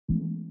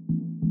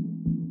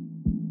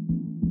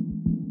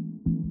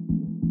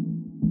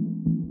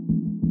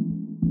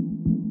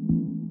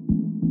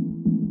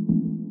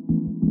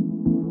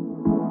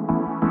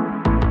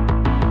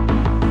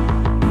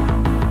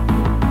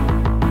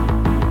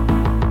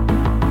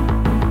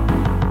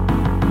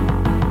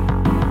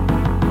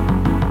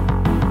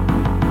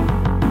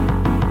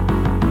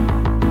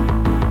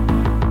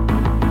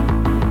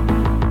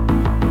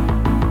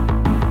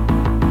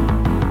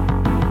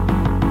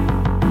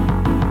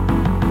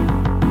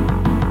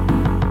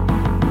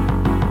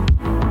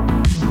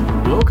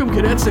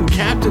Welcome, cadets and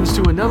captains,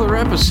 to another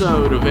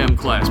episode of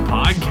M-Class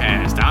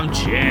Podcast. I'm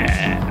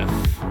Jeff.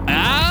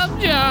 I'm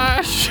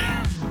Josh.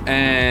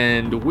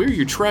 And we're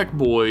your Trek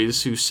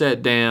boys who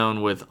sat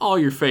down with all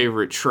your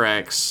favorite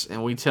Treks,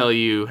 and we tell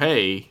you,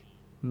 hey,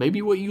 maybe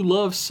what you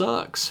love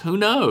sucks. Who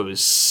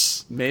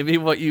knows? Maybe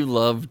what you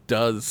love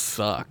does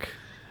suck.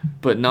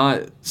 But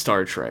not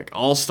Star Trek.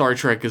 All Star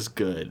Trek is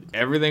good.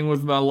 Everything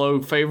with my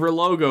favorite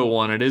logo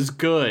on it is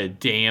good,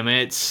 damn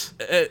it.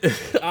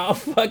 I'll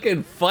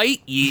fucking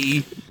fight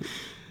ye.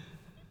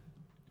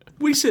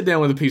 We sit down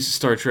with a piece of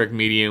Star Trek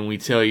media and we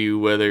tell you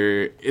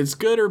whether it's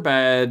good or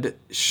bad,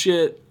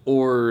 shit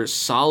or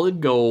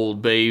solid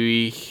gold,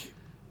 baby.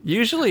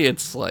 Usually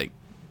it's like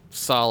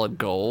solid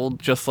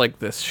gold, just like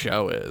this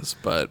show is,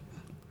 but,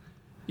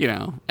 you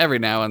know, every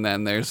now and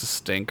then there's a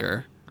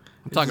stinker.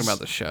 I'm talking about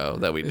the show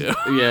that we do.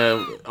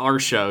 Yeah, our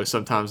show,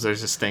 sometimes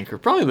there's a stinker.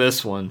 Probably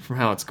this one, from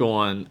how it's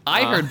going.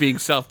 I heard being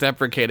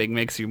self-deprecating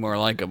makes you more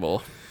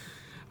likable.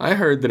 I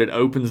heard that it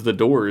opens the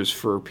doors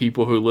for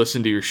people who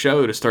listen to your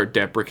show to start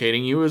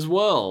deprecating you as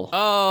well.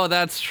 Oh,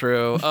 that's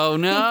true. Oh,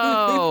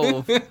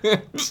 no.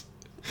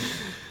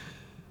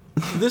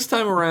 This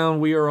time around,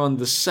 we are on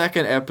the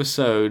second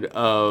episode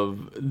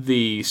of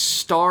the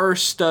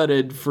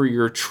star-studded for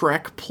your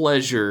Trek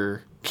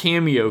pleasure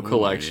cameo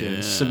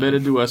collection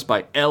submitted to us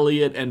by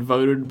Elliot and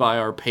voted by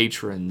our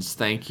patrons.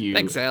 Thank you.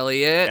 Thanks,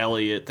 Elliot.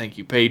 Elliot, thank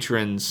you,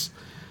 patrons.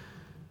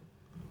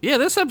 Yeah,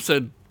 this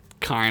episode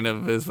kind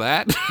of is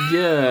that.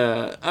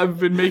 Yeah, I've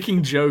been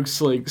making jokes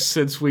like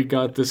since we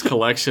got this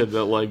collection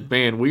that like,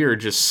 man, we are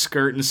just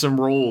skirting some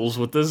rolls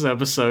with this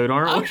episode,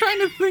 aren't I'm we?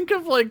 trying to think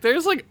of like,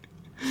 there's like,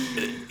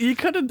 you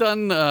could have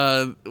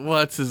done,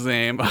 what's his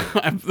name?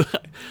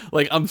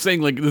 I'm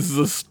saying like this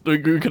is we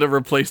could have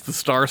replaced the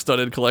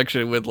star-studded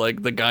collection with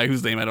like the guy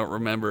whose name I don't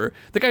remember.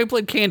 The guy who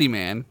played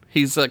Candyman.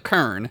 He's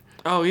Kern.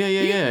 Oh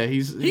yeah.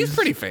 He's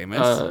pretty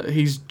famous.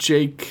 He's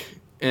Jake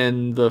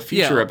in the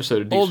future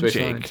episode of Deep old Space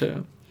Jake. Nine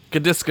too.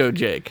 Cadisco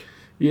Jake.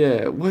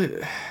 Yeah, what?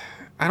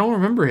 I don't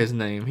remember his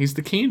name. He's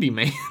the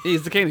Candyman.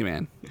 He's the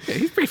Candyman. Yeah,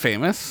 he's pretty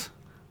famous.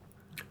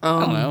 I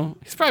don't know.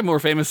 He's probably more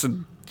famous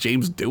than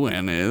James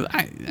Doohan is.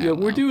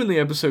 We're doing the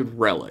episode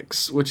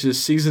Relics, which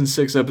is season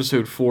 6,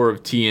 episode 4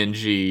 of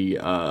TNG.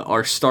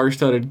 Our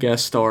star-studded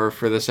guest star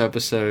for this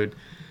episode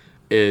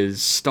is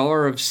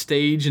star of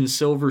stage and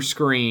silver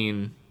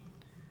screen,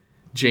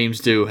 James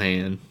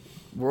Doohan.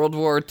 World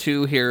War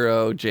II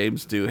hero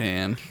James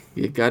Doohan.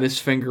 He got his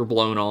finger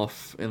blown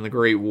off in the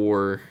Great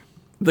War.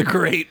 The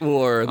Great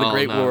War.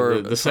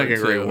 War. The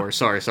Second Great War.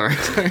 Sorry.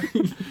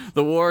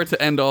 The war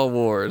to end all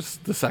wars.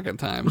 The second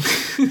time.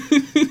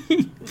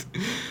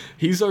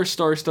 He's our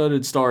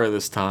star-studded star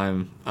this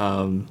time.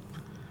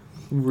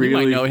 Really, You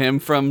might know him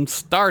from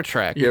Star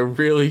Trek. Yeah,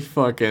 really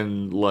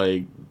fucking,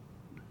 like,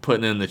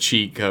 putting in the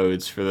cheat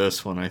codes for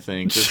this one, I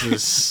think. This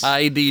is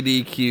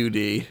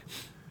IDDQD.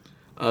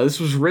 This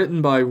was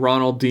written by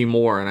Ronald D.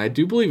 Moore, and I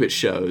do believe it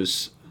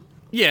shows.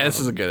 Yeah, this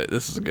is a good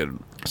It's a good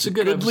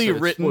goodly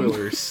episode.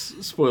 written.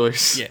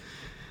 Spoilers.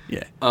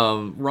 Yeah.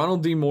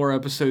 Ronald D. Moore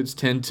episodes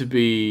tend to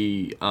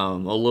be a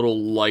little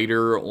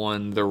lighter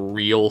on the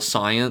real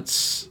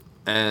science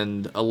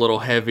and a little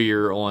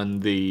heavier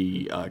on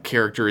the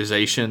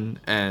characterization.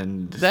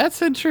 And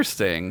That's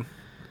interesting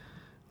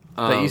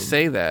that you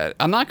say that.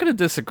 I'm not going to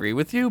disagree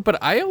with you, but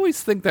I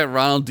always think that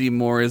Ronald D.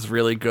 Moore is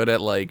really good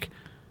at, like,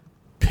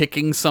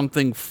 picking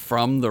something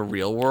from the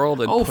real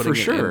world and putting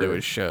it into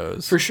his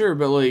shows. For sure,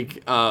 but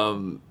like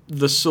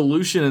the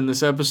solution in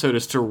this episode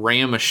is to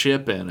ram a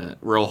ship in it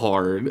real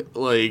hard.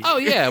 Like, oh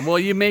yeah, well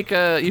you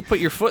put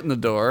your foot in the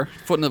door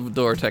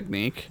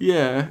technique.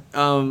 Yeah,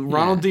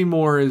 Ronald D.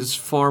 Moore is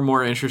far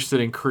more interested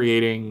in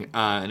creating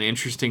an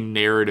interesting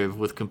narrative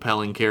with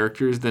compelling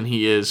characters than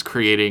he is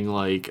creating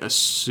like a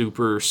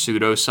super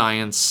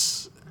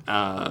pseudoscience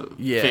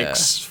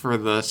fix for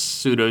the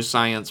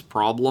pseudoscience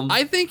problem.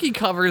 I think he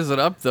covers it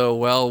up though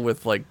well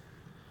with like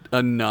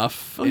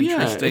enough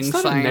interesting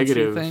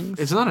sciencey things.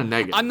 It's not a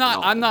negative.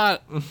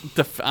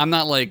 I'm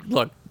not like,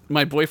 look,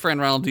 my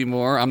boyfriend Ronald D.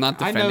 Moore. I'm not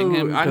defending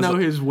him. I know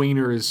his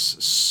wiener is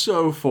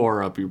so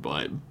far up your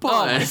butt, but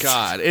oh my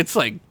god, it's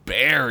like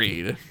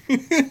buried.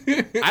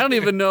 I don't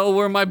even know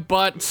where my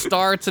butt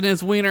starts and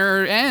his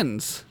wiener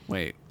ends.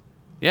 Wait,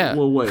 yeah.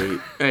 Well, wait.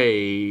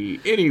 Hey,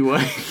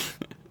 anyway.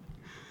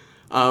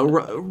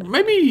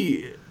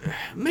 Maybe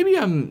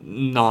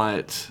I'm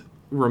not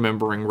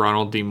remembering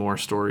Ronald D. Moore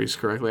stories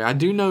correctly. I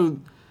do know,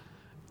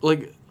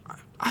 like,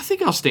 I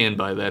think I'll stand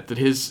by that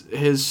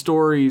his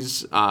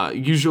stories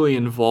usually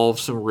involve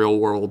some real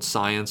world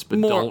science,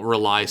 but don't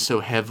rely so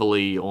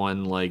heavily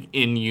on like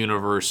in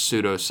universe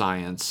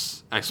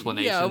pseudoscience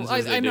explanations.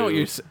 Yeah, I know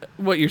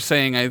what you're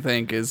saying. I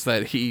think is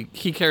that he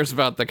cares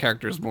about the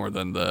characters more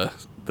than the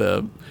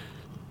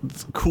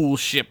cool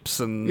ships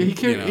and he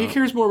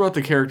cares more about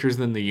the characters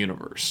than the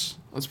universe.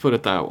 Let's put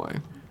it that way.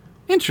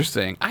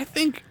 Interesting. I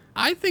think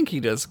he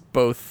does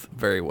both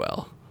very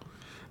well.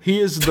 He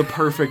is the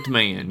perfect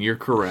man. You're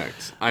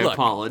correct. I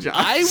apologize.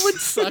 I would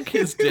suck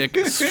his dick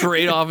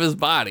straight off his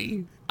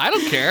body. I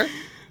don't care.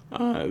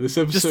 This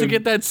episode Just to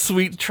get that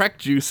sweet Trek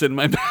juice in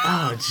my mouth.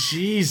 Oh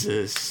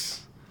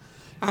Jesus!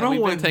 I Have we don't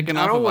been want. taken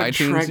I off don't of want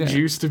iTunes Trek yet?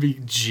 juice to be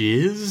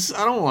jizz.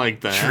 I don't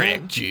like that.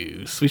 Trek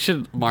juice. We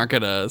should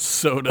market a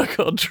soda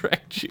called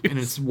Trek juice. And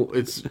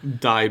it's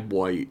dyed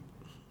white.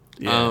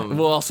 Yeah.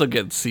 We'll also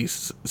get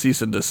cease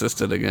and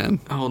desisted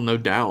again. Oh, no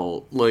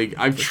doubt. Like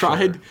I've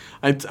tried.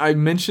 sure. I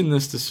mentioned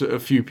this to a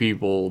few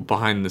people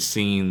behind the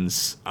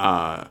scenes.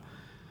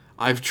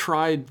 I've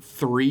tried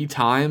 3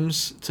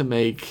 times to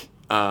make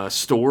a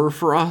store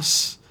for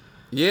us,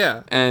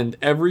 Yeah. and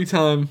every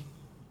time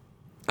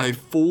I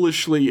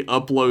foolishly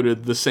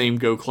uploaded the same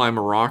Go Climb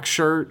a Rock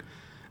shirt,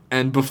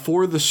 and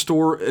before the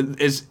store,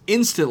 as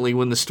instantly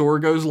when the store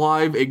goes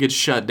live, it gets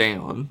shut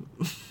down.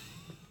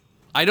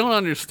 I don't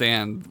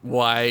understand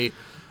why,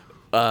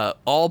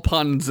 all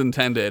puns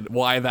intended,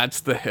 why that's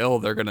the hill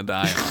they're gonna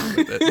die on.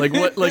 With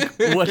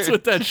it. What's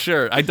with that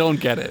shirt? I don't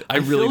get it. I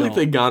really feel like don't.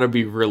 they gotta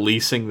be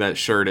releasing that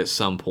shirt at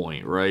some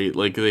point, right?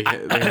 Like they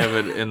have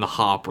it in the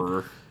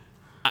hopper.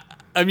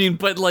 I mean,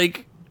 but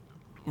like,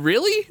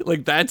 really?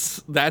 Like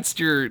that's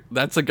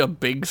like a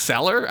big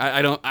seller?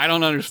 I don't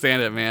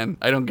understand it, man.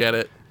 I don't get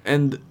it.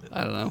 And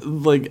I don't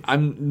know. like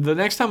the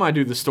next time I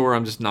do the store,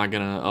 I'm just not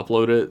gonna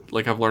upload it.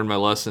 Like I've learned my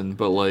lesson,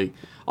 but like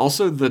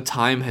also the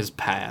time has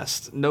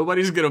passed.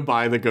 Nobody's gonna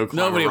buy the Go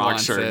Climb a Nobody Rock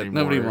wants shirt it.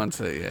 anymore. Nobody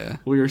wants it. Yeah.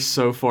 We are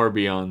so far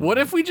beyond. What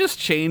if we just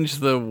change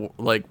the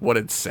what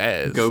it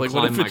says? Go like,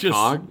 climb my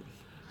cock?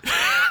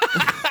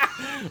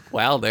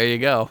 Well, there you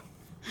go.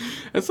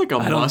 It's like a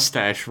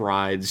mustache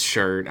rides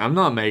shirt. I'm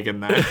not making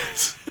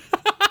that.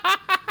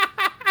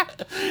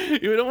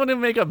 You don't want to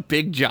make a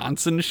Big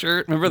Johnson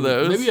shirt? Remember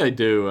those? Maybe I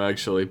do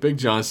actually. Big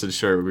Johnson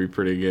shirt would be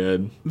pretty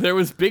good. There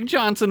was Big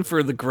Johnson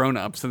for the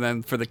grown-ups, and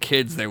then for the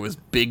kids there was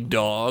Big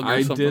Dog. Or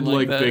I something did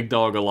like that. Big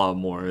Dog a lot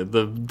more.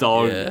 The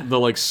dog, Yeah. the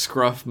like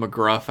Scruff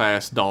McGruff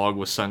ass dog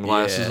with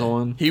sunglasses Yeah.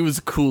 on. He was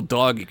a cool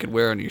dog you could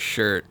wear on your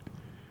shirt.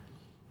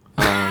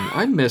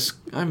 I miss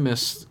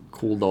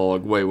Cool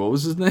Dog. Wait, what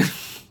was his name?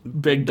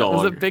 Big Dog.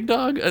 Was it Big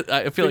Dog? I feel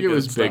I like think it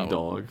was it's Big not-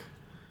 Dog.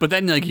 But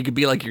then, like, you could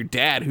be like your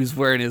dad, who's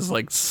wearing his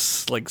like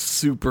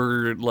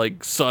super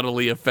like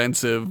subtly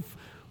offensive,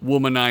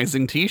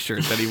 womanizing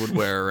T-shirt that he would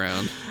wear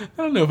around.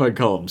 I don't know if I'd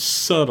call him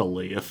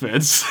subtly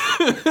offensive.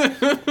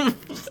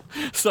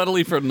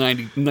 Subtly from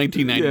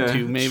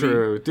 1992, maybe.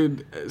 True.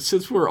 Dude,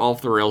 since we're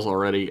off the rails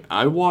already,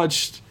 I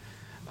watched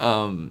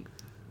Showtime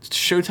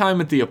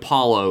at the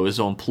Apollo is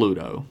on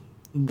Pluto.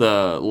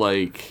 I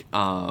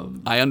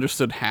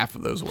understood half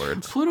of those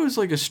words. Pluto is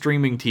like a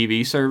streaming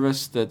TV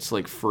service that's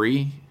like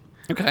free.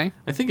 Okay.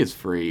 I think it's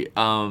free.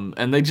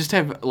 And they just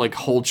have like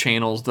whole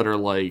channels that are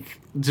like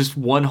just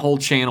one whole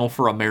channel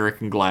for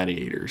American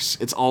Gladiators.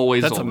 It's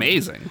always That's on.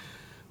 amazing.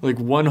 Like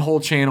one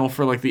whole channel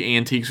for like the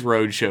Antiques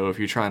Roadshow if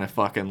you're trying to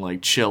fucking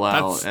like chill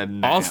out That's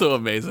and nap. also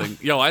amazing.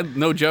 Yo,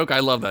 no joke, I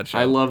love that show.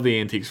 I love the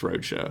Antiques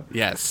Roadshow.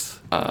 Yes.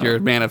 You're a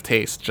man of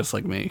taste, just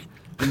like me.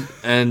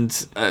 And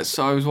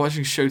so I was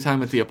watching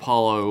Showtime at the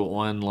Apollo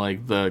on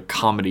like the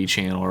comedy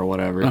channel or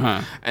whatever,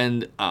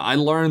 and I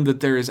learned that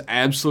there is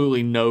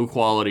absolutely no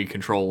quality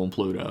control on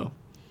Pluto.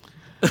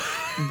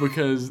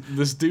 Because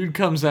this dude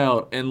comes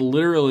out and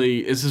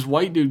literally this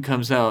white dude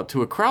comes out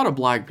to a crowd of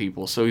black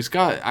people. So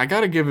I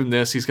gotta give him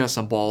this. He's got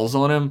some balls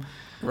on him.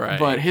 Right.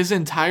 But his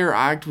entire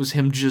act was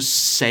him just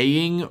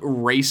saying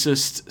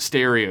racist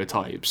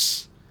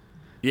stereotypes.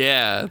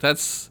 Yeah,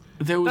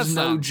 There was That's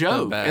no not the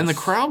joke, and the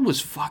best. crowd was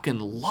fucking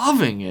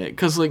loving it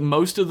because like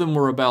most of them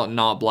were about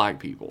not black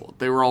people.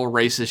 They were all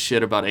racist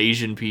shit about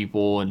Asian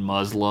people and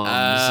Muslims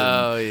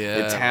Oh and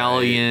yeah,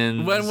 Italians.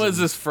 right. When was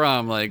this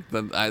from? Like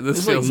this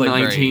It's feels like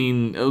like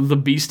 19. The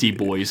Beastie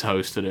Boys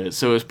hosted it,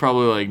 so it was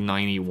probably like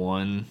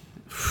 91.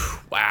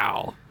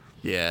 Wow.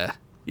 Yeah.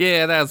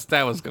 Yeah,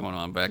 that was going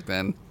on back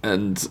then.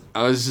 And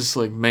I was just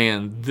like,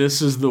 man,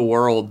 this is the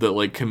world that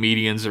like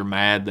comedians are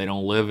mad they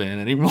don't live in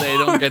anymore. They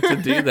don't get to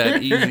do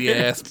that easy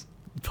ass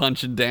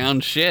punching down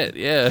shit.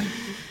 Yeah.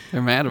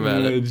 They're mad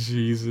about it.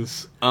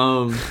 Jesus.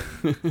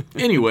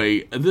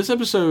 Anyway, this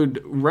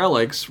episode,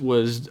 Relics,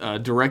 was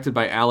directed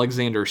by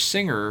Alexander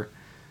Singer,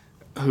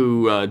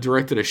 who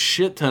directed a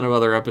shit ton of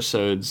other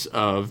episodes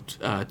of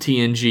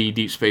TNG,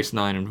 Deep Space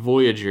Nine, and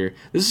Voyager.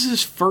 This is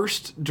his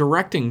first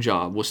directing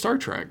job with Star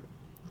Trek.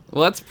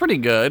 Well, that's pretty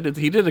good.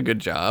 He did a good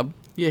job.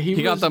 Yeah, he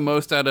got was- the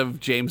most out of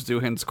James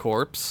Doohan's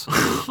corpse.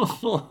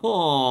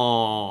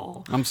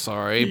 Oh, I'm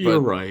sorry, you're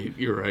but right.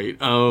 You're right.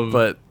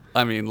 but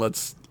I mean,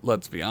 let's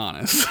be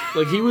honest.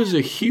 Like, he was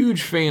a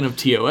huge fan of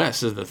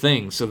TOS is the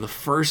thing. So the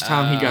first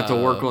time he got to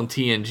work on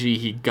TNG,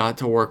 he got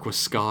to work with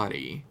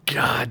Scotty.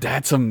 God,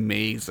 that's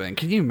amazing.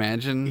 Can you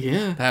imagine?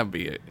 Yeah. That'd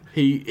be it.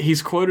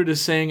 He's quoted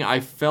as saying, "I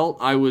felt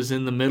I was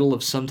in the middle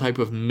of some type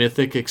of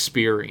mythic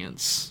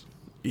experience."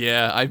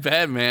 Yeah, I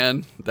bet,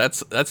 man.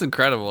 That's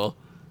incredible.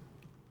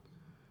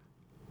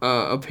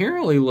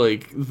 Apparently,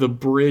 like, the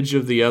bridge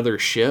of the other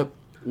ship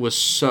was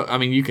so... I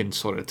mean, you can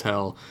sort of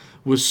tell...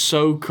 was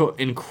so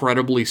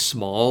incredibly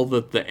small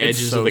that the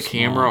edges so of the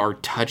camera small. are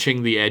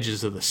touching the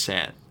edges of the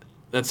set.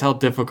 That's how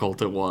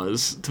difficult it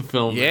was to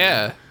film.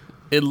 Yeah.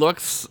 It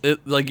looks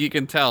like you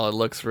can tell it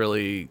looks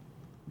really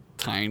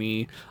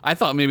tiny. I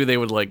thought maybe they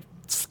would like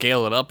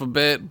scale it up a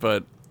bit,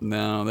 but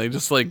no, they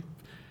just like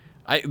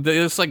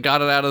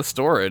got it out of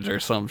storage or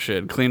some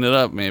shit, cleaned it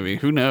up maybe.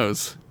 Who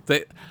knows?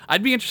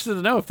 I'd be interested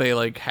to know if they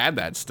like had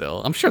that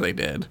still. I'm sure they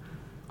did.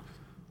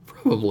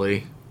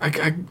 Probably.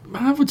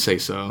 I would say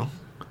so.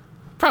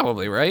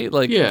 Probably, right?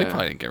 Like Yeah. they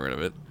probably didn't get rid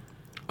of it.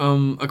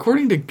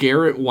 According to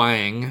Garrett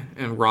Wang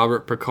and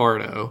Robert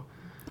Picardo,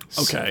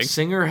 Okay.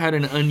 Singer had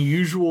an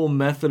unusual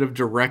method of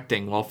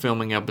directing while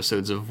filming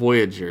episodes of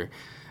Voyager.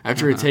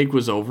 After a take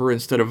was over,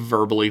 instead of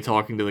verbally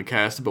talking to the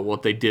cast about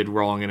what they did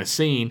wrong in a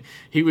scene,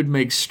 he would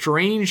make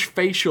strange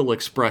facial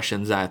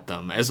expressions at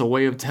them as a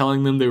way of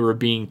telling them they were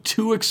being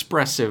too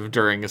expressive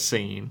during a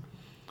scene.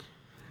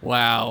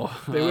 Wow.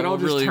 They would all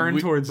just really, turn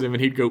towards him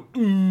and he'd go,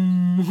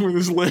 with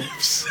his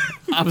lips.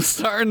 I'm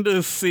starting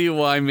to see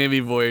why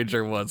maybe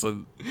Voyager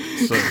wasn't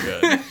so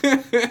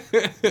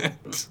good.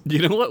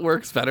 You know what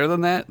works better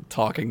than that?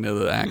 Talking to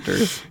the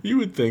actors. You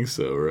would think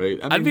so, right?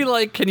 I'd be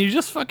like, can you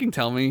just fucking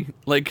tell me?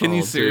 Like, can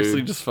you Oh, seriously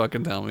dude. just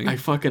fucking tell me? I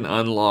fucking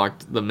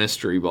unlocked the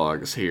mystery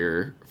box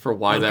here for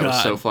why that was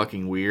God. so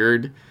fucking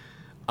weird.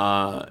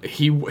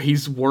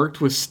 He's worked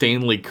with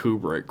Stanley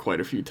Kubrick quite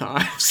a few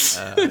times.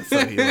 So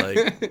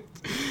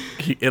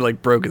it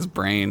like broke his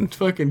brain.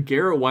 Fucking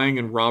Garrett Wang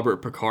and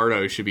Robert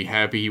Picardo should be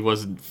happy he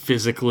wasn't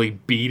physically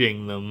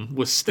beating them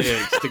with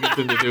sticks to get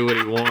them to do what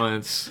he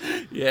wants.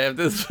 Yeah, if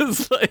this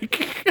was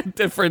like a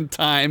different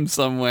time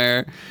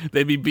somewhere,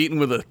 they'd be beaten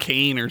with a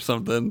cane or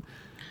something.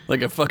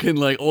 Like a fucking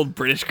like old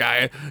British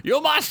guy.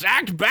 You must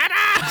act better.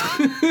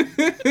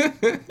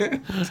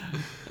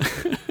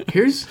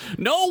 Here's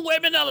No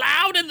women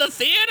allowed in the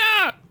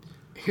theater.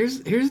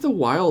 here's the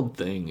wild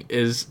thing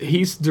is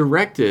he's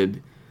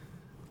directed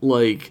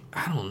like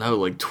I don't know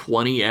like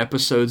 20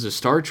 episodes of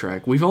Star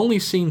Trek. We've only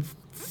seen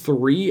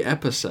 3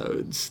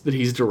 episodes that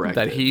he's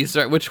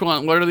directed. Which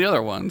one? What are the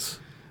other ones?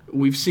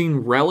 We've seen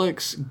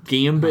Relics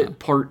Gambit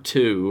Part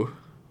 2.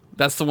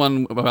 That's the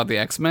one about the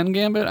X-Men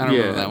Gambit? I don't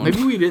remember that one.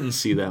 Maybe we didn't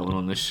see that one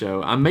on this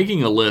show. I'm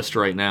making a list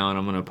right now and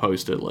I'm going to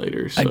post it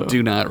later. So. I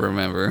do not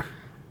remember.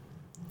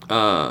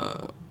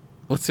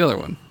 What's the other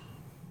one?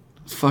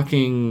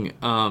 Fucking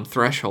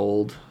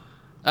Threshold.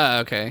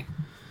 Okay.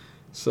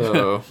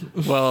 So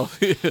Well,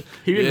 he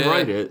didn't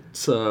write it,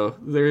 so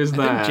there is I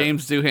that. think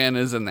James Doohan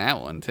is in that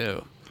one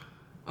too.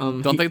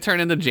 Don't he- they turn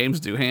into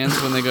James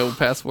Doohans when they go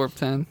past Warp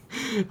 10?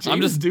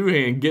 James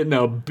Doohan getting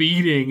a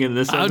beating in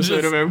this I'm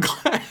episode just- of M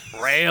Class.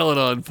 Railing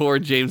on poor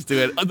James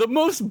Doohan, the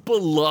most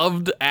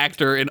beloved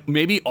actor in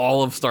maybe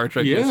all of Star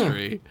Trek Yeah.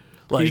 history.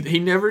 Like He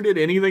never did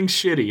anything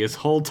shitty his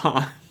whole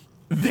time.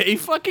 they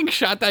fucking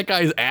shot that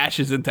guy's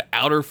ashes into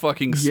outer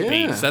fucking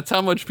space. Yeah. That's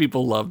how much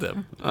people loved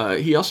him.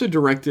 He also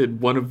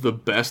directed one of the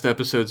best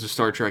episodes of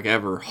Star Trek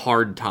ever,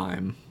 Hard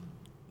Time.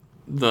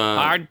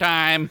 Hard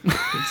time.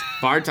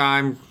 Hard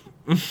Time.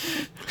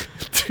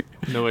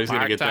 Nobody's gonna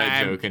Hard get that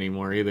Time. joke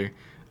anymore either.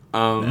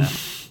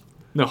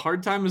 No,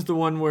 Hard Time is the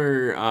one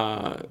where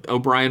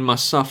O'Brien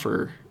must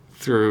suffer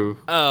through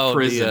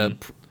prison.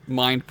 The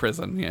mind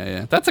prison.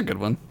 Yeah. That's a good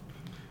one.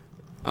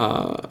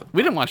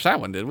 We didn't watch that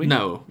one, did we?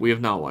 No, we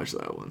have not watched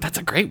that one. That's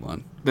a great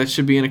one. That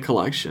should be in a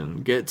collection.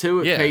 Get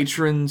to it, Yeah.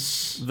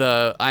 patrons.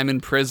 The I'm in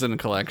Prison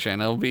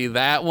collection. It'll be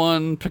that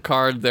one,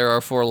 Picard, There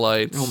Are Four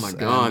Lights. Oh my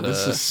god, and, this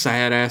is a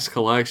sad ass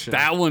collection.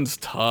 that one's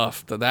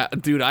tough.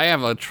 That dude, I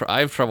have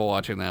trouble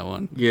watching that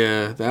one.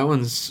 Yeah, that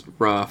one's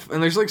rough.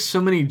 And there's like so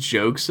many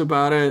jokes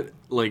about it,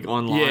 like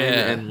online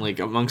Yeah. and like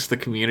amongst the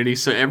community.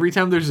 So every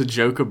time there's a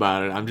joke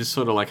about it, I'm just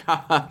sort of like,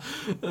 haha.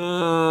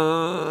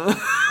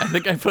 I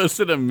think I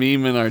posted a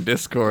meme in our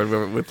Discord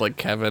with like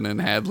Kevin and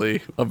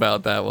Hadley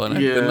about that one.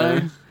 Didn't Yeah,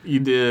 I? you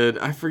did.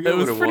 I forget It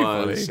was what it pretty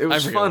was. funny. It I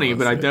was forget what funny, it was,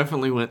 but I yeah.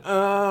 definitely went,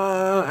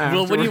 Well, when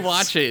you afterwards.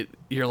 watch it,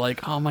 you're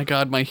like, oh my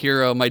god, my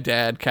hero, my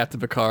dad, Captain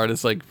Picard,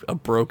 is like a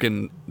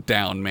broken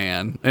down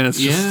man, and it's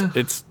just, Yeah.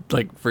 it's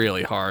like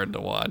really hard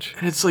to watch.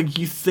 And it's like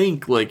you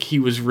think like he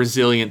was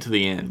resilient to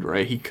the end,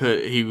 right?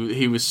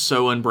 He was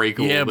so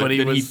unbreakable. Yeah, but he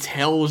then he was-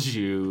 tells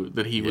you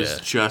that he was Yeah.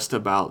 just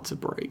about to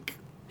break.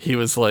 He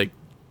was like,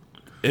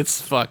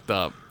 it's fucked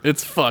up.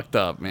 It's fucked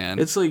up, man.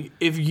 It's like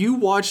if you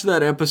watch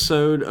that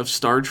episode of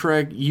Star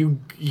Trek, you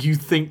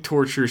think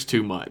torture's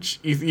too much.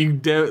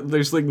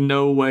 There's like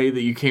no way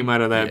that you came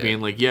out of that Yeah.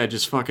 being like, yeah,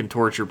 just fucking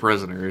torture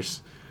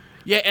prisoners.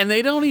 Yeah, and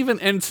they don't even,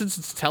 and since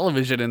it's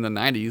television in the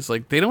 90s,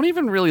 like they don't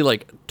even really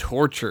like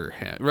torture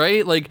him,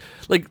 right? Like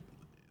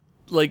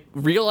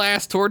real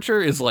ass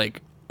torture is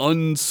like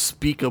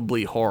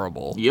unspeakably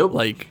horrible. Yep.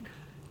 Like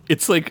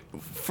it's like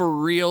for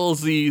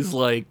realsies,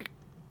 like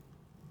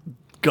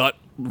gut,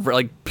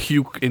 like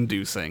puke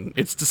inducing.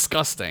 It's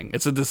disgusting.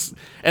 It's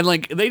and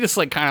like they just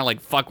like kind of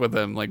like fuck with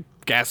him, like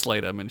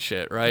gaslight him and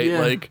shit, right?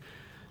 Yeah. Like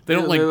they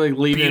don't like they like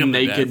leave beat him to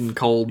naked death. and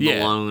cold and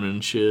Yeah. alone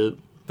and shit.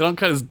 They don't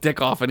cut his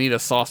dick off and eat a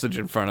sausage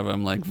in front of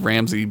him like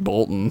Ramsay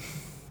Bolton.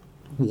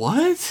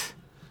 What?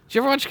 Did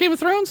you ever watch Game of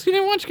Thrones? You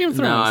didn't watch Game of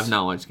Thrones? No, I've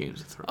not watched Games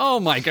of Thrones.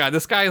 Oh my god,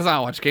 this guy has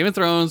not watched Game of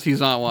Thrones.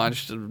 He's not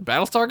watched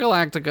Battlestar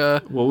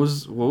Galactica. What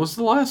was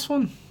the last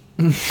one?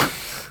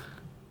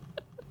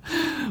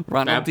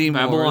 Ronald D.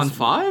 Babylon Moore's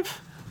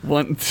 5?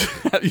 one.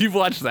 You've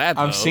watched that?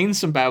 I've though. seen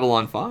some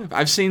Babylon 5.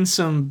 I've seen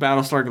some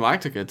Battlestar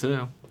Galactica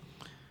too.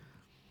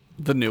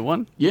 the new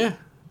one. Yeah,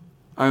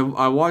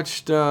 I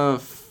watched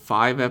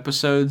 5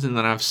 episodes, and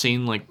then I've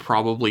seen like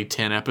probably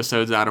 10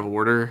 episodes out of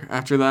order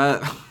after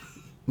that.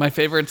 My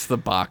favorite's the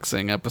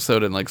boxing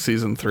episode in like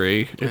season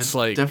 3. It's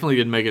like definitely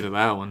didn't make it to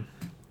that one.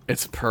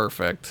 it's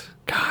perfect.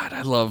 God,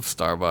 I love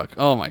Starbuck.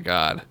 Oh my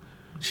god.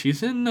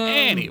 She's in.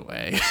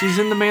 Anyway, She's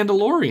in The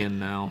Mandalorian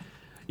now.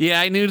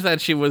 yeah, I knew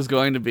that she was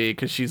going to be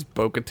because she's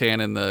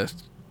Bo-Katan in the.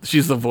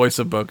 She's the voice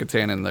of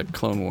Bo-Katan in the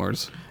Clone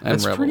Wars and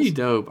That's Rebels. pretty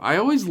dope. I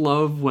always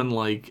love when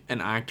like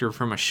an actor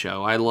from a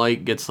show I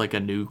like gets like a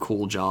new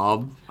cool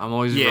job. I'm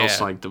always real Yeah.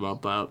 psyched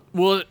about that.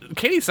 Well,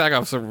 Katie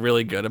Sackhoff's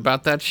really good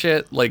about that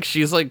shit. Like,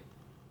 she's like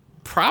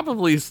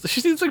probably.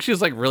 She seems like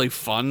she's like really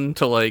fun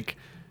to like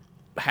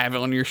have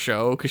on your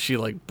show because she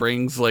like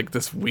brings like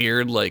this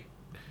weird like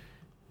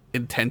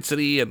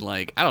intensity and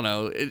like I don't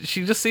know.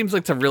 She just seems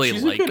like to really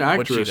She's like a good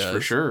what she actress does.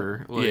 for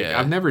sure. Like, Yeah.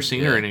 I've never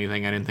seen her Yeah. in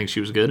anything I didn't think she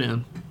was good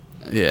in.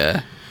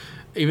 Yeah.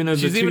 Even though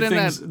She's even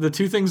in the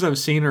two things I've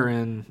seen her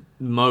in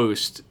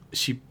most,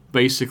 she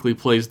basically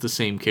plays the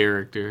same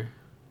character.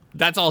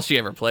 That's all she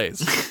ever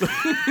plays.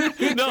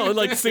 No,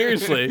 like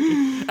seriously.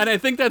 And I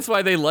think that's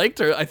why they liked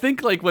her. I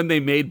think like when they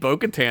made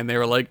Bo-Katan, they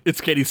were like,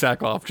 "It's Katie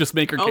Sackhoff. Just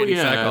make her Oh Katie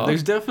yeah, Sackhoff."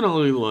 there's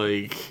definitely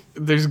like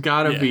there's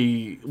gotta Yeah.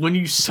 be when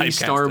you see Typecasting.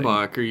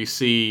 Starbuck or you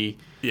see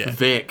Yeah.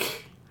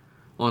 Vic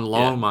on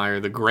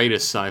Longmire, the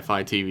greatest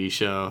sci-fi TV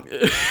show.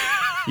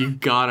 You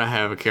gotta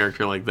have a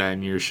character like that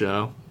in your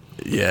show.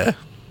 Yeah.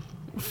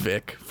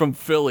 Vic from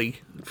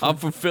Philly. I'm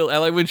from Philly. I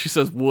like when she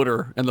says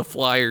Wooder and the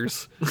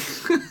Flyers.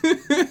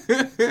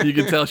 You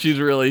can tell she's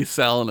really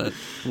selling it.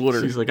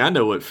 Wooder. She's like, I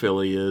know what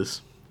Philly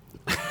is.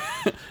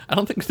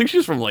 I think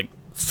she's from like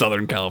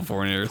Southern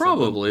California or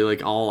Probably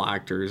like all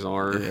actors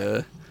are.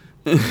 something.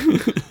 Yeah.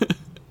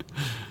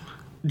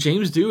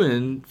 James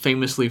Doohan,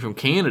 famously from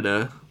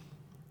Canada.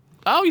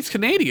 Oh, he's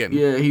Canadian.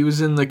 Yeah, he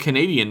was in the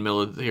Canadian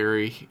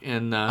military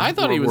in I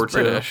thought World he was War II.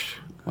 British.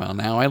 Well,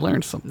 now I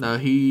learned something. No,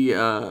 he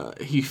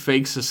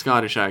fakes a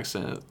Scottish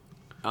accent.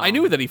 I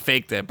knew that he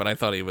faked it, but I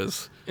thought he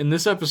was. In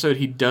this episode,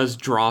 he does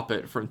drop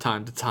it from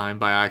time to time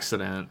by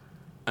accident.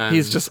 And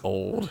He's just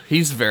old.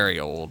 He's very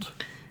old.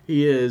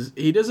 he is.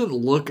 He doesn't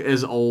look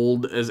as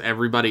old as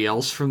everybody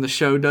else from the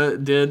show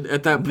did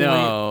at that point.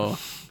 No.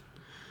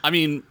 I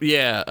mean,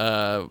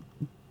 yeah,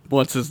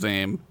 what's his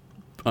name?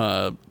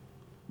 Bones.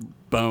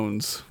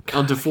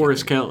 Oh,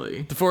 DeForest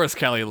Kelly. DeForest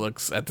Kelly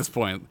looks, at this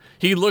point,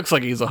 he looks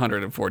like he's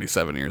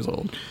 147 years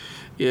old.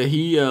 Yeah,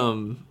 he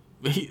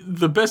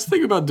the best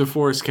thing about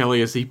DeForest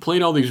Kelly is he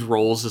played all these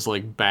roles as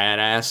like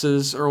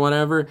badasses or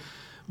whatever.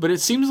 But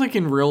it seems like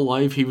in real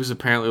life he was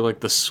apparently like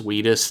the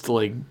sweetest,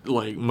 like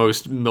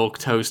most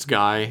milquetoast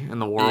guy in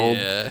the world.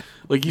 Yeah.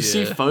 Like you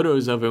see Yeah.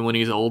 photos of him when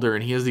he's older,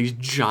 and he has these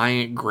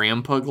giant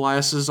grandpa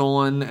glasses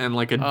on and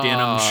like a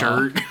denim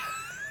shirt.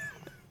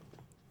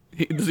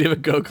 Does he have a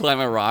Go Climb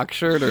a Rock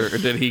shirt, or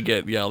did he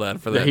get yelled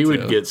at for that? He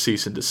would too? get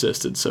cease and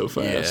desisted so Yeah.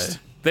 fast.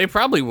 They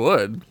probably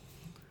would.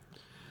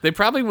 They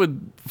probably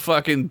would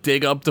fucking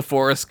dig up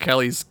DeForest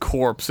Kelly's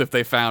corpse if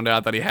they found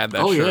out that he had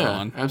that Oh shirt yeah,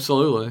 on.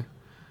 absolutely.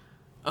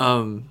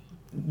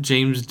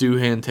 James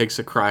Doohan takes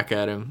a crack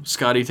at him.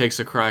 Scotty takes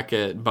a crack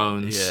at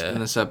Bones Yeah. in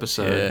this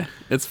episode. Yeah,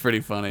 it's pretty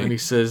And funny. he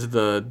says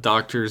the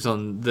doctors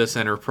on this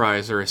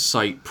Enterprise are a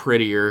sight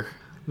prettier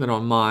than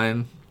on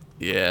mine.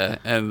 Yeah,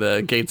 and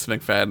Gates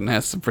McFadden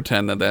has to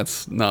pretend that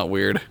that's not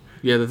weird.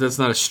 Yeah, that's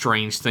not a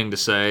strange thing to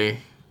say.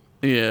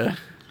 Yeah.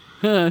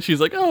 She's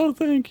like, "Oh,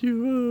 thank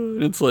you."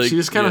 It's like She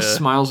just kind of yeah.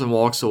 smiles and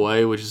walks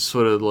away, which is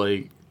sort of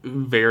like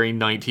very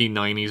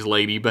 1990s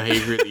lady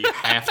behavior that you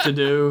have to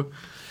do,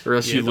 or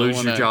else You you don't lose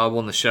your wanna- job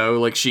on the show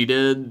like she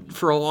did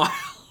for a while.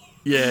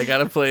 Yeah,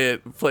 gotta play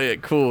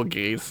it cool,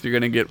 Gates. You're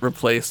gonna get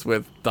replaced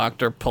with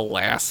Dr.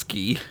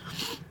 Pulaski.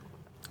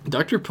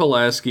 Dr.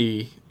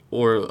 Pulaski,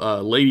 or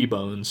Lady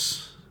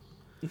Bones,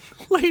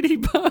 Lady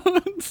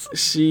Bones.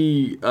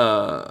 she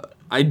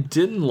I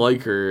didn't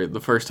like her the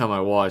first time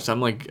I watched.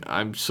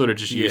 I'm sort of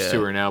just used Yeah.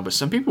 to her now, but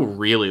some people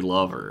really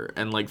love her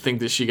and like think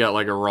that she got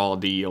like a raw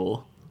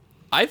deal.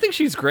 I think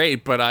she's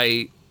great, but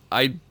I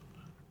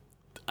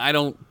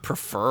don't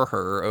prefer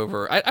her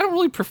over. I don't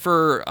really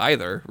prefer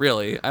either.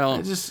 Really, I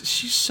don't.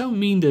 She's so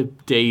mean to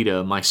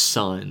Data, my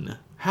son.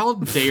 How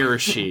dare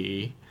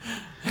she?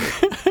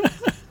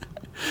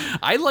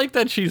 I like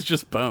that she's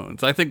just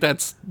Bones. I think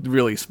that's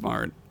really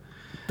smart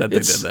that they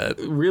It's did that.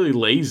 really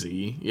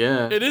lazy.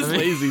 Yeah. It is I mean-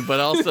 lazy, but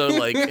also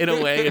like in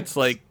a way, it's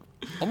like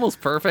almost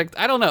perfect.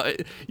 I don't know.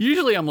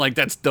 Usually, I'm like,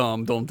 that's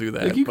dumb. Don't do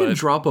that. Like you can but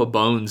drop a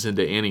Bones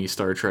into any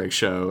Star Trek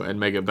show and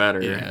make it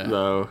better, Yeah.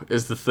 though,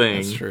 is the thing.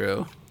 that's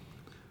true.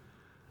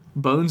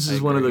 Bones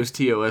is one of agree. those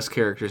TOS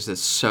characters that's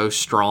so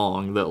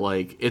strong that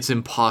like it's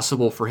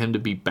impossible for him to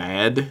be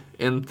bad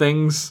in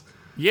things.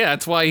 Yeah,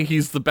 that's why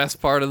he's the best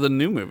part of the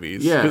new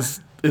movies. Yeah. 'Cause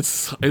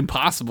it's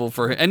impossible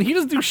for him, and he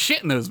doesn't do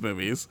shit in those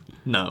movies.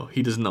 No,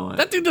 he does not.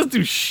 That dude doesn't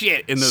do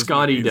shit in those.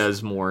 Scotty movies.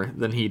 does more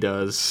than he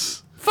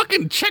does.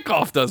 Fucking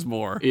Chekhov does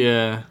more.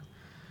 Yeah.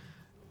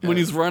 when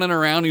he's running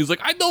around, he's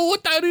like, I know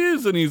what that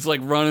is, and he's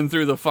like running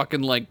through the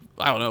fucking like,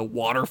 I don't know,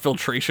 water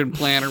filtration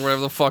plant or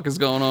whatever the fuck is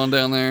going on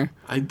down there.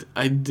 I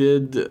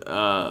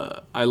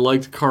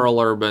liked Carl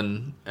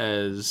Urban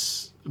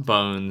as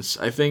Bones.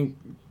 I think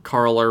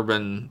Carl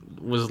Urban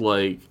was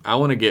like, I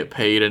want to get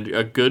paid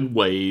a good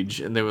wage,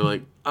 and they were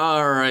like,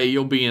 all right,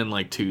 you'll be in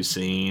like 2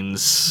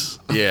 scenes.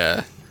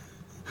 Yeah.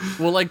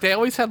 Well, like, they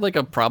always had like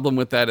a problem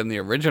with that in the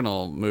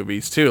original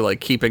movies too,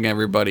 like keeping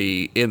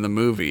everybody in the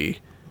movie.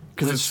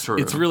 Because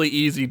it's really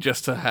easy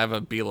just to have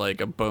it be like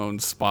a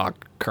Bones, Spock,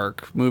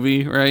 Kirk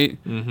movie, right?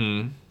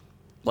 Mm-hmm.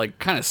 Like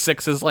kind of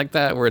sixes like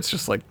that, where it's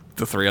just like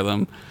the 3 of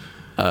them.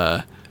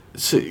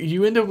 So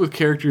you end up with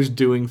characters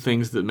doing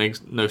things that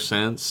makes no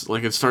sense.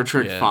 Like in Star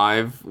Trek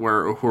 5,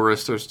 where Uhura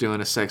starts doing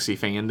a sexy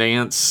fan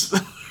dance.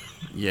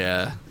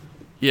 Yeah.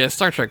 Yeah,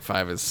 Star Trek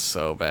 5 is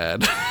so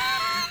bad.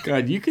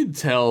 God, you could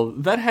tell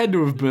that had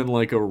to have been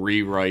like a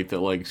rewrite that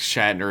like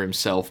Shatner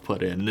himself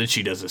put in. And then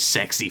she does a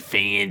sexy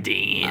fan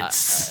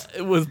dance.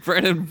 Was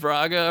Brennan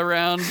Braga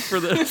around for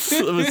this?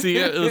 was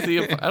he,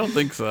 I don't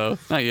think so.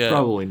 Not yet.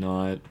 Probably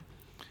not.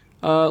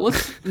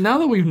 Let's now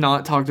that we've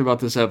not talked about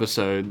this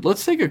episode,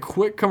 let's take a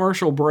quick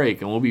commercial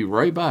break, and we'll be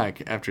right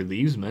back after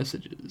these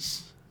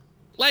messages.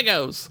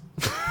 Legos.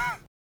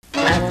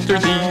 After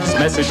these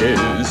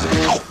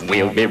messages,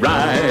 we'll be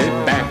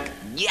right back.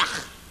 Yeah.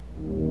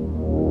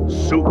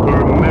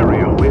 Super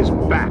Mario is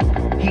back.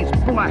 He's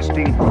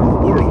blasting through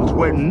worlds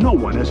where no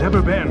one has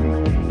ever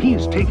been.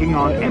 He's taking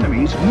on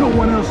enemies no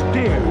one else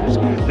dares.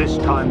 This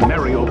time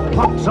Mario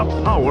plucks up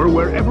power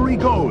wherever he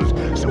goes,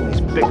 so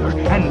he's bigger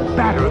and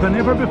badder than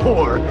ever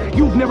before.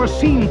 You've never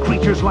seen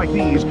creatures like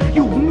these.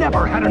 You've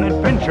never had an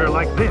adventure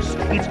like this.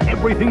 It's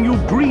everything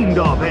you've dreamed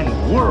of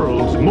and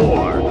worlds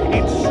more.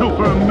 It's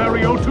Super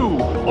Mario 2,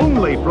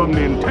 only from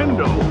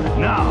Nintendo.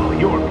 Now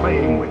you're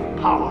playing with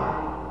power.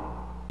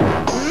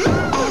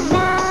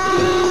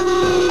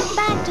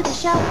 Back to the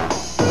show.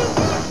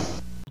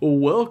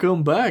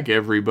 Welcome back,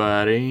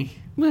 everybody.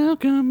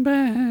 Welcome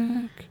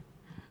back.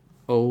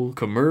 Old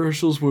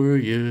commercials where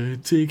you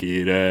take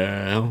it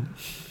out.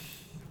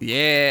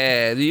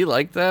 Yeah, do you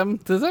like them?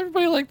 Does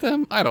everybody like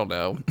them? I don't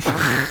know.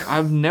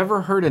 I've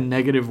never heard a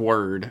negative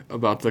word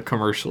about the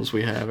commercials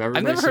we have.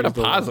 I've never heard a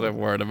positive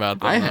word about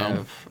them. I though.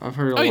 have. I've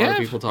heard a lot of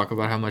people talk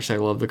about how much they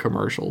love the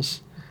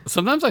commercials.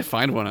 Sometimes I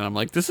find one and I'm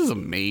like, this is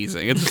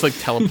amazing. It just like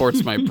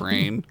teleports my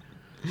brain.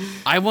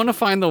 I want to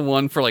find the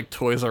one for like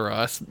Toys R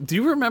Us. Do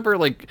you remember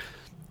like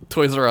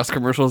Toys R Us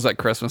commercials at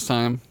Christmas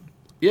time?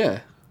 Yeah.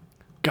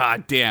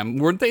 God damn,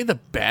 weren't they the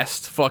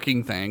best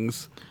fucking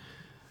things?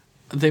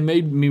 They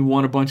made me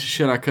want a bunch of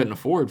shit I couldn't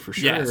afford for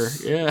sure.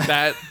 Yes.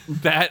 Yeah.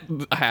 That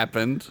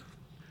happened.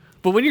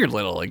 But when you're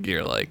little, like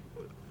you're like,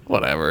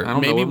 whatever. I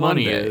don't know what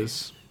money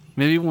is.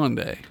 Maybe one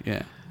day.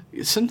 Yeah.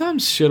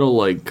 Sometimes shit'll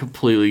like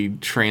completely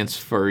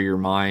transfer your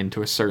mind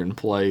to a certain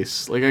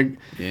place. Like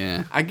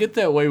I get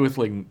that way with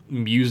like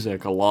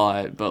music a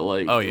lot, but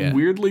like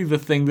weirdly the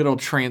thing that'll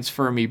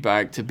transfer me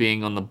back to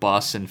being on the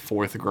bus in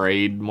 4th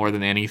grade more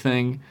than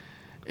anything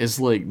is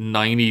like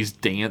 90s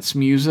dance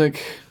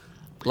music.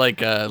 Like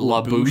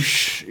La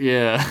Bouche.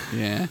 Yeah.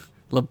 Yeah.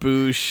 La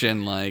Bouche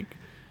and like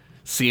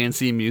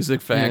CNC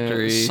Music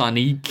Factory. Yeah,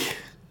 Sonic.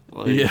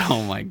 Like, yeah,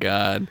 oh my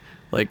god.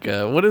 Like,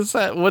 what is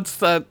that? What's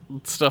that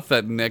stuff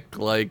that Nick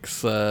likes?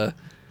 Star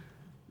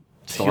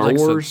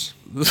Wars?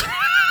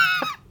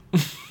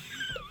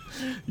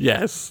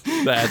 Yes,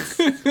 that's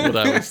what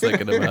I was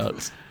thinking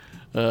about.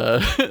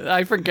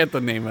 I forget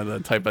the name of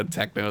the type of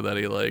techno that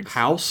he likes.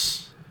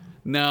 House?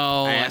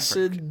 No.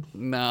 Acid?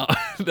 No.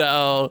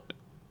 No.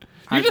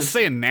 You're just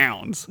saying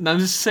nouns. I'm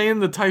just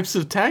saying the types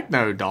of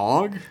techno,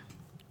 dog.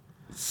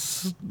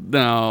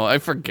 No, I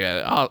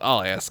forget.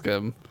 I'll ask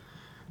him.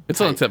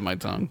 It's on the tip of my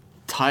tongue.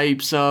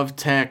 Types of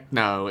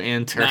techno.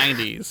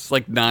 90s.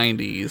 Like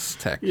 90s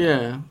techno.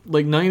 Yeah.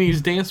 Like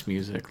 90s dance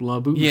music.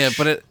 La Bouche. Yeah,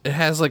 but it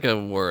has like a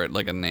word,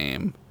 like a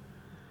name.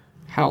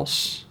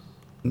 House.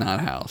 Not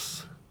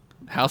House.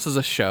 House is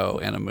a show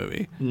and a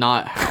movie.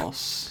 Not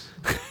House.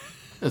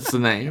 That's the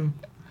name.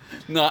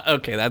 Not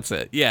okay, that's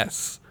it.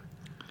 Yes.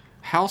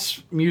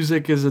 House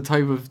music is a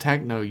type of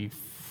techno, you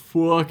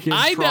fucking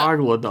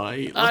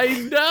troglodyte. I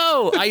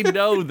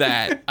know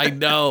that. I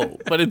know,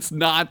 but it's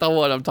not the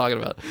one I'm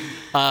talking about.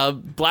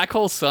 Black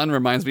Hole Sun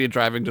reminds me of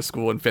driving to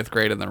school in 5th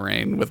grade in the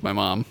rain with my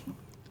mom.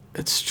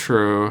 It's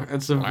true.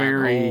 It's a Black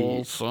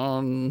Hole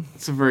Sun.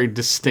 It's a very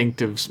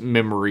distinctive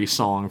memory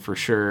song for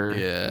sure.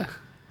 Yeah.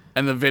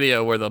 And the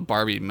video where the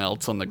Barbie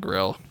melts on the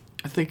grill.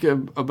 I think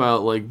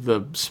about like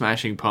the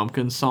Smashing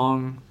Pumpkins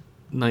song,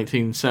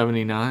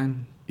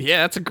 1979.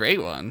 Yeah, that's a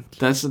great one.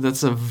 That's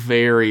a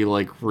very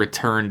like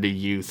return to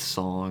youth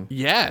song.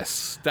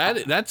 Yes,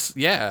 that's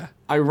yeah.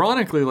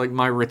 Ironically, like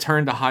my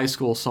return to high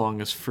school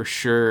song is for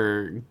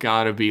sure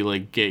gotta be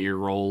like "Get Your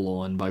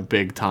Roll On" by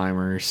Big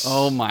Timers.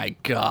 Oh my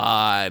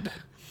god,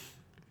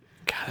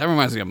 that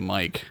reminds me of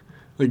Mike.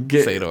 Like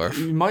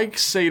Sadorf. Mike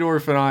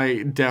Sadorf and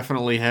I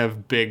definitely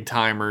have Big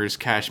Timers,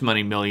 Cash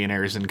Money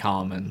Millionaires in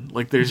common.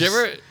 Like there's.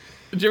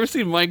 Did you ever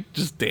see Mike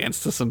just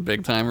dance to some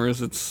big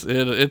timers? It's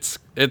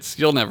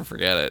you'll never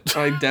forget it.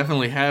 I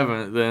definitely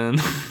haven't then.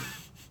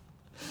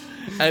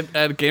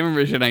 At Game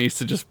Vision, I used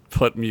to just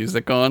put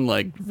music on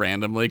like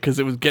randomly because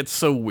it would get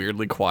so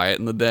weirdly quiet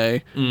in the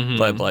day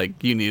that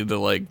like you needed to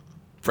like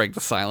break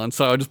the silence.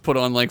 So I would just put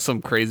on like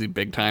some crazy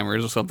big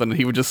timers or something, and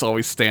he would just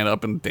always stand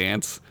up and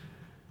dance.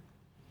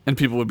 And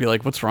people would be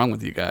like, "What's wrong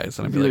with you guys?"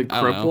 And I'd be like, "I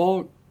don't crip know."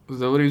 walk? Was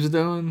that what he was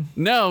doing?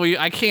 No,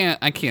 I can't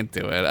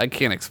do it. I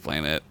can't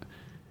explain it.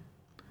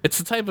 It's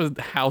a type of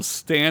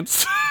house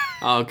dance.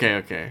 Oh,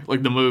 okay.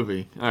 Like the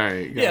movie. All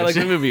right. Yeah, like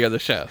gotcha. the movie or the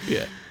show.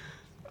 Yeah.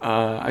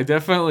 I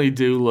definitely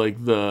do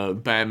like the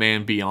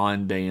Batman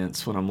Beyond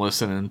dance when I'm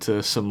listening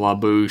to some La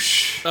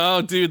Bouche.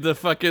 Oh, dude, the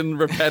fucking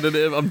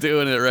repetitive. I'm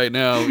doing it right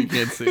now. You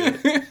can't see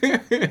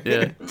it.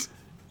 Yeah.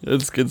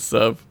 It's good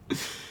stuff.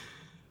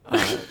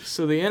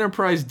 So the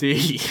Enterprise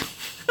D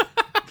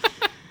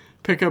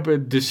pick up a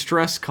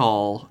distress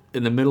call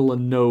in the middle of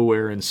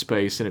nowhere in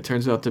space, and it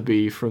turns out to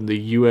be from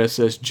the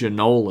USS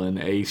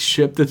Jenolan, a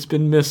ship that's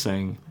been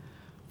missing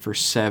for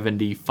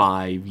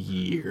 75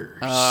 years.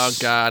 Oh,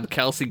 God.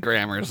 Kelsey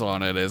Grammer's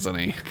on it, isn't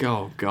he?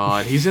 Oh,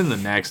 God. He's in the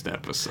next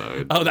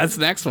episode. Oh, that's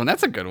the next one.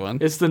 That's a good one.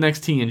 It's the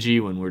next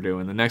TNG one we're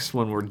doing. The next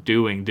one we're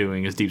doing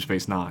is Deep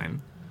Space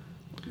Nine.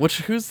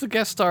 Who's the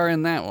guest star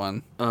in that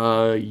one?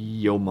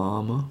 Yo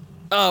Mama.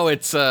 Oh,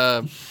 it's,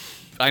 I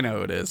know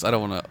who it is. I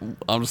don't want to,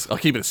 I'll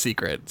keep it a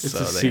secret. It's so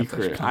a they have to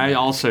secret. come I back.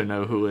 also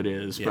know who it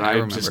is, Yeah, but I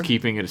I'm just remember.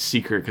 keeping it a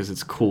secret because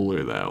it's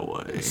cooler that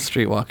way.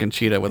 Street walking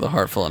cheetah with a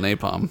heart full of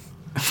napalm.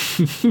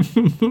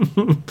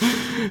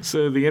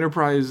 So the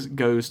Enterprise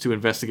goes to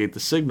investigate the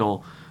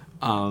signal,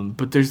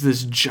 but there's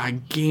this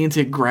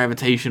gigantic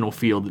gravitational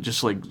field that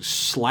just like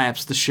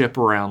slaps the ship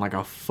around like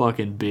a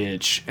fucking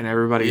bitch, and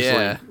everybody's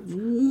Yeah. like,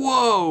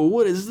 "Whoa,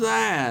 what is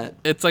that?"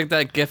 It's like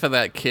that gif of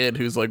that kid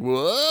who's like,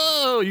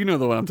 whoa, you know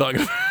the one I'm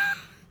talking about.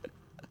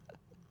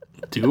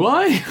 Do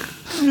I?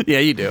 Yeah,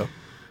 you do.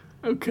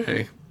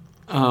 Okay.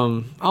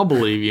 I'll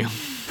believe you.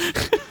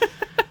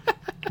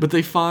 But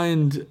they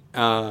find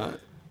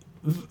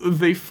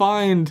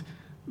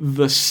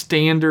the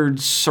standard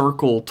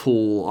circle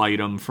tool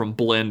item from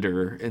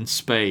Blender in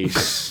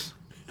space.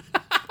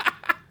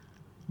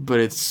 But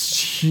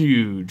it's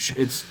huge.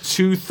 It's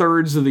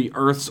 2/3 of the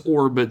Earth's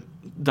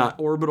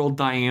orbital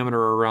diameter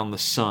around the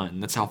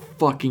sun. That's how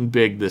fucking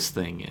big this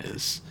thing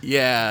is.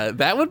 Yeah,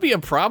 that would be a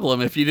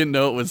problem if you didn't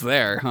know it was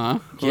there, huh?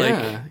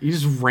 Yeah, you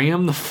just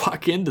ram the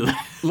fuck into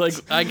that. Like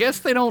I guess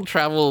they don't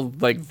travel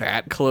like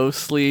that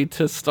closely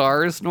to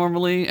stars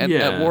normally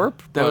at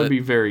warp. That would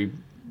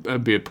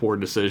be a poor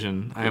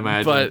decision, I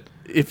imagine. But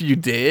if you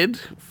did,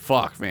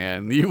 fuck,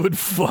 man, you would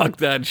fuck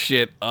that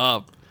shit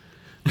up.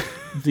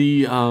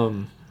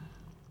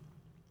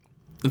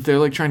 They're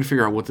like trying to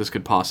figure out what this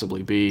could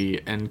possibly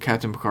be, and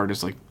Captain Picard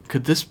is like,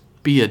 could this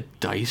be a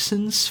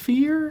Dyson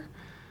sphere?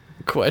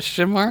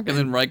 Question mark? And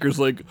then Riker's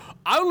like,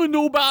 I only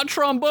know about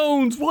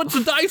trombones. What's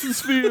a Dyson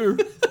sphere?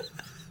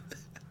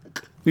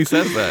 He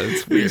says that.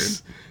 It's weird.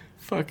 He's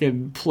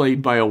fucking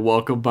played by a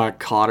Welcome Back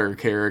Cotter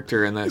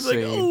character in that He's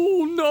scene. like,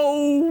 oh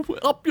no,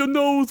 up your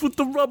nose with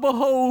the rubber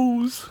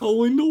hose. I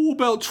only know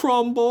about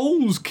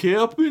trombones,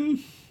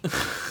 Captain.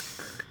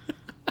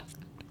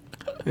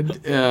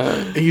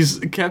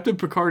 And, Captain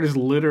Picard is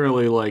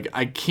literally like,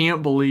 I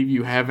can't believe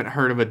you haven't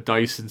heard of a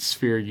Dyson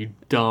sphere, you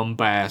dumb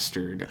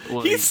bastard.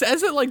 Like, He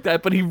says it like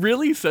that, but he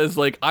really says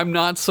like, I'm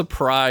not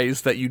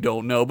surprised that you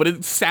don't know. But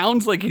it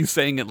sounds like he's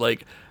saying it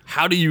like,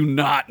 how do you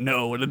not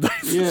know what a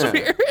Dyson Yeah.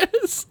 sphere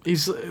is?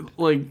 he's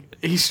like,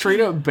 he straight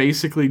up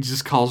basically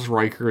just calls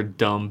Riker a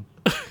dumb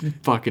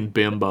fucking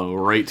bimbo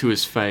right to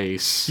his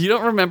face. You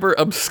don't remember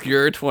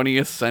obscure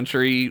 20th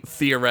century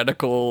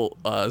theoretical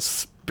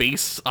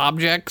space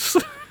objects?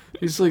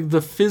 He's like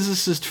the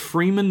physicist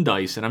Freeman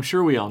Dyson. I'm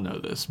sure we all know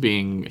this,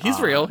 being He's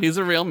real. He's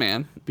a real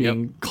man.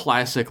 being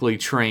classically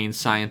trained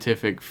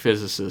scientific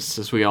physicists,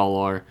 as we all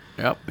are,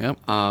 Yep.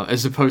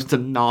 as opposed to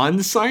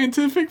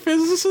non-scientific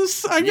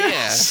physicists, I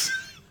guess.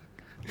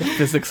 The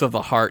physics of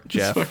the heart,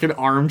 Jeff. Fucking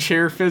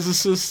armchair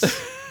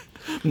physicists.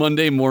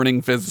 Monday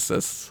morning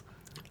physicists.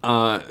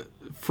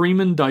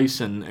 Freeman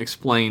Dyson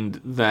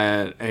explained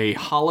that a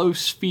hollow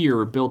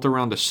sphere built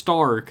around a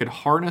star could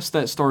harness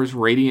that star's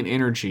radiant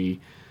energy,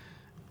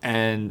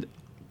 and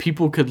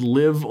people could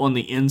live on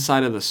the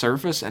inside of the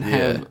surface and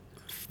have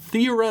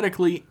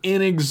theoretically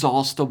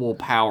inexhaustible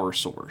power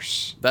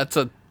source. That's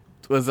a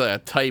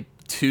type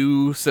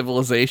 2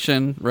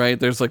 civilization, right?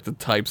 There's like the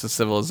types of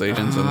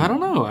civilizations. And I don't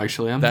know,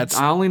 actually. That's-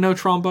 I only know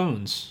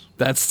trombones.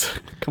 That's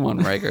come on,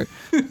 Riker.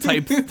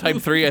 type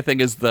 3, I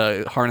think, is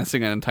the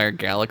harnessing an entire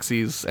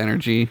galaxy's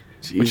energy,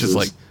 which is Jesus.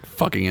 like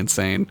fucking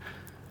insane.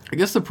 I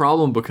guess the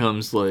problem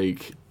becomes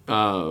like,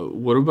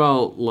 what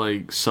about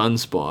like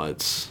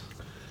sunspots?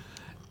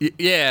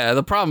 Yeah,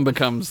 the problem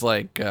becomes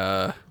like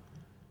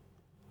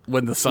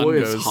when the sun Boy,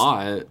 goes it's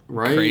hot,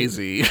 right?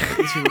 crazy.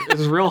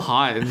 It's real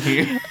hot in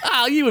here.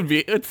 You would be.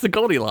 It's the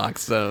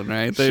Goldilocks zone,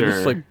 right? They just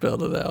Sure. like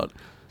build it out.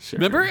 Sure.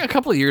 Remember a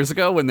couple of years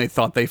ago when they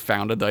thought they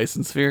found a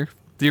Dyson sphere?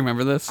 Do you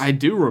remember this? I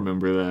do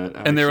remember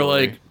that. and they were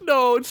actually. like,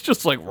 no, it's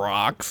just like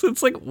rocks.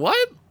 It's like,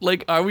 what?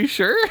 Like, are we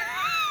sure?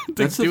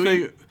 That's the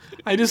thing.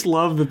 I just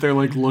love that they're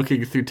like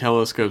looking through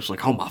telescopes,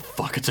 like, oh my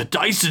fuck, it's a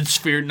Dyson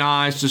sphere.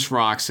 Nah, it's just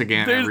rocks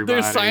again. Everybody.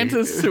 There's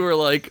scientists who are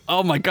like,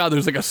 oh my god,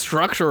 there's like a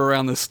structure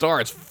around this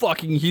star. It's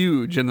fucking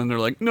huge. And then they're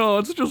like, no,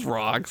 it's just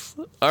rocks.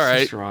 All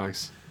right. Just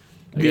rocks.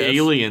 The guess.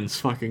 aliens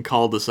fucking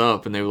called us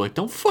up and they were like,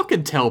 don't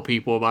fucking tell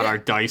people about our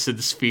Dyson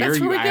sphere, That's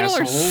you where we get all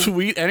our asshole.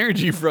 sweet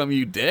energy from,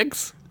 you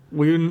dicks.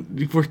 We're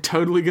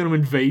totally going to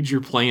invade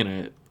your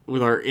planet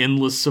with our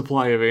endless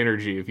supply of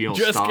energy if you don't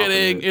Just stop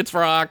kidding. it. It's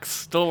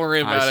rocks. Don't worry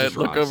about it. It's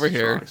Look rocks, over it's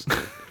here. rocks.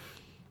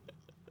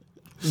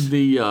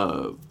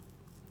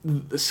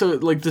 So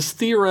like this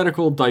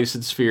theoretical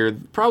Dyson sphere,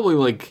 probably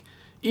like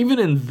even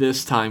in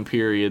this time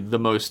period, the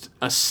most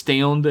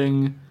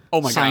astounding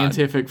Oh my God.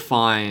 scientific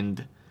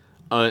find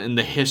in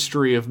the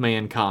history of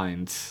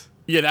mankind.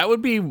 Yeah, that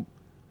would be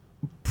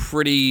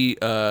pretty.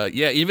 Yeah,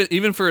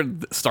 even for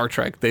Star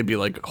Trek, they'd be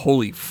like,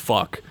 "Holy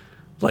fuck!"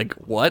 Like,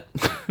 what?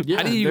 Yeah,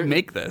 How do you they're-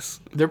 make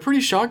this? They're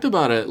pretty shocked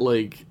about it.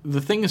 Like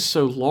the thing is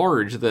so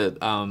large that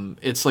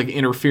it's like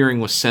interfering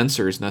with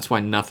sensors, and that's why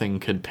nothing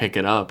could pick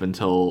it up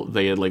until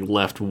they had like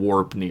left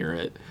warp near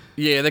it.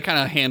 Yeah, they kind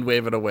of hand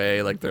wave it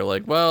away. Like they're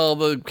like, "Well,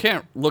 they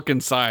can't look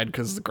inside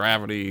because the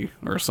gravity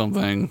or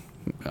something."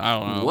 I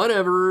don't know.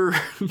 Whatever.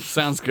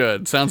 Sounds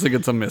good. Sounds like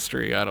it's a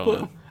mystery. I don't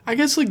know. I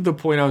guess like the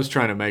point I was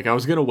trying to make, I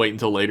was gonna wait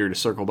until later to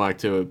circle back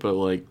to it, but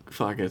like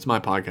fuck it, it's my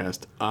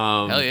podcast.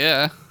 Hell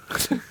yeah.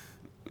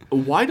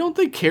 Why don't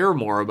they care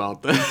more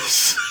about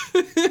this?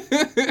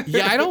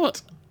 Yeah, I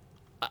don't.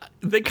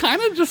 They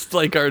kind of just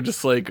like are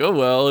just like, oh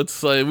well,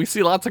 it's we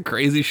see lots of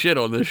crazy shit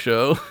on this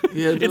show.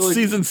 Yeah, they're it's like-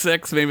 season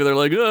 6. Maybe they're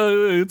like,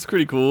 oh, it's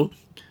pretty cool.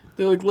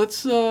 They're like, let's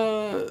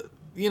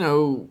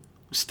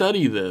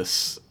study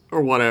this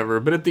or whatever.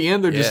 But at the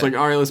end, they're just Yeah. like,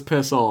 all right, let's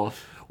piss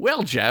off.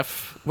 Well,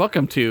 Jeff,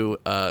 welcome to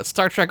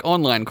Star Trek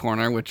Online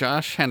Corner with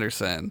Josh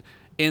Henderson.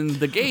 In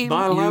the game,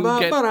 you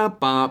get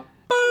Ba-da-ba-ba-da-ba.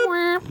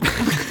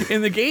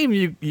 in the game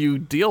you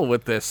deal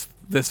with this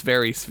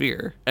very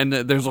sphere, and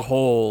there's a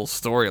whole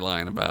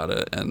storyline about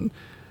it, and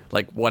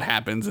like what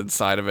happens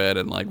inside of it,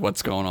 and like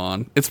what's going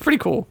on. It's pretty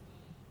cool.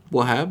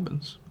 What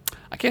happens?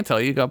 I can't tell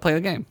you. You gotta play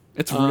the game.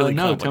 It's really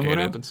no, tell me what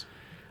complicated.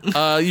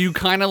 happens. You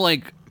kind of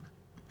like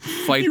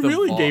fight You the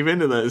really ball. gave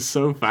into that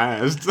so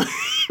fast.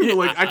 You're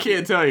like, I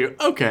can't tell you.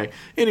 Okay.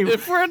 Anyway.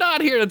 If we're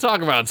not here to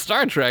talk about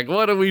Star Trek,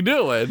 what are we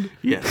doing?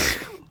 Yes.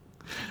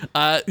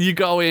 You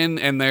go in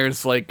and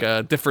there's like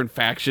different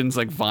factions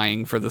like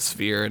vying for the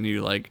sphere, and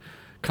you like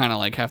kind of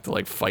like have to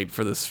like fight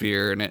for the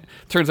sphere, and it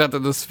turns out that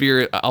the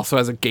sphere also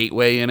has a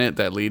gateway in it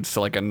that leads to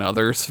like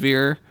another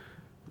sphere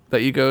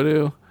that you go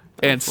to.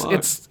 And fuck.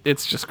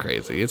 it's just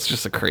crazy. It's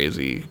just a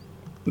crazy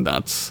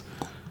nuts.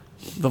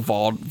 The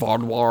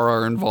Vaudwar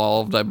are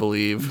involved, I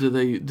believe. Do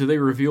they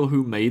reveal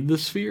who made the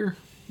sphere?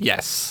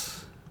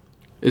 Yes.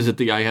 Is it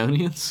the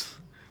Ionians?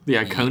 The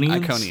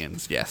Iconians?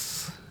 Iconians,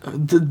 yes.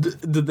 Did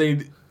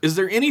they? Is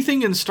there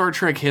anything in Star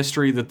Trek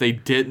history that they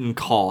didn't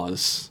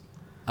cause?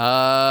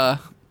 Not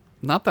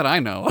that I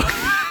know.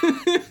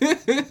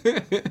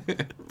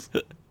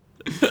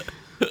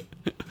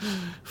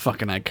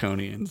 Fucking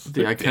Iconians.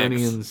 The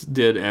Iconians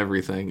did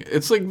everything.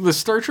 It's like the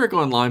Star Trek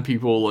Online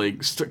people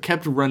like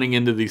kept running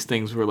into these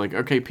things where like,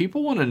 okay,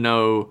 people want to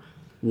know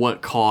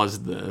what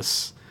caused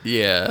this,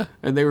 Yeah.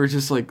 and they were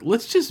just like,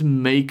 let's just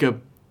make a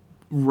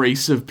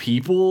race of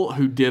people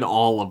who did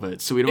all of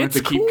it, so we don't It's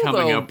have to keep cool,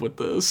 coming though. up with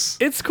this.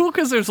 It's cool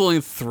because there's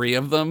only 3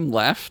 of them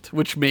left,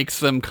 which makes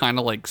them kind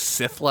of like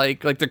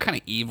Sith-like. Like, they're kind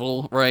of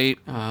evil, right?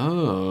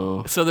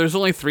 Oh, So there's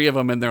only 3 of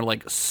them, and they're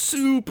like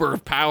super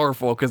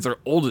powerful because they're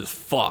old as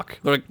fuck.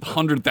 They're like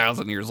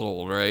 100,000 years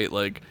old, right?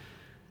 Like,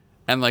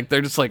 and like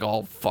they're just like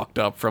all fucked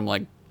up from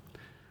like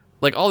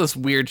all this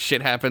weird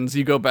shit happens.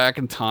 You go back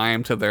in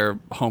time to their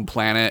home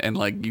planet and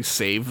like you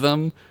save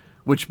them,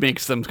 which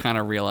makes them kind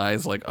of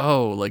realize like,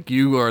 oh, like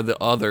you are the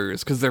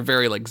others, because they're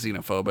very like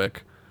xenophobic.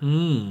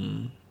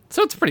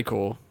 So it's pretty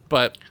cool,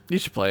 but you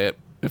should play it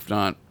if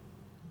not.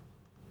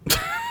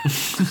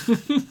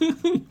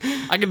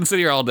 I can sit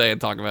here all day and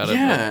talk about it.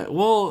 yeah.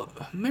 Well,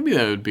 maybe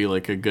that would be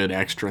like a good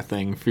extra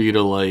thing for you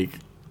to like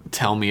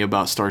tell me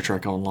about Star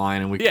Trek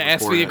Online, and we Yeah, can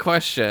ask record me a it.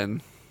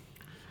 question.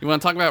 You want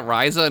to talk about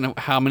Ryza and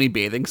how many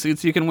bathing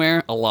suits you can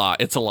wear? A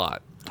lot. It's a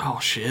lot. Oh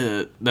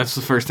shit, that's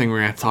the first thing we're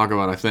gonna have to talk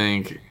about, I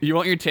think. You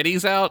want your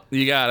titties out?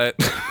 You got it.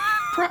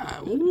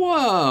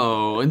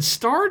 Whoa, in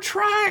Star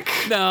Trek?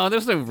 No,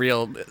 there's no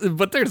real,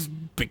 but there's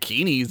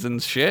bikinis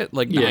and shit,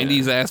 like Yeah.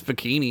 90s ass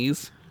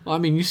bikinis. Well, I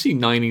mean, you see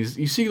 90s,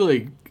 you see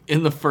like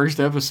in the first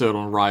episode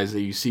on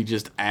Ryza, you see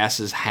just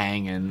asses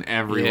hanging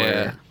everywhere.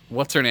 Yeah.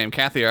 What's her name?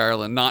 Kathy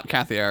Ireland. Not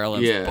Kathy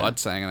Ireland's Yeah.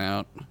 butt's hanging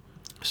out.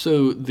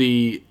 So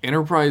the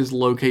Enterprise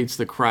locates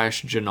the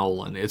crashed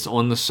Jenolan. It's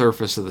on the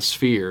surface of the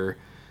sphere.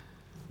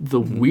 The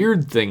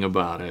weird thing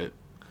about it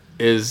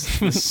is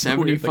the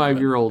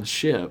 75-year-old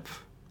ship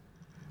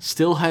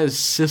still has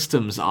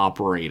systems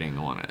operating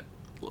on it.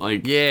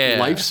 Like, Yeah.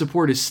 life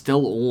support is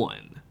still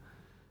on.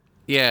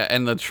 Yeah,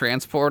 and the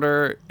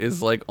transporter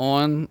is like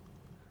on,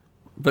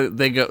 but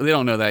they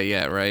don't know that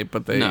yet, right?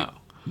 But they No.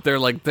 they're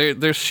like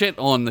there's shit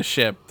on the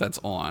ship that's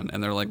on,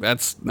 and they're like,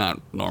 that's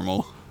not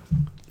normal.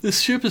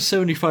 This ship is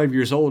 75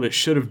 years old. It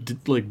should have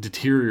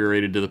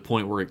deteriorated to the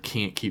point where it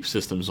can't keep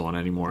systems on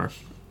anymore.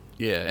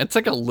 Yeah, it's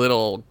like a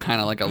little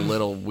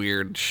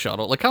weird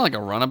shuttle, like kind of like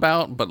a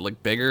runabout, but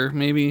like bigger,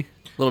 maybe a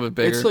little bit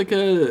bigger.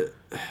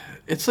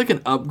 It's like an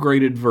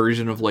upgraded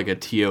version of like a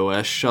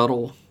TOS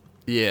shuttle.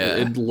 Yeah,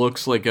 It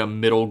looks like a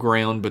middle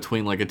ground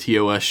between like a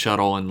TOS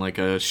shuttle and like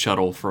a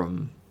shuttle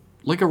from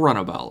like a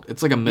runabout.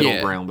 It's like a middle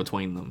ground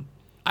between them.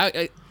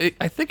 I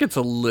think it's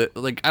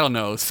like, I don't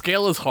know.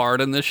 Scale is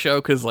hard in this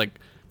show because like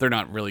they're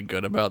not really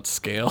good about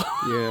scale.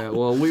 Yeah,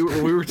 well, we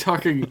were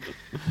talking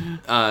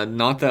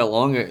not that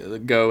long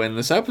ago in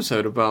this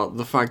episode about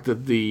the fact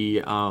that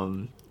the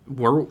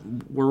were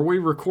we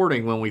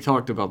recording when we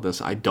talked about this?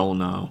 I don't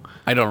know.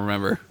 I don't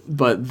remember.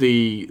 But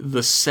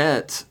the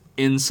set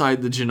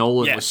inside the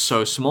Jenolan was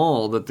so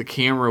small that the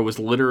camera was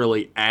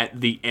literally at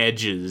the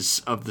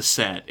edges of the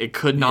set. It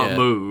could not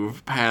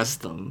move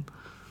past them.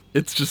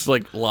 It's just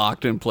like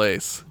locked in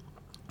place.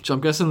 So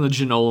I'm guessing the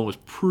Jenolan was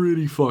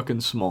pretty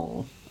fucking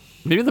small.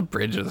 Maybe the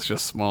bridge is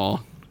just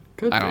small.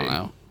 Could I be.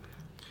 don't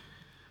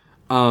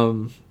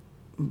know.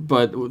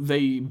 But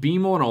they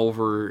beam on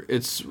over.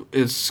 It's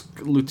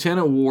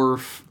Lieutenant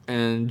Worf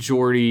and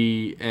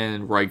Geordi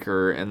and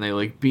Riker, and they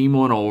like beam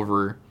on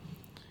over.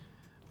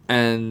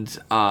 And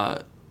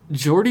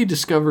Geordi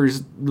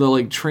discovers the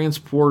like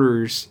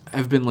transporters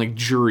have been like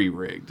jury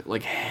rigged,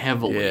 like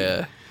heavily.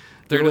 Yeah,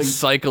 they're just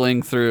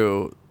cycling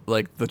through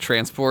like the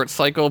transport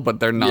cycle, but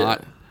they're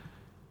not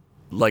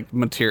like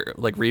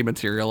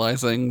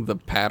rematerializing the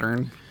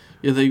pattern.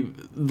 Yeah, they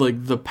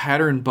like the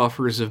pattern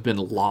buffers have been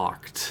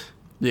locked.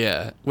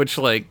 Yeah, which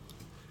like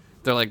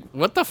they're like,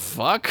 what the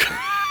fuck?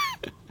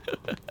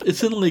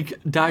 It's in like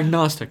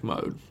diagnostic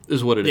mode,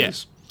 is what it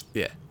is.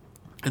 Yeah.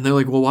 And they're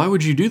like, well, why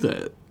would you do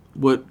that?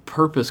 What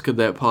purpose could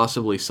that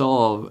possibly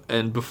solve?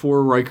 And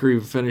before Riker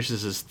even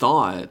finishes his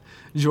thought,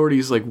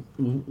 Geordi's like,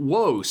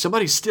 whoa,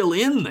 somebody's still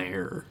in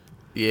there.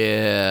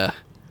 Yeah.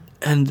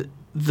 And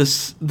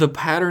the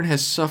pattern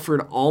has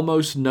suffered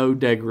almost no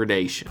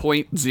degradation.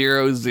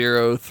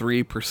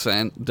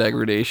 0.003%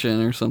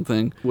 degradation or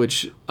something.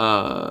 Which,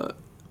 I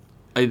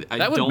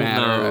don't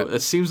know.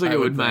 It seems like it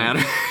would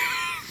matter.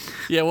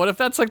 Yeah, what if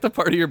that's like the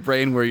part of your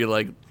brain where you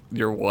like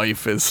your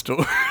wife is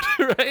stored,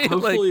 right?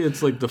 Hopefully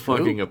it's like the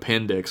fucking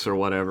appendix or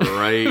whatever,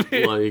 right?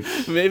 Like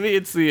maybe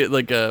it's the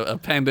like a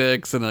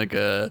appendix and like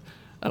a,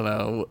 I don't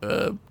know,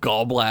 a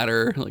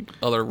gallbladder, like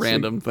other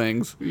random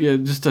things. Yeah,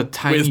 just a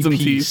tiny Wisdom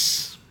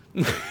piece.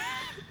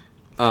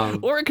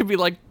 Or it could be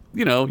like,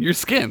 you know, your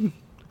skin.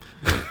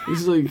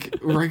 He's like,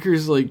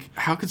 Riker's like,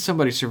 how could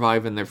somebody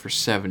survive in there for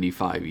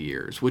 75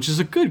 years? Which is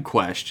a good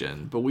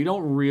question, but we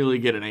don't really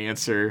get an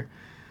answer.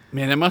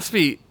 Man, it must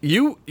be,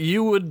 you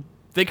would,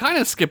 they kind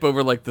of skip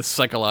over like the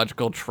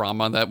psychological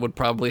trauma that would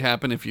probably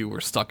happen if you were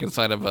stuck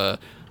inside of a,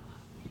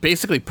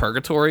 basically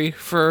purgatory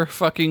for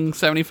fucking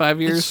 75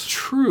 years. It's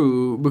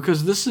true,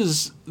 because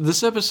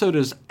this episode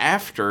is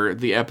after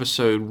the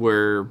episode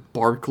where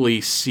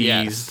Barclay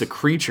sees the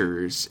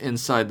creatures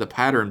inside the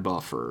pattern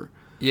buffer.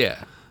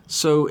 Yeah.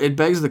 So it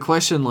begs the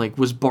question, like,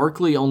 was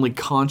Barclay only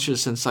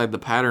conscious inside the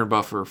pattern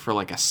buffer for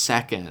like a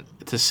second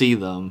to see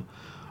them?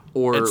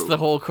 Or it's the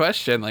whole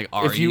question, like,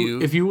 if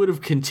you would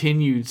have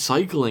continued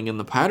cycling in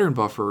the pattern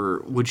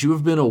buffer, would you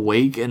have been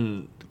awake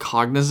and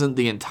cognizant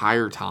the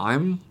entire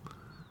time?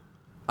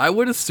 I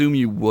would assume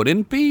you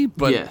wouldn't be,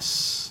 but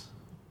yes.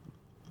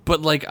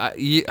 But like,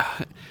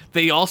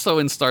 they also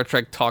in Star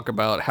Trek talk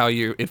about how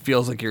it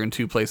feels like you're in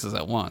two places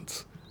at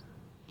once.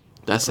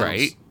 That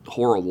sounds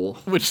horrible.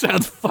 Which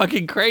sounds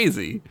fucking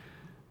crazy.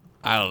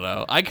 I don't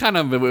know. I kind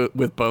of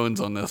with Bones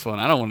on this one.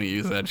 I don't want to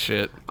use that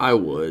shit. I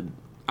would.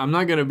 I'm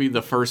not gonna be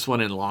the first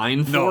one in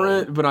line for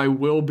it, but I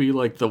will be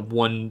like the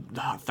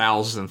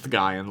 1,000th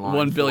guy in line.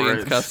 1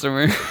 billionth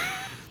customer.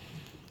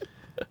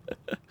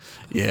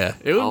 Yeah,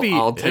 it would be.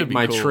 I'll take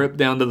my trip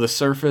down to the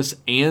surface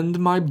and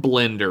my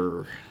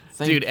blender.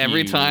 Dude,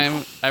 every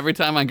time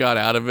I got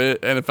out of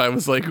it, and if I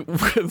was like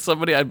with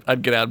somebody,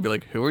 I'd get out and be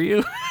like, "Who are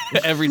you?"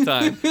 Every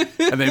time,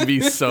 and they'd be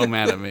so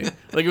mad at me.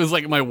 Like it was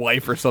like my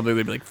wife or something.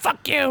 They'd be like,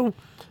 "Fuck you."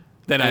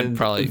 Then I'd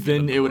probably.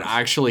 Then it would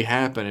actually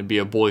happen and be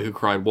a boy who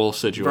cried wolf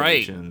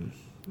situation.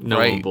 Right. No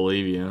one would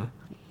believe you.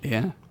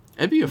 Yeah.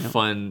 It'd be a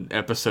fun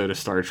episode of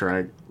Star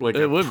Trek. Like a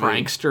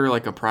prankster,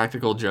 like a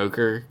practical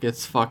joker,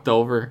 gets fucked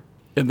over.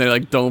 And they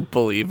like don't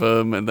believe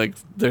him, and like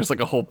there's like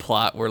a whole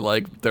plot where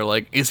like they're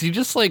like, is he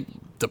just like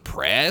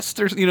depressed,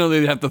 or you know,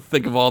 they have to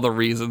think of all the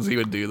reasons he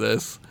would do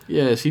this.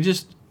 Yeah, is he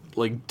just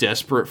like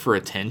desperate for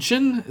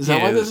attention? Is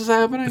that why this is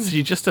happening? Is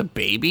he just a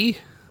baby?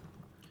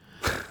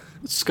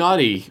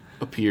 Scotty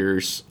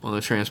appears on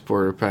the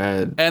transporter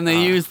pad, and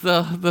they use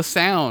the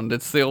sound.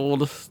 It's the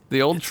old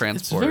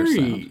transporter. It's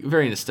sound.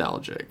 very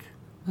nostalgic.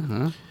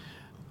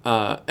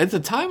 At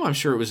the time, I'm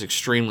sure it was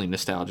extremely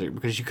nostalgic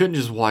because you couldn't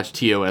just watch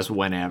TOS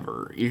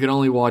whenever. You could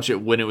only watch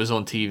it when it was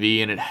on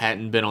TV, and it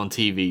hadn't been on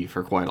TV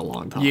for quite a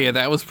long time. Yeah,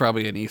 that was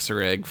probably an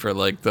Easter egg for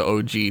like the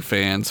OG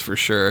fans for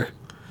sure.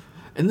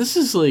 And this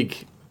is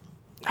like,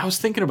 I was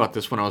thinking about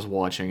this when I was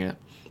watching it.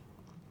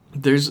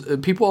 There's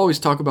people always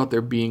talk about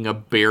there being a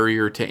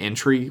barrier to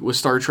entry with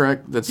Star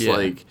Trek that's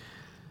like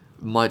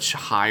much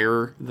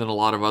higher than a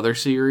lot of other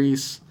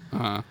series.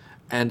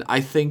 And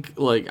I think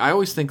I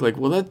always think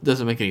well, that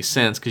doesn't make any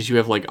sense because you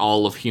have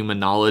all of human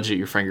knowledge at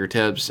your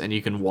fingertips and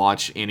you can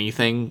watch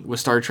anything with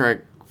Star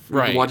Trek.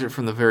 You can watch it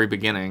from the very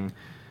beginning.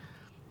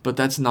 But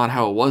that's not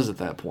how it was at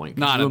that point.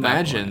 Not you at that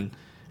imagine point.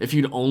 if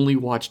you'd only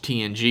watch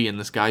TNG and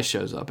this guy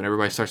shows up and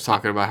everybody starts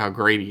talking about how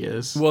great he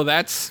is. Well,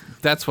 that's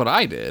what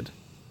I did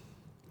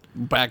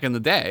back in the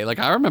day.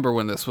 I remember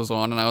when this was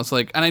on, and I was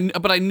like,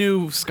 but I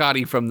knew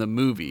Scotty from the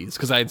movies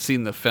because I had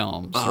seen the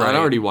films. Right? I'd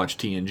already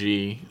watched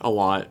TNG a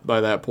lot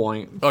by that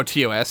point. Oh,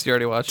 TOS, you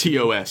already watched?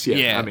 TOS,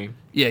 yeah. I mean,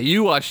 yeah,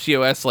 you watched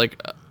TOS a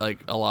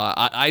lot.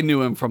 I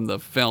knew him from the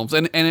films,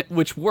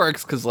 which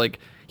works because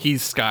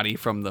he's Scotty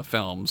from the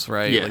films,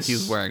 right? Yes.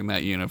 He's wearing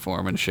that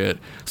uniform and shit.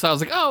 So I was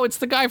like, oh, it's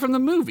the guy from the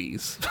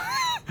movies.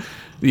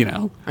 You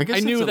know, I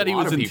guess knew that's that a he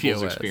lot was of in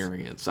people's TOS.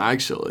 experience,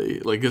 actually.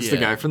 It's the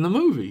Yeah. guy from the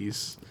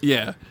movies.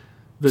 Yeah.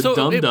 The So it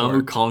dum-dum who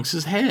worked. conks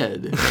his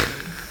head.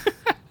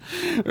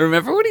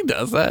 Remember when he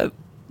does that?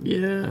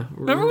 Yeah.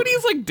 Remember when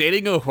he's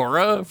dating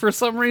Uhura for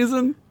some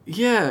reason?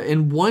 Yeah,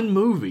 in one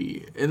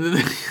movie. And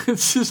then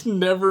it's just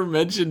never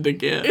mentioned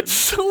again. It's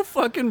so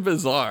fucking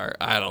bizarre.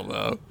 I don't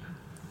know.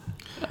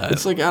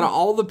 It's out of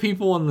all the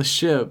people on the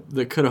ship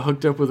that could have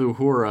hooked up with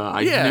Uhura,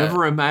 I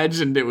never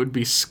imagined it would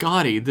be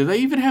Scotty. Did they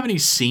even have any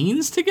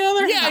scenes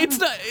together? Yeah, it's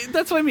not.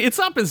 That's what I mean. It's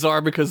not bizarre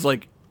because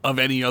of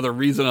any other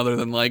reason other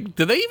than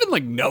do they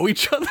even know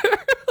each other?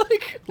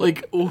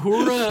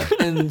 Uhura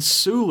and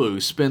Sulu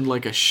spend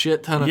a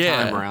shit ton of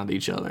Yeah. time around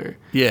each other.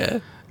 Yeah.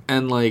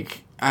 And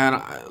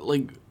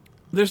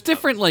There's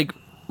different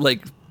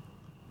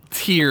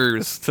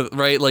tiers to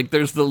right.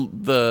 There's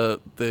the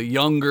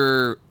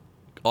younger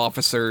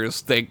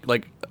officers. They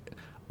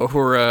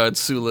Uhura and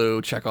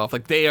Sulu, Chekhov.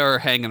 They are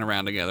hanging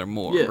around together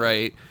more, Yeah.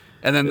 right?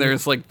 And then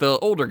there's the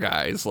older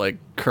guys like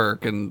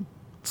Kirk and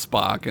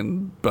Spock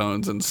and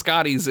Bones, and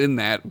Scotty's in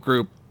that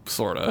group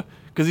sorta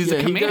because he's a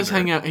he commander.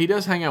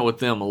 does hang out with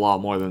them a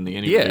lot more than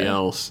anybody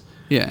else.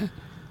 Yeah.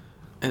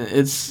 And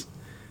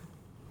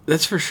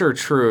that's for sure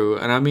true.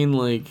 And I mean,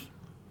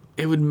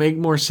 it would make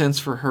more sense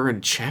for her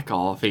and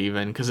Chekhov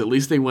even, because at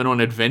least they went on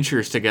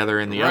adventures together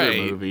in the other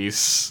Right.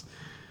 movies.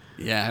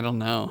 Yeah, I don't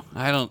know.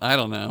 I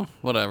don't know.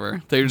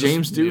 Whatever. They're just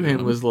James leaving Doohan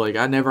them. was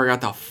I never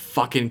got to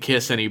fucking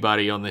kiss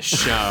anybody on this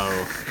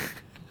show.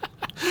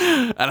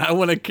 And I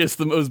want to kiss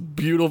the most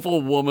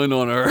beautiful woman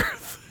on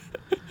earth.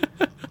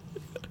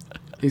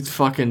 He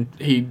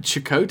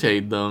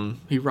Chakotay'd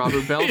them. He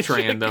Robert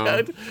Beltran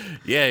them.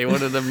 Yeah, he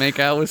wanted to make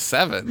out with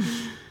Seven.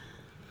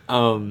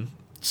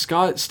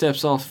 Scott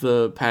steps off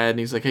the pad and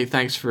he's like, "Hey,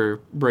 thanks for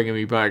bringing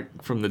me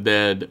back from the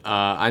dead.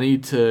 I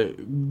need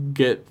to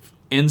get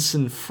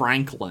Ensign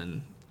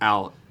Franklin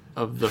out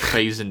of the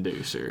phase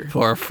inducer.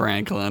 Poor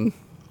Franklin.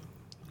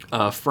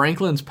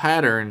 Franklin's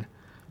pattern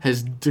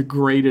has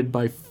degraded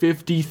by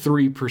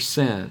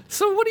 53%.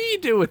 So what do you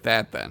do with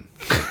that then?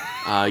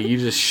 You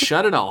just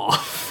shut it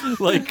off.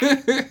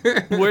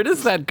 Where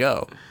does that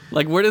go?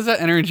 Where does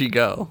that energy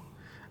go?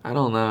 I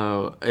don't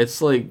know.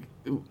 It's You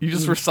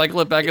just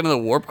recycle it back into the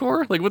warp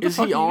core? What the is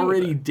fuck he do you do with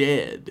already it?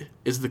 dead?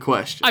 Is the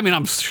question. I mean,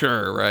 I'm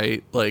sure,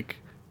 right?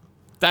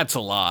 That's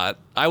a lot.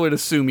 I would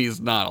assume he's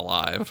not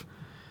alive.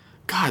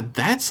 God,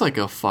 that's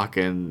a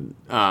fucking.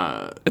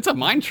 It's a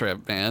mind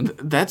trip, man.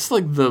 That's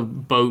the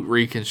boat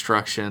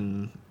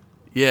reconstruction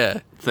Yeah.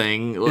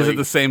 thing. Is it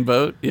the same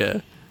boat?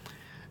 Yeah.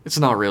 It's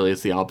not really.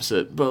 It's the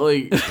opposite. But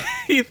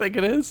You think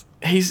it is?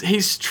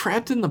 he's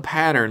trapped in the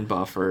pattern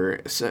buffer.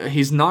 So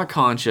he's not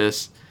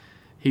conscious.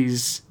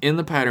 He's in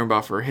the pattern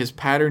buffer. His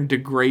pattern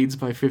degrades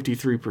by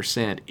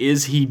 53%.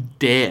 Is he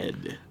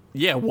dead?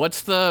 Yeah,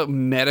 what's the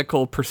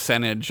medical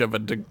percentage of a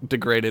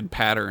degraded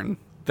pattern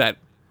that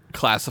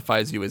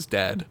classifies you as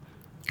dead?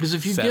 Because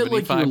if you get your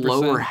 75%?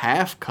 lower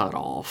half cut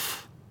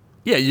off,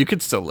 Yeah, you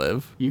could still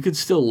live. you could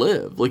still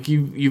live.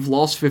 You've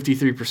lost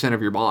 53%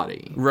 of your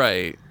body.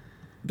 Right.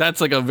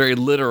 That's a very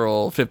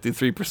literal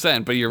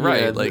 53%, but you're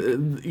right. Yeah,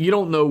 you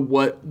don't know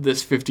what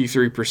this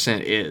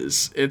 53%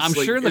 is. It's I'm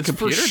sure the it's for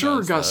computer sure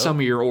knows, got though. some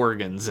of your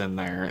organs in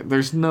there.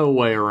 There's no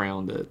way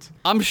around it.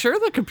 I'm sure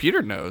the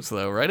computer knows,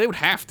 though, right? It would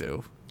have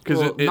to.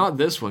 Well, not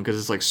this one,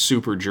 because it's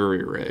super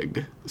jury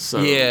rigged.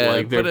 So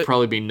Yeah, there'd but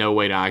probably be no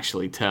way to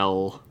actually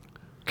tell.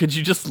 Could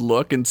you just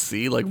look and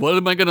see, what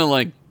am I going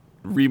to,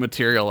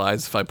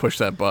 rematerialize if I push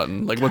that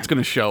button? What's going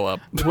to show up?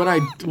 What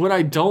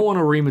I don't want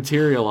to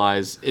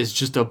rematerialize is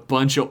just a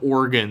bunch of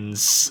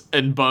organs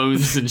and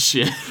bones and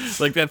shit.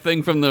 That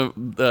thing from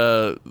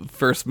the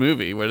first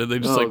movie, where did they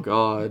just, Oh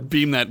God,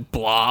 beam that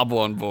blob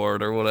on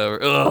board or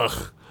whatever?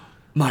 Ugh.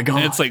 my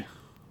God! And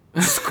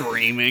it's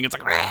screaming. It's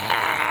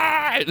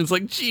and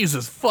it's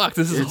Jesus fuck,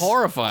 this is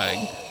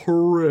horrifying.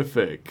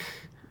 horrific.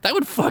 That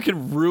would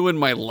fucking ruin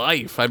my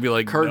life. I'd be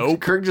like, nope.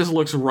 Kirk just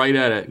looks right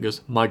at it and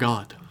goes, "My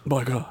God."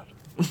 My God.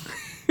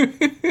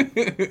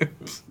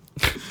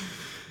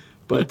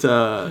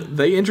 But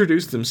they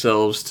introduced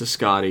themselves to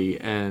Scotty,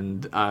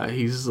 and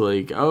he's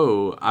like,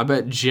 "Oh, I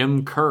bet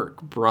Jim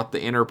Kirk brought the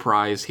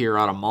Enterprise here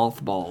out of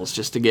mothballs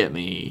just to get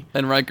me."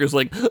 And Riker's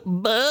like,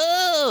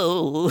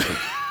 Bo!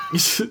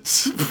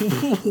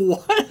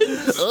 What?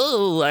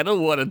 Oh, I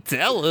don't want to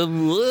tell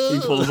him. He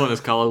pulls on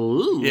his collar.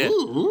 Ooh, Yeah.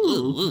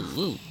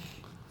 ooh,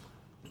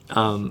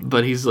 ooh.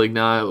 But he's like,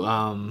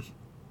 "No,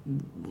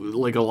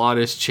 like a lot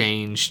has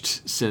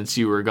changed since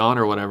you were gone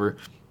or whatever."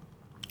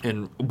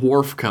 And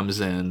Worf comes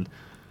in.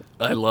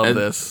 I love And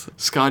this.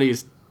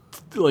 Scotty's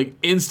like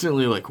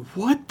instantly like,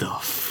 "What the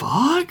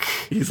fuck?"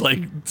 He's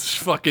like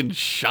fucking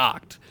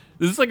shocked.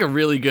 This is like a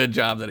really good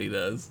job that he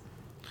does.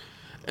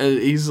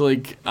 He's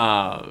like,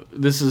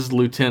 "This is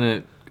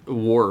Lieutenant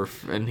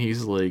Worf," and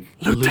he's like,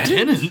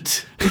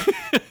 "Lieutenant?"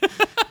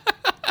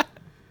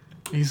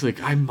 He's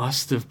like, "I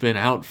must have been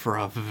out for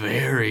a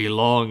very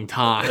long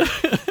time."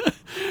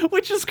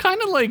 Which is kind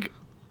of like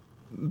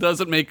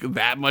doesn't make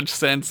that much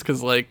sense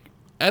because like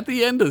at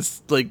the end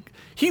is like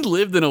he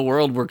lived in a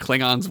world where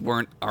Klingons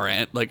weren't our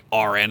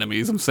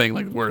enemies. I'm saying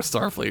like we're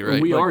Starfleet, right?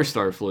 We Like, are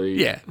Starfleet.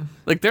 Yeah,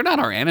 like they're not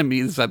our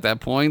enemies at that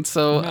point.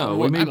 So No,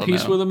 we I made don't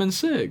peace know. with them in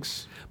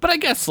 6. But I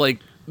guess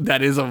like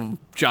that is a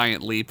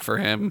giant leap for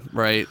him,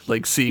 right?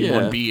 Like seeing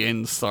Yeah. one be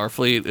in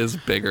Starfleet is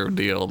a bigger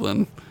deal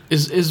than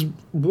Is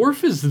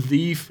Worf is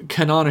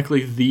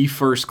canonically the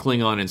first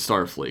Klingon in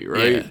Starfleet,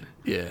 right?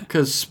 Yeah.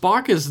 Because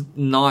Spock is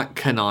not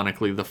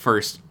canonically the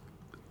first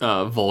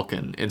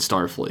Vulcan in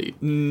Starfleet.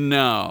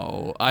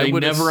 No, I They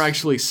would never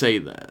actually say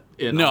that.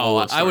 In all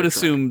No, of I would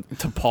Star Trek. assume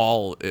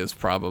T'Pol is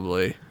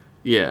probably.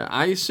 Yeah,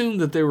 I assume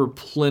that there were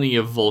plenty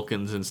of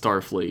Vulcans in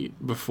Starfleet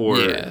before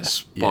Yeah,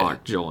 Spock yeah.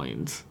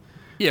 joined.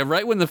 Yeah,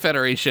 right when the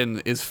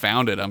Federation is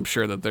founded, I'm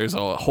sure that there's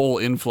a whole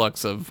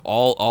influx of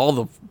all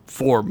the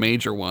 4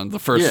 major ones, the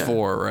first Yeah.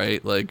 4,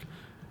 right? Like,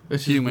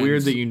 It's just Humans.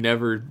 weird that you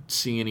never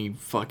see any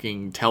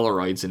fucking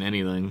Tellarites in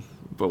anything.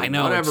 But I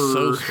know, whatever. it's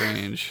so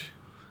strange.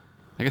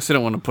 I guess I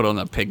don't want to put on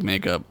that pig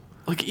makeup.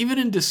 Like, even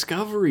in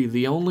Discovery,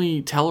 the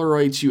only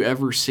Tellarites you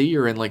ever see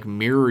are in, like,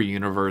 mirror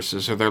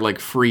universes, or they're, like,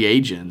 free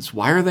agents.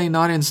 Why are they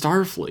not in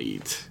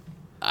Starfleet?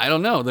 I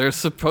don't know. They're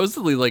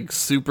supposedly, like,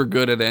 super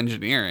good at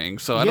engineering,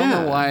 so I don't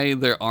know Yeah. why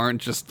there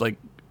aren't just, like,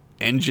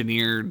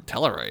 engineered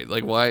Tellarite.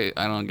 Like, why?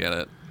 I don't get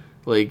it.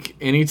 Like,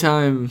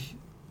 anytime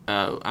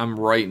I'm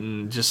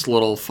writing just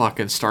little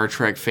fucking Star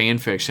Trek fan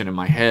fiction in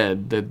my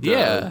head, that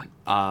the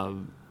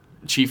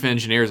chief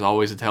engineer is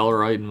always a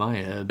Tellarite in my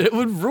head. It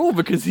would rule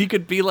because he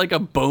could be like a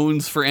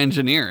bones for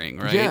engineering,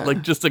 right? Yeah.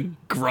 Like just a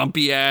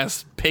grumpy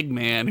ass pig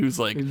man who's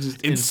like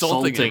Just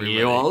insulting you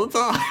everybody. all the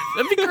time.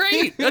 That'd be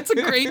great. That's a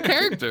great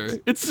character.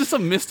 It's just a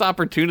missed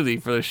opportunity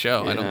for the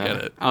show. I don't Yeah,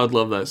 get it. I would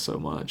love that so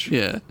much.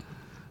 Yeah.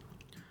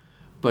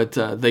 But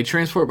they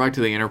transport back to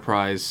the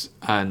Enterprise,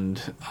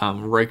 and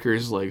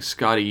Riker's like,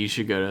 "Scotty, you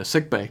should go to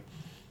sickbay."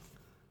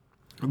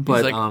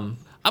 But He's like,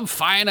 I'm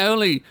fine. I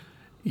only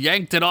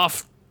yanked it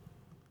off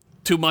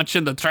too much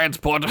in the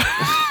transporter.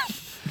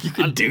 you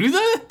could do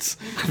that?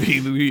 I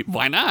mean,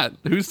 why not?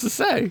 Who's to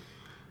say?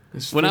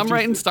 It's When I'm 50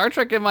 writing Star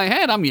Trek in my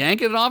head, I'm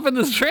yanking it off in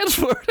this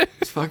transporter.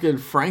 fucking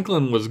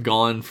Franklin was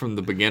gone from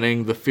the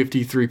beginning. The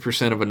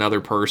 53% of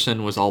another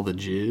person was all the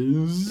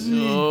jizz.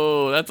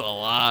 Oh, that's a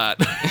lot.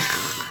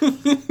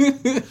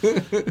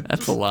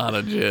 That's a lot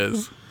of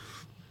jizz.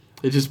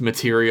 It just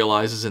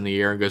materializes in the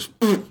air and goes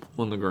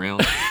on the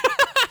ground.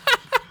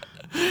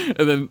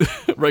 And then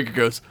Riker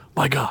goes,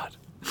 my God.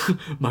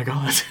 My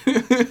God.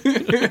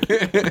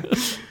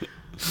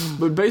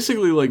 But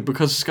basically, like,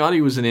 because Scotty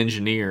was an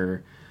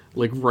engineer,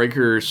 like,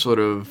 Riker sort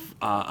of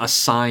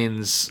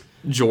assigns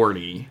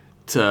Geordi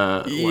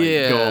to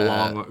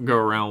like go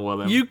around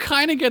with him. You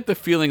kind of get the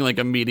feeling like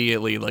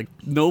immediately, like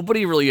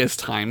nobody really has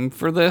time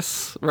for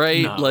this,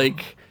 right? No.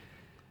 Like,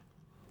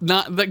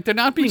 not like they're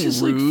not being Which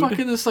is rude. like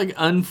fucking this like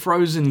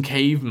unfrozen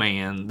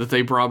caveman that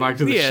they brought back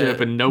to the Yeah. ship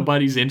and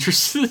nobody's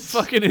interested.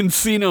 Fucking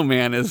Encino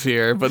Man is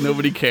here, but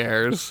nobody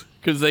cares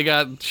because they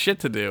got shit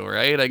to do,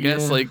 right? I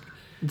guess Yeah. like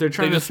They're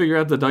trying They to just- figure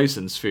out the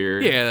Dyson sphere.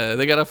 yeah,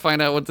 they got to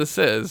find out what this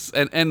is,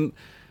 and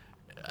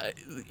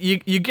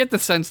you get the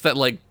sense that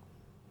like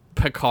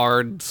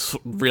Picard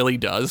really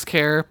does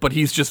care, but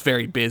he's just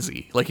very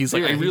busy. Like he's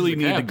like, Yeah, I he's really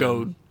the need to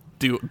go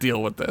captain.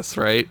 deal with this,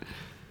 right?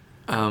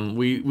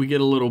 We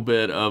get a little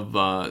bit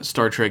of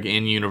Star Trek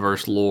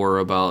in-universe lore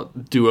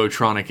about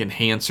duotronic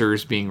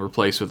enhancers being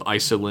replaced with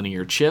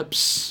isolinear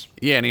chips.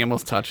 Yeah, and he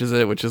almost touches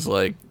it, which is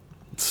like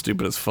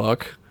stupid as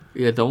fuck.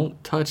 Yeah,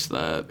 don't touch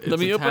that. It's Let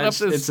me open up attached-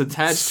 this- It's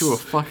attached to a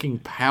fucking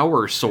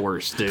power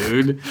source,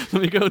 dude.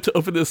 Let me go to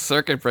open this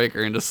circuit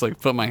breaker and just like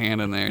put my hand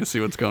in there and see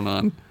what's going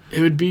on. It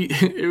would be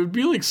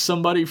like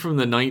somebody from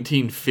the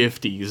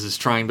 1950s is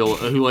trying to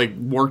who like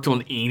worked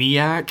on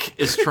ENIAC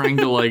is trying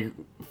to like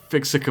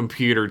fix a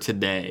computer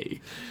today.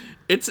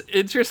 It's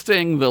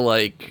interesting the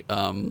like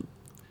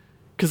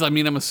because I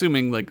mean I'm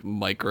assuming like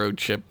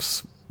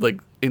microchips like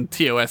in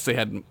TOS they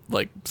had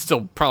like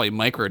still probably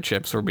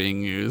microchips were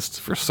being used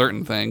for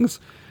certain things.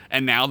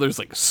 And now there's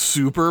like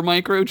super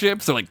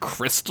microchips. They're like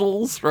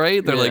crystals,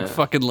 right? They're Yeah. like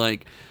fucking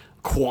like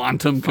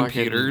quantum fucking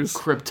computers.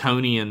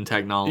 Kryptonian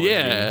technology.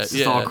 Yeah, it's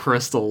just all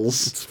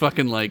crystals. It's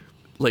fucking like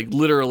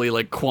literally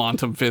like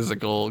quantum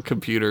physical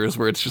computers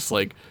where it's just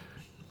like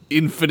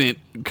infinite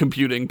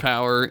computing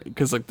power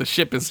because like the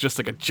ship is just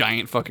like a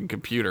giant fucking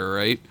computer,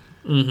 right?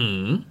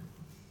 Mm-hmm.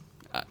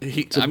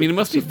 I mean, it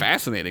must be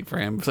fascinating for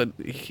him, but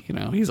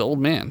he's an old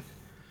man.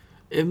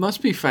 It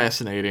must be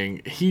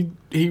fascinating. He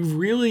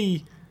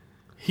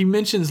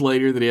mentions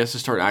later that he has to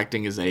start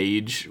acting his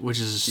age, which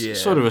is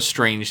sort of a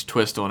strange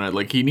twist on it.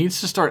 Like, he needs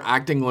to start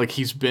acting like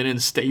he's been in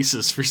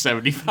stasis for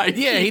 75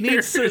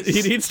 years.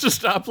 He needs to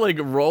stop, like,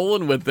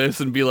 rolling with this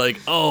and be like,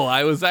 oh,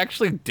 I was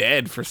actually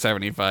dead for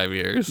 75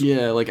 years.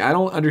 Yeah, like, I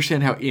don't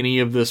understand how any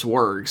of this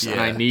works, and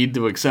I Yeah. need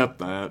to accept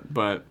that,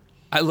 but...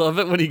 I love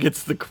it when he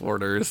gets the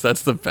quarters.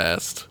 That's the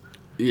best.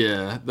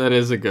 Yeah, that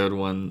is a good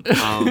one.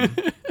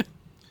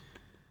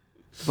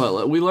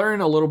 But we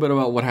learn a little bit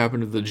about what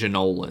happened to the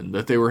Jenolan,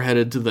 that they were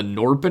headed to the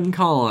Norpen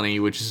colony,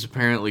 which is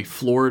apparently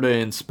Florida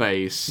in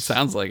space.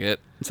 Sounds like it.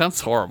 It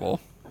sounds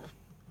horrible.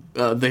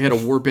 They had a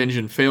warp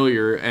engine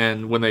failure,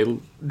 and when they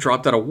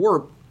dropped out of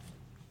warp,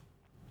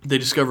 they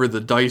discovered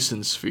the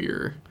Dyson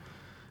sphere,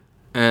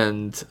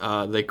 and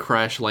they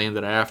crash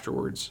landed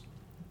afterwards.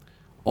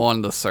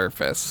 On the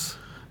surface.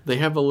 They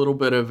have a little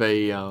bit of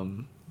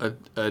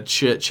a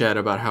chit chat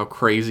about how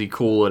crazy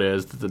cool it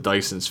is that the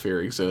Dyson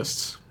sphere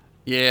exists.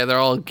 Yeah, they're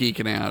all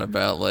geeking out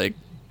about, like,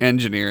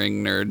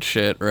 engineering nerd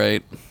shit,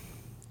 right?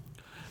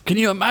 Can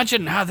you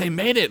imagine how they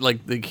made it?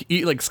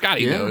 Like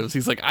Scotty knows.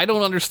 He's like, I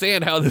don't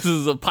understand how this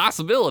is a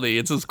possibility.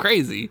 It's just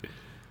crazy.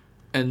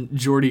 And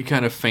Geordi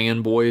kind of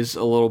fanboys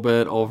a little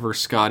bit over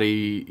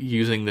Scotty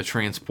using the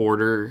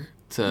transporter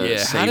to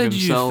save how did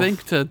himself. you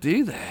think to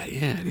do that?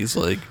 Yeah, and he's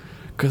like,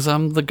 because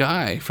I'm the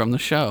guy from the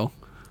show.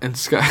 And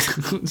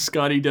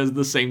Scotty does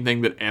the same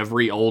thing that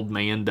every old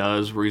man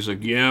does, where he's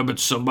like, yeah, but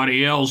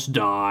somebody else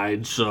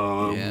died,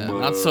 so... Yeah,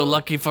 not so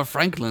lucky for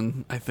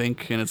Franklin, I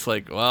think. And it's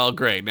like, well,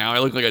 great. Now I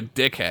look like a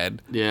dickhead.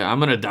 Yeah, I'm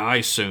gonna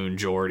die soon,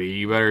 Geordi.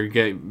 You better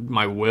get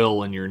my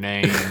will in your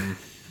name.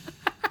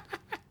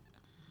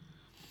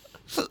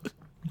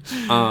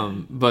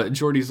 But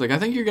Geordi's like, I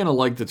think you're gonna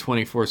like the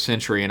 24th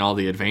century and all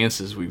the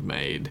advances we've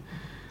made.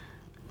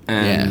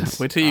 And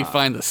wait till you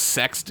find the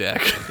sex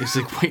deck. he's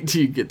like, wait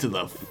till you get to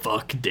the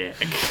fuck deck.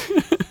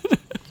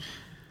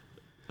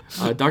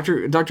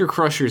 Dr.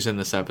 Crusher's in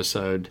this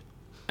episode,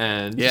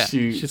 and Yeah,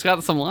 she's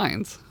got some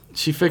lines.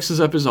 she fixes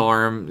up his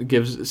arm,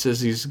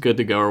 says he's good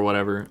to go or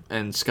whatever,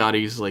 and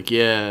Scotty's like,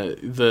 yeah,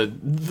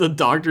 the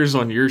doctors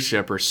on your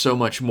ship are so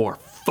much more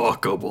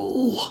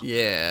fuckable.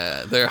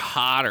 Yeah, they're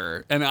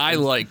hotter. And I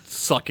like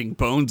sucking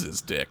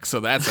Bones' dick, so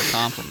that's a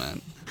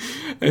compliment.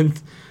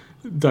 And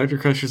Dr.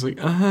 Crusher's like,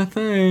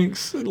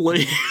 thanks, and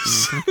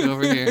leaves.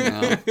 Over here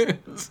now.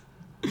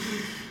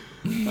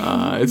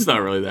 It's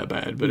not really that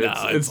bad, but No,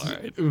 it's all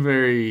right.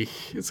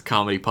 it's a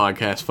comedy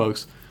podcast,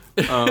 folks.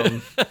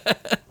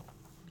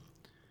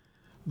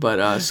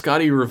 But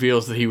Scotty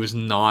reveals that he was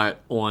not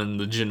on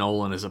the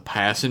Jenolan as a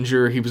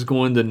passenger. He was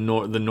going to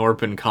the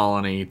Norpen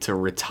colony to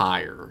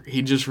retire.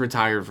 He just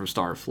retired from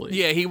Starfleet.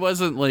 Yeah, he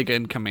wasn't like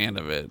in command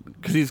of it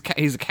because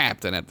he's a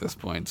captain at this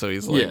point, so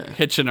he's like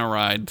hitching a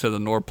ride to the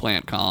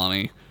Norplant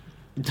colony.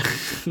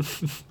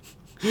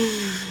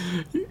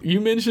 You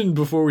mentioned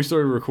before we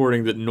started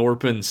recording that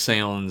Norpen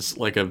sounds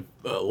like a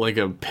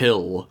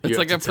pill. It's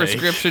like a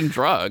prescription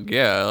drug.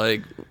 Yeah,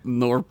 like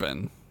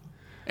Norpen.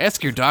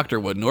 Ask your doctor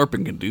what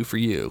Norpen can do for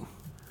you.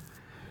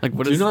 Like,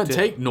 what Do not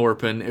take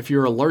Norpen if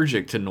you're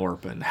allergic to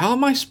Norpen. How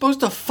am I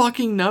supposed to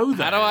fucking know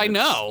that? How do I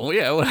know?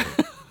 Yeah,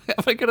 how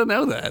am I gonna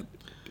know that?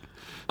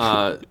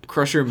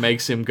 Crusher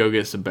makes him go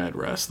get some bed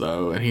rest,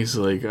 though, and he's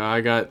like,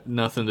 I got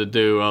nothing to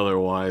do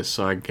otherwise,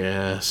 so I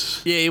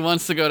guess. Yeah, he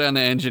wants to go down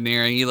to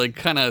engineering. He, like,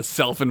 kind of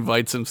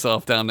self-invites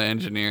himself down to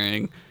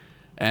engineering.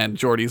 And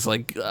Geordi's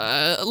like,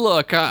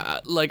 look,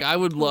 I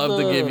would love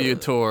to give you a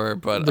tour,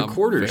 but The I'm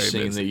quarters very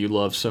scene busy. that you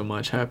love so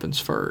much happens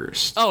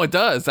first. Oh, it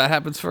does? That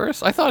happens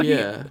first? I thought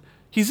Yeah.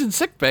 he's in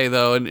sick bay,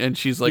 though, and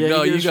she's like, Yeah,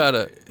 no, he you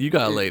goes-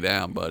 gotta lay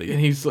down, buddy. And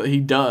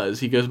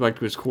he goes back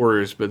to his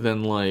quarters, but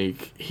then,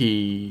 like,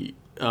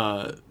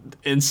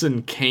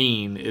 Ensign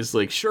Kane is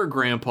like, sure,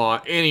 Grandpa,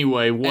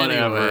 anyway,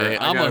 whatever. Anyway,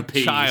 I I'm got a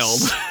piece." child.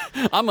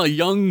 I'm a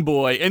young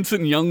boy,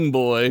 Ensign Young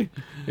Boy.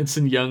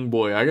 Ensign Young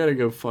Boy, I gotta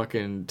go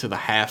fucking to the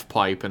half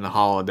pipe in the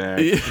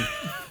holodeck.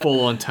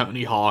 Full on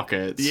Tony Hawk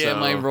it. Yeah, so.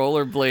 my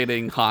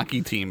rollerblading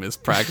hockey team is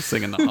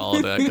practicing in the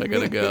holodeck. I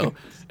gotta go.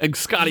 And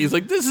Scotty's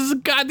like, this is a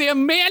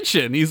goddamn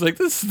mansion. He's like,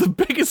 this is the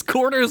biggest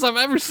quarters I've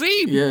ever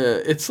seen. Yeah,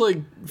 it's like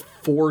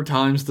 4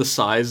 times the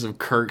size of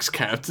Kirk's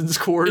captain's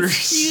quarters.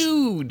 It's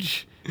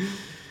huge.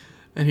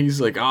 And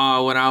he's like,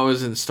 when I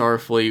was in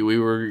Starfleet, we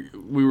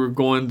were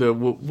going to,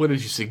 what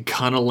did you say,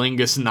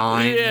 Cunnilingus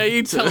 9? Yeah,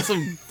 he tells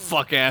some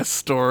fuck ass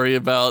story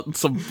about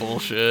some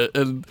bullshit,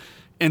 and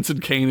Ensign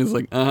Kane is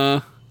like,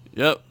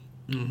 yep,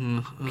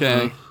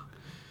 okay.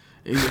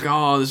 He's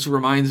like, this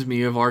reminds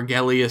me of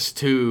Argelius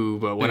 2,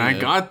 but when I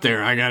got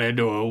there, I got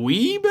into a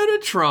wee bit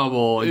of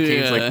trouble. And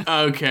Kane's like,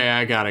 okay,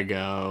 I gotta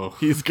go.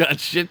 He's got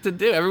shit to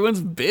do.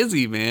 Everyone's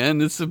busy,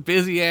 man. It's a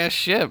busy ass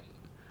ship.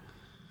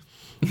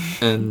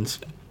 And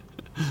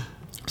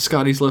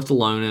Scotty's left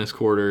alone in his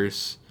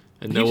quarters,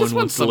 and no He just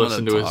one wants to someone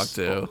listen to to talk his.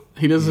 to.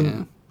 He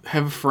doesn't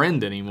have a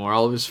friend anymore.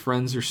 All of his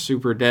friends are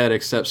super dead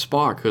except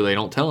Spock, who they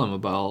don't tell him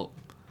about.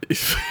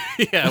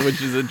 Yeah,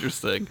 which is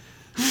interesting.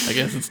 I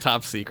guess it's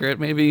top secret,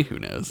 maybe? Who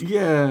knows?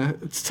 Yeah,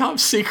 it's top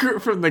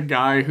secret from the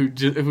guy who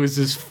was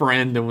his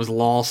friend and was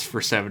lost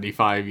for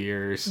 75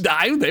 years.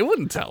 They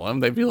wouldn't tell him.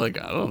 They'd be like,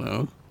 I don't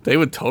know. They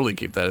would totally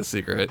keep that a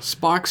secret.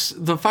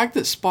 The fact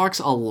that Spock's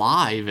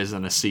alive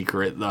isn't a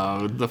secret,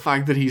 though. The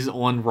fact that he's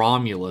on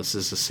Romulus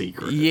is a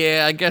secret.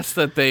 Yeah, I guess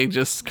that they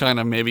just kind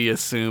of maybe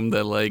assume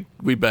that, like,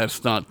 we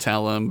best not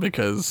tell him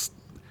because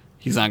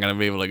he's not going to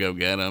be able to go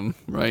get him,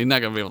 right? He's not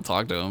going to be able to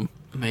talk to him.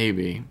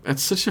 Maybe.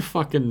 It's such a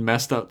fucking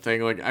messed up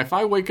thing. Like, if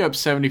I wake up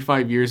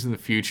 75 years in the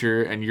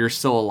future and you're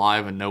still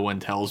alive and no one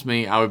tells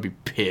me, I would be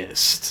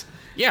pissed.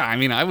 Yeah, I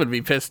mean, I would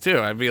be pissed too.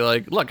 I'd be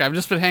like, look, I've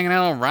just been hanging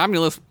out on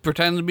Romulus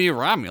pretending to be a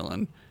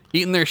Romulan,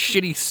 eating their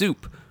shitty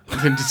soup.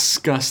 The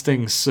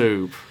disgusting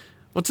soup.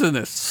 What's in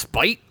this?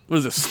 Spite? What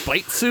is this,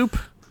 spite soup?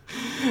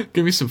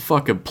 Give me some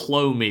fucking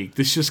plow meat.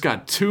 This just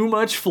got too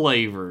much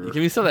flavor.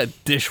 Give me some of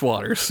that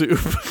dishwater soup.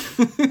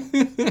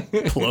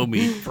 Blow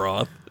meat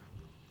broth.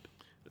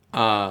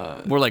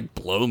 More like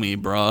blow me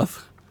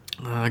broth.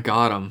 I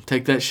got him.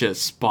 Take that shit,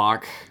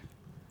 Spock.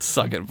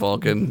 Suck it,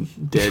 Vulcan.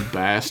 Dead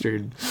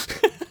bastard.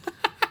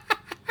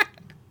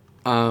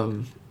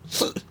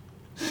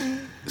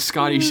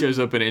 Scotty shows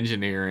up in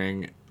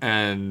engineering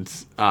and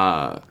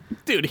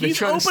Dude, they he's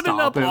try to opening stop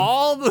up him.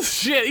 all the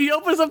shit. He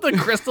opens up the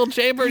crystal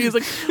chamber and he's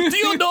like, do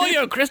you know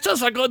your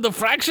crystals are going to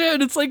fracture?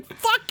 And it's like,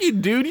 fuck you,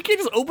 dude. You can't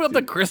just open up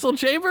the crystal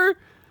chamber.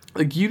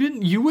 like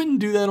you wouldn't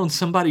do that on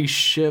somebody's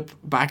ship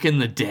back in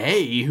the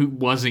day who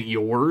wasn't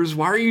yours.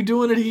 Why are you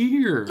doing it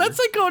here? That's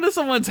like going to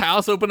someone's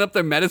house, open up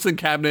their medicine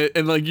cabinet,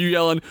 and like you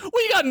yelling,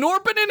 "Well, you got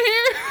Norpin in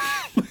here?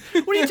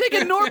 What are you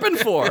taking Norpin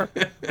for?"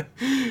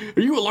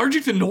 Are you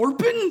allergic to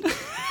Norpin?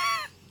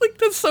 Like,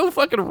 that's so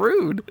fucking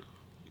rude.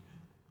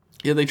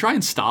 Yeah, they try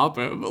and stop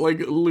him. Like,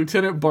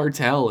 Lieutenant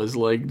Bartell is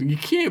like, you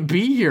can't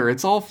be here.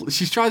 It's all.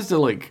 She tries to,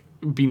 like,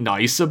 be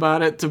nice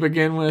about it to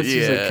begin with.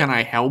 She's Yeah. like, can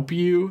I help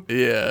you?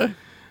 Yeah.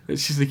 And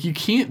she's like, you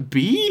can't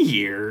be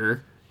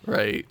here.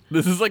 Right.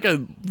 This is like a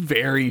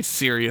very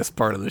serious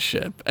part of the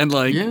ship. And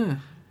like, Yeah.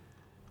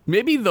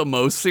 maybe the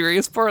most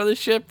serious part of the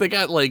ship, they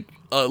got like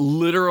a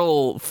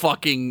literal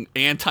fucking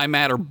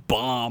antimatter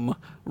bomb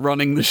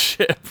running the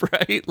ship,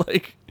 right?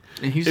 Like,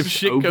 And he's if just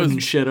shit opening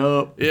goes- shit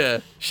up. yeah,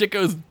 shit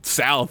goes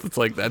south. It's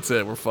like, that's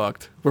it. We're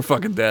fucked. We're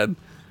fucking dead.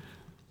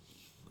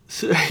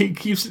 So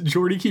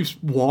Geordi keeps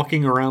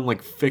walking around,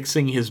 like,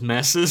 fixing his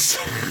messes.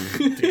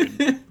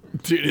 Dude,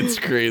 it's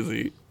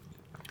crazy.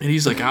 And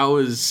he's like, I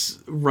was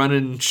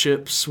running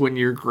ships when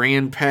your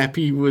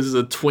grandpappy was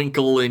a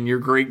twinkle in your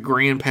great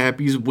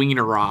grandpappy's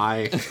wiener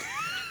eye.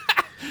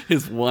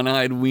 His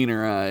one-eyed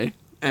wiener eye.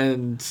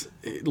 And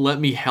let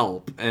me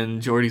help.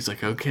 And Geordi's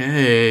like,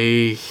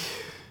 okay.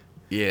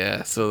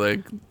 Yeah, so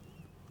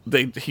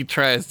like, he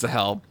tries to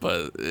help,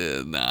 but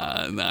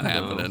not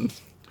happening.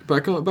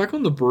 Back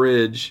on the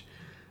bridge,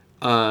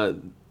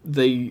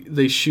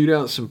 they shoot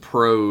out some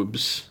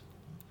probes,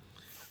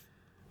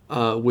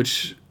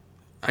 which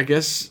I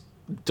guess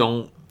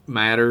don't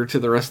matter to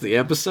the rest of the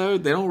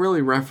episode. They don't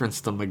really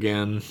reference them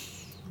again.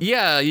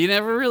 Yeah, you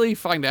never really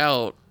find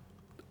out.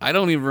 I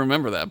don't even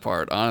remember that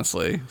part,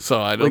 honestly. So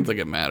I don't Like, think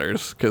it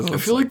matters. Cause I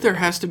feel like there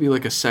has to be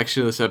like a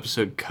section of this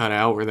episode cut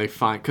out where they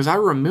find, because I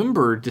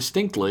remember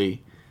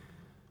distinctly,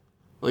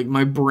 like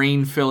my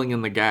brain filling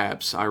in the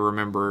gaps. I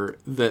remember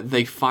that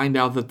they find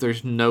out that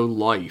there's no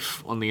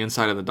life on the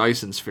inside of the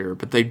Dyson sphere,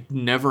 but they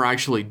never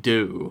actually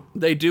do.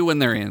 they do when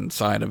they're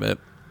inside of it.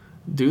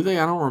 Do they?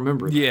 I don't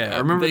remember that. Yeah, I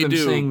remember they them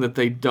do. saying that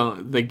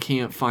they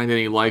can't find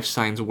any life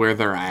signs where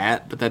they're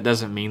at, but that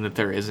doesn't mean that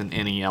there isn't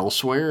any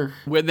elsewhere.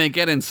 When they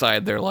get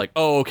inside, they're like,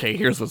 "Oh, okay,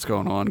 here's what's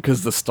going on,"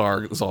 because the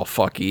star is all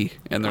fucky,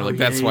 and they're like,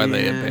 yeah, "That's why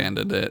they yeah.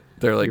 abandoned it."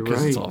 They're like, You're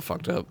 "Because it's right. all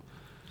fucked up."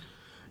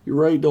 You're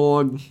right,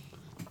 dog.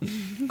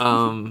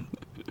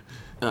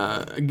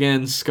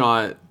 Again,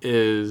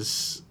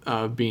 Scotty's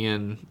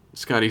being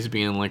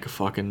like a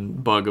fucking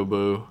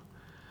bugaboo.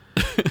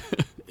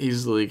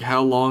 He's like,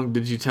 how long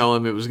did you tell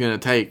him it was going to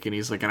take? And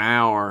he's like, an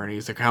hour. And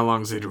he's like, how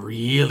long is it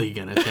really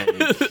going to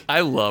take?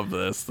 I love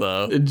this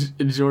though. and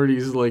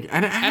Jordy's like,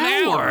 an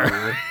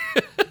hour.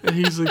 And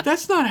he's like,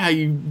 that's not how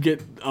you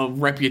get a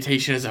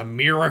reputation as a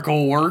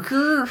miracle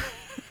worker.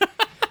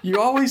 You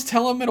always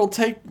tell him it'll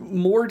take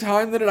more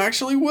time than it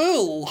actually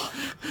will.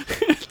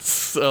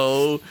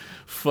 So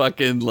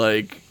fucking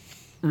like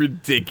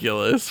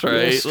ridiculous,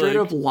 right? You'll straight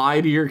Like- up lie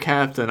to your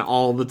captain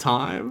all the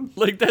time.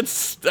 Like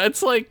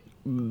that's like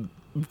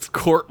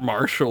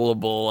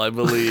court-martialable, I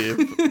believe.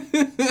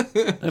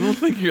 I don't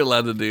think you're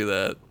allowed to do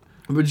that.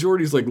 But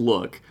Jordy's like,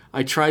 look,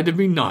 I tried to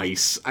be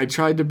nice. I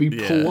tried to be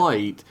Yeah.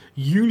 polite.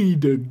 You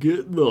need to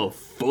get the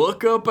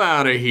fuck up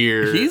out of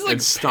here He's, like,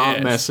 and stop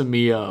pissed. messing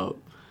me up.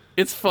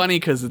 It's funny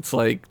because it's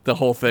like the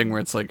whole thing where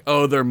it's like,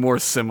 oh, they're more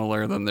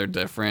similar than they're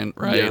different,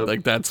 right? Yep.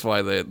 Like that's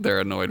why they're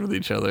annoyed with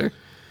each other.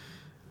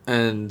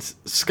 And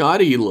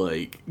Scotty,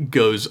 like,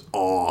 goes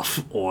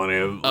off on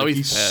him. Oh, Like,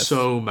 he's pissed.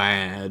 so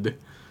mad.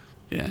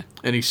 Yeah.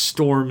 And he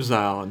storms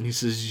out, and he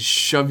says,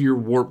 shove your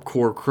warp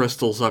core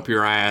crystals up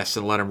your ass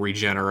and let them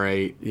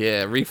regenerate.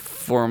 Yeah,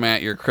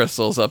 reformat your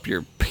crystals up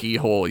your pee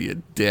hole,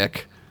 you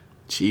dick.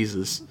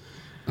 Jesus.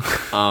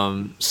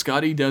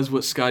 Scotty does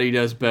what Scotty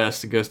does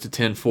best and goes to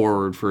 10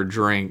 forward for a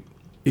drink.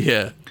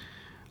 Yeah.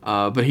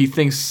 But he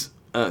thinks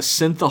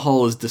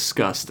synthahol is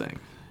disgusting.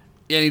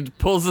 Yeah, he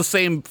pulls the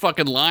same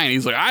fucking line.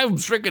 He's like, I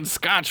was drinking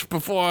scotch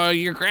before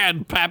your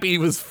grandpappy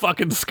was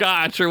fucking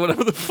scotch, or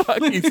whatever the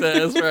fuck he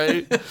says,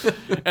 right?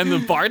 And the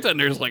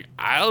bartender's like,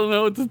 I don't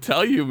know what to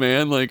tell you,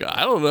 man. Like,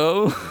 I don't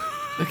know.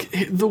 Like,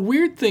 the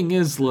weird thing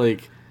is,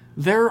 like,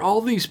 there are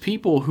all these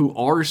people who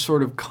are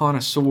sort of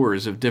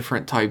connoisseurs of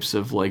different types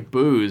of, like,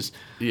 booze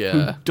Yeah.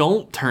 who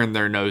don't turn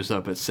their nose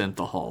up at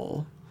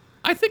synthahol.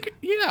 I think,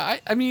 yeah,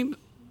 I mean,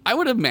 I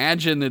would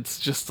imagine it's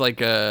just like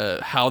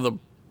how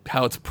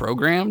it's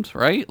programmed,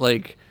 right?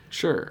 Like,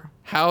 Sure.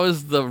 how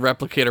is the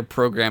replicator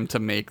programmed to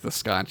make the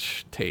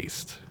scotch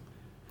taste?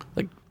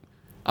 Like,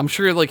 I'm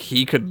sure, like,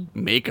 he could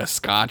make a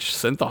scotch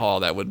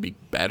synthahol that would be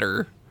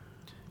better.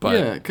 But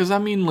Yeah, because, I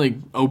mean, like,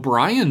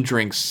 O'Brien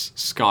drinks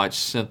scotch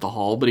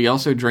synthahol, but he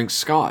also drinks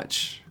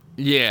scotch.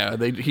 yeah,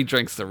 he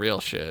drinks the real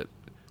shit.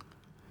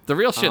 The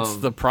real shit's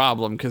the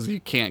problem because you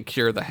can't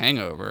cure the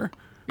hangover.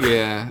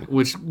 Yeah,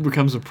 which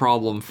becomes a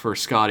problem for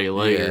Scotty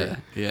later.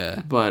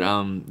 Yeah. But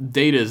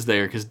Data's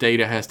there because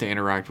Data has to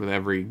interact with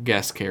every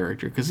guest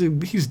character because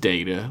he's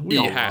Data. We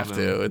all You love have him.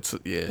 to. It's,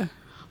 yeah.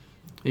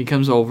 He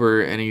comes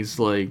over and he's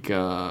like,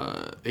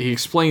 he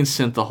explains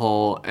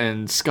synthahol,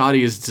 and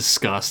Scotty is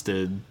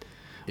disgusted.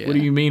 Yeah. What do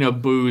you mean a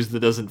booze that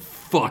doesn't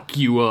fuck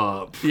you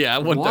up? Yeah, I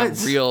want What?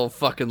 that real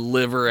fucking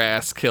liver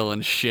ass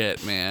killing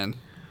shit, man.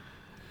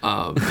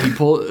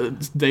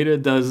 Data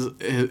does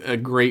a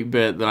great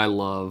bit that I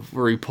love,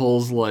 where he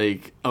pulls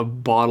like a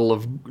bottle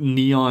of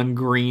neon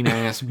green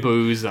ass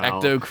booze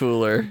out, Ecto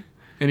Cooler.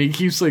 and he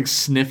keeps like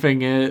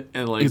sniffing it,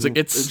 and like He's like,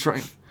 it's-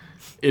 trying.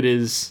 It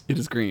is. It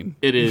is green.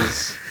 It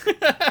is.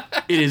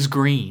 It is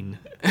green.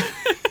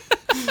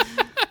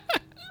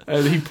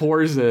 And he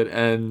pours it,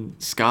 and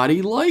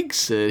Scotty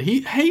likes it.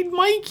 Hey,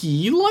 Mikey,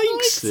 he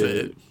likes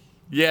it.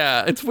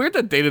 Yeah, it's weird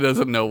that Data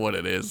doesn't know what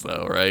it is,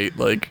 though, right?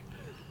 Like,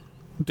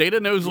 Data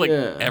knows, like,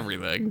 Yeah.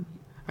 everything.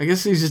 I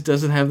guess he just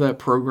doesn't have that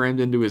programmed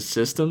into his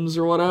systems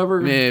or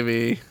whatever.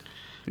 Maybe.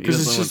 Because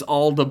it's just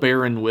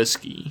Aldebaran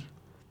whiskey.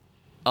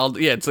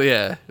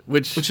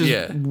 Which Which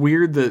is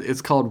weird that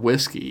it's called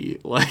whiskey.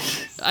 Like,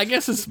 I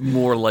guess it's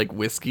more like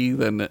whiskey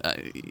than,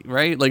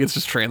 right? Like, it's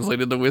just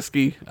translated to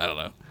whiskey? I don't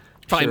know.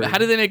 Probably, Sure. How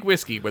do they make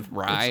whiskey? With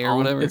rye or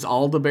whatever? It's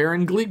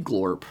Aldebaran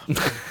Gleeglorp.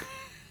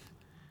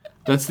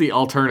 That's the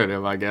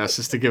alternative, I guess,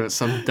 is to give it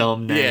some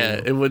dumb name.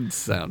 Yeah, it would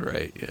sound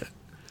right, yeah.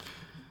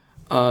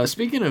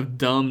 Speaking of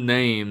dumb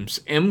names,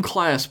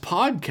 M-Class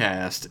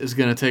Podcast is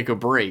going to take a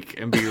break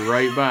and be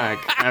right back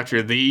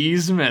after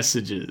these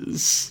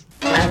messages.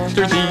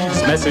 After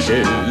these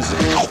messages,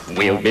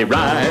 we'll be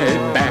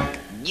right back.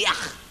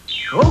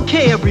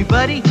 Okay,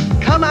 everybody,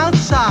 come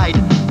outside.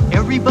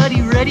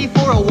 Everybody ready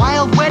for a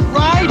wild, wet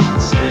ride?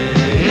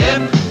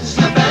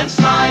 Slip and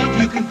slide.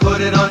 You can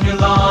put it on your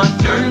lawn.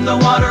 Turn the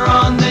water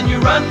on, then you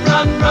run,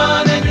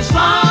 and you're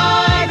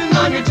sliding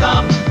on your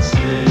tum.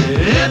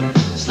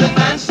 Slip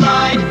and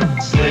slide.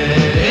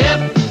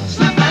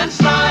 Slip and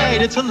slide.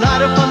 It's a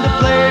lot of fun to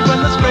play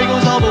when the spray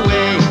goes all the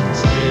way.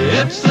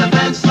 Slip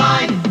and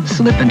slide.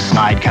 Slip and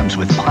Slide comes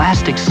with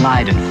plastic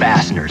slide and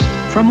fasteners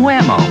from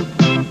Whammo.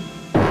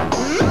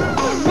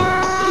 And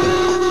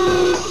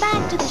now,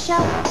 back to the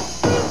show.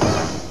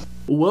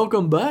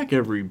 Welcome back,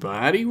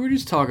 everybody. We're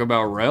just talking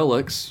about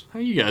relics. How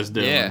you guys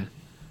doing? Yeah.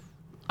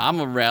 I'm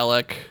a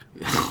relic.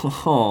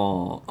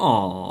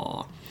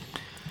 Aw.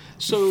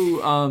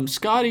 So,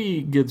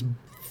 Scotty gets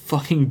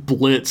fucking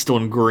blitzed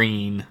on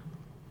green.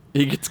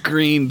 He gets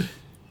greened.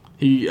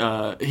 He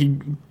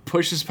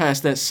pushes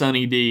past that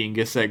Sunny D and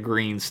gets that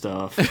green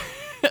stuff.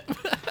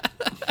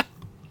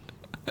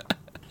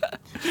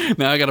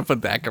 Now I gotta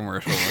put that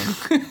commercial in.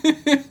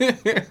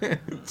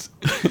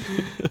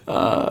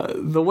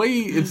 The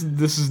way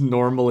this is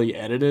normally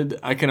edited,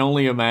 I can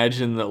only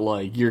imagine that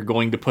like you're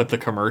going to put the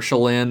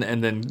commercial in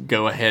and then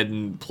go ahead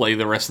and play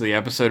the rest of the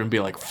episode and be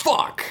like,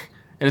 "Fuck!"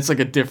 and it's like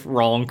a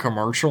wrong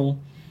commercial.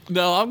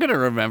 No, I'm gonna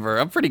remember.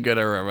 I'm pretty good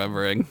at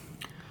remembering.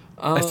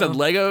 I said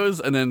Legos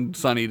and then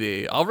Sunny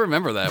D. I'll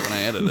remember that when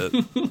I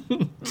edit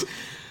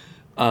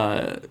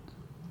it.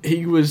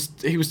 He was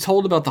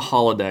told about the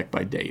holodeck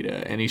by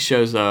Data, and he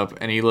shows up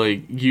and he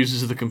like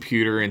uses the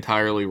computer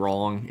entirely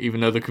wrong,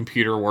 even though the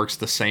computer works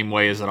the same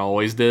way as it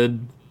always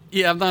did.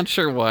 Yeah, I'm not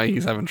sure why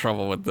he's having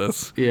trouble with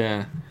this.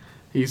 Yeah.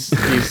 He's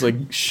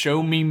like,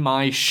 show me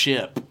my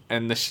ship,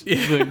 and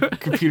the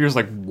computer's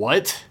like,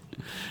 what?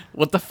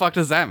 What the fuck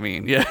does that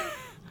mean? Yeah.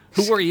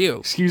 Who are you?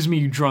 Excuse me,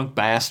 you drunk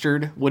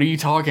bastard. What are you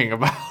talking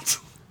about?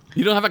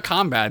 You don't have a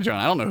comm badge on.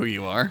 I don't know who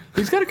you are.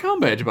 He's got a comm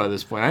badge by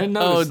this point. I didn't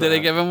notice Oh, that. did they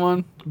give him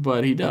one?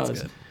 But he does.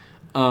 That's good.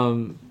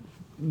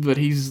 But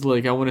he's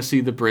like, I want to see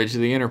the bridge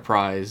of the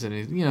Enterprise,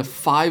 and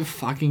 5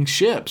 fucking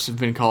ships have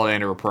been called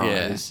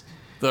Enterprise.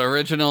 The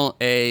original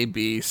A,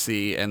 B,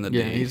 C, and the D.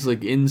 Yeah, he's like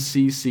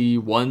NCC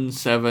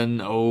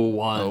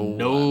 1701.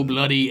 No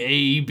bloody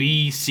A,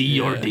 B,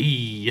 C, or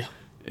D.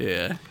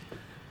 Yeah.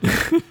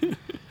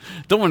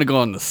 Don't want to go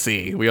on the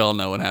C. We all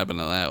know what happened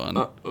to that one.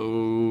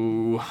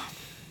 Uh-oh.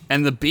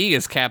 And the B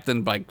is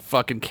captained by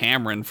fucking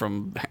Cameron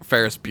from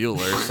Ferris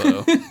Bueller,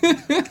 so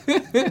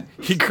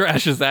he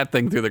crashes that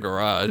thing through the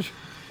garage.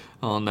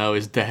 Oh no,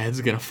 his dad's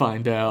gonna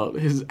find out.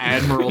 His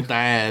Admiral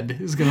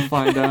Dad is gonna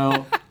find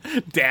out.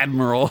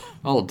 Dadmiral.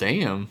 Oh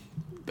damn.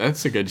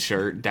 That's a good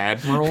shirt.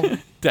 Dadmiral.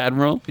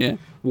 Dadmiral, yeah.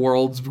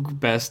 World's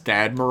best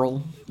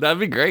Dadmiral. That'd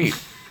be great.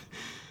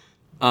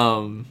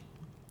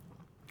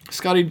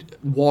 Scotty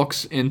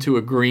walks into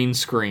a green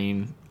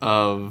screen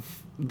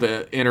of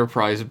the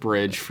Enterprise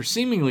bridge for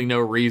seemingly no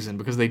reason,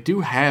 because they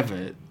do have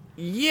it.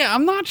 Yeah,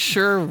 I'm not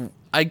sure.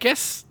 I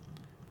guess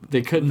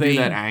they couldn't do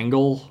that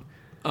angle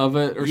of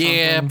it or something.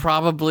 Yeah,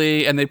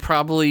 probably, and they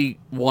probably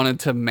wanted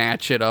to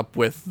match it up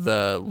with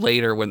the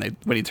later when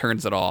he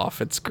turns it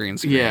off. It's green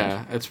screen.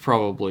 Yeah, that's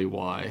probably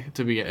why.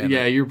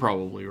 You're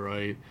probably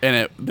right.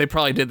 And they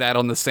probably did that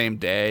on the same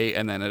day,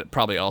 and then it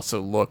probably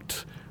also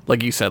looked,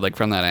 like you said, like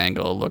from that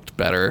angle, it looked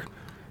better.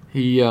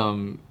 He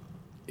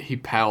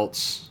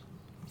pouts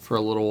for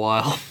a little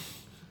while.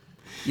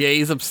 Yeah,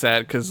 he's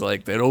upset because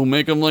like they don't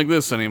make him like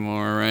this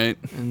anymore, right?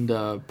 And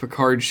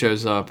Picard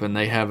shows up and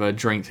they have a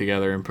drink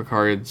together. And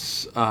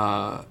Picard's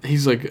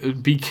he's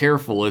like, "Be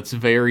careful, it's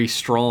very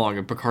strong."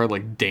 And Picard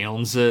like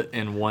downs it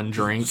in one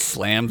drink,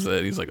 slams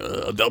it. He's like,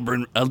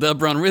 Aldebaran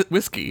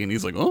whiskey," and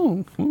he's like,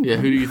 "Oh, yeah."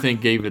 Who do you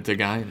think gave it to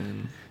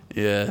Guinan?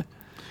 Yeah.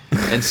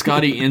 And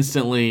Scotty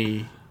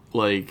instantly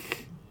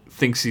like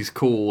thinks he's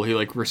cool. He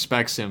like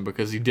respects him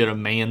because he did a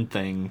man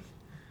thing.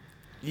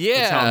 Yeah,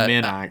 that's how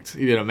men act.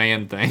 He did a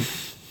man thing.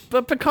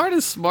 But Picard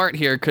is smart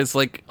here because,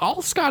 like,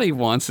 all Scotty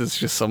wants is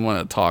just someone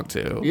to talk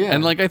to. Yeah.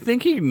 And, like, I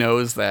think he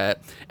knows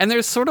that. And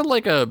there's sort of,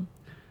 like, a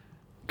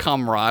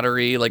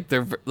camaraderie. Like,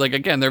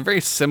 they're very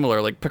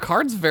similar. Like,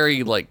 Picard's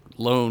very, like,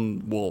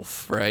 lone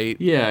wolf, right?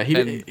 Yeah,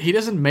 he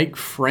doesn't make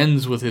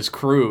friends with his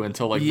crew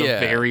until, like, the Yeah.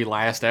 very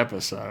last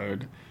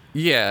episode.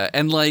 Yeah,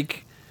 and,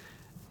 like,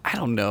 I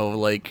don't know,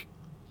 like,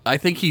 I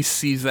think he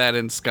sees that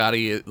in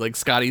Scotty. Like,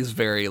 Scotty's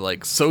very,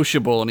 like,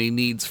 sociable, and he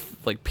needs,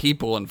 like,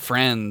 people and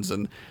friends,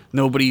 and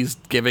nobody's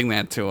giving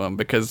that to him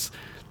because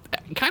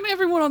kind of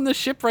everyone on this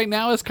ship right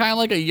now is kind of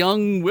like a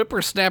young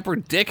whippersnapper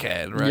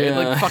dickhead, right? Yeah.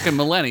 Like fucking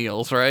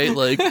millennials, right?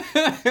 Like,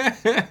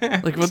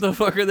 like what the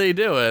fuck are they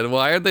doing?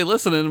 Why aren't they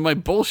listening to my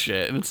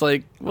bullshit? And it's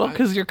like, well,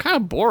 because you're kind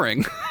of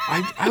boring.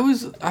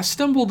 I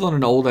stumbled on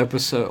an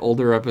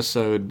older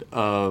episode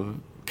of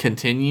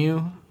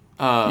Continue,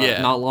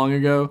 not long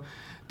ago.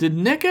 Did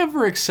Nick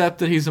ever accept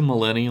that he's a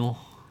millennial?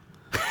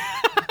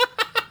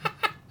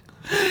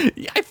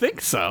 Yeah, I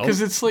think so.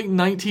 Because it's like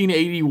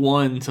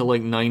 1981 to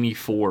like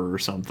 94 or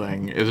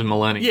something is a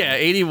millennial. Yeah,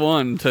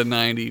 81 to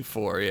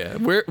 94. Yeah,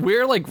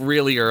 we're like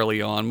really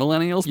early on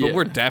millennials, but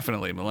we're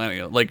definitely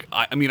millennial. Like,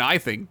 I mean, I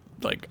think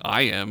like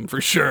I am for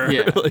sure.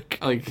 Yeah, like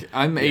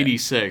I'm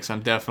 86.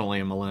 I'm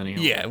definitely a millennial.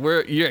 Yeah,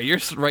 you're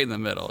right in the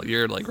middle.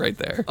 You're like right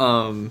there.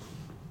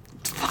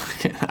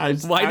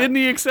 Why didn't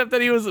he accept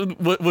that he was?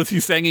 Was he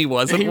saying he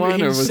wasn't one?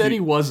 He or was said he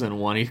wasn't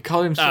one. He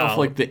called himself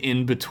like the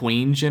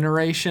in-between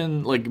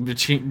generation, like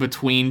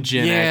between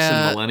Gen X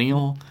and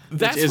millennial.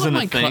 That's which isn't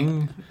a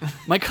thing.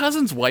 My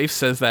cousin's wife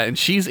says that, and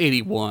she's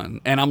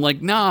 81, and I'm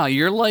like, nah,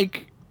 you're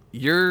like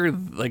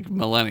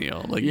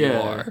millennial, like you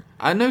are.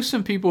 I know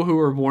some people who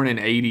were born in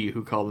 80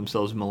 who call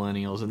themselves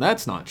millennials, and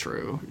that's not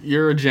true.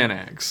 You're a Gen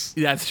X.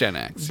 That's Gen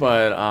X.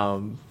 But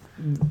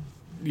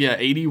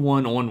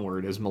 81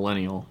 onward is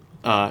millennial.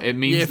 It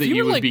means that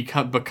you would be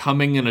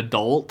becoming an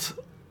adult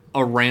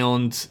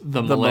around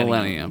the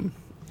millennium.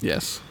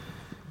 Yes.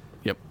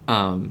 Yep.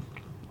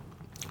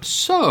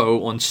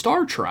 So on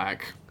Star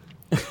Trek,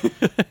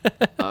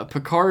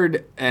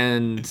 Picard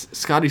and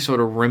Scotty sort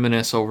of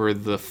reminisce over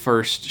the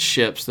first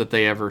ships that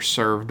they ever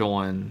served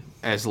on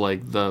as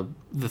like the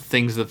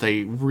things that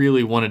they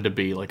really wanted to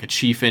be, like a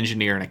chief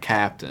engineer and a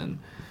captain.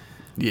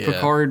 Yeah.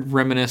 Picard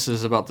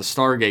reminisces about the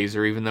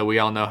Stargazer, even though we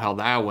all know how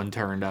that one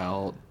turned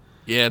out.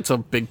 Yeah, it's a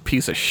big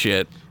piece of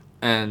shit.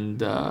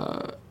 And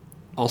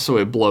also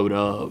it blowed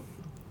up.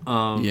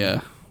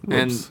 Yeah. Whoops.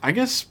 And I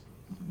guess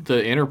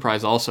the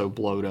Enterprise also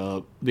blowed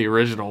up, the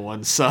original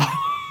one, so...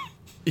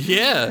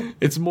 Yeah.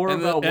 It's more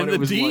about what it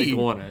was like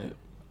on it.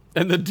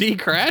 And the D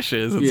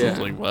crashes. It's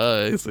like,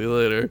 bye, see you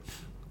later.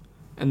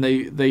 And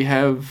they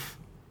have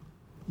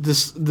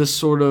this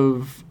sort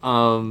of...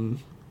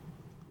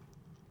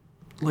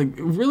 like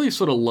really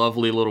sort of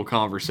lovely little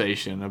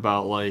conversation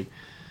about like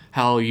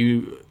how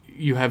you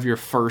have your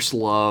first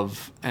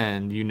love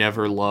and you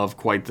never love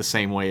quite the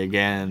same way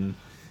again.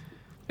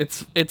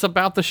 It's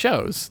about the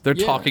shows. They're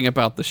talking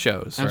about the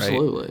shows, right?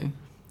 Absolutely.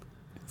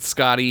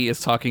 Scotty is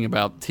talking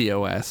about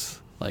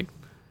TOS, like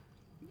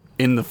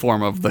in the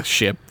form of the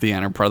ship, the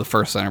Enterprise, the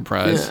first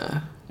Enterprise.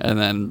 Yeah. And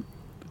then,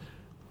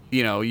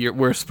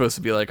 we're supposed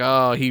to be like,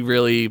 oh, he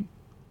really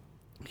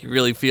he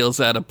really feels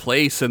out of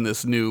place in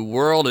this new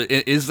world.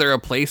 Is there a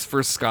place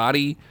for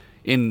Scotty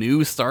in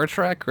new Star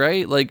Trek,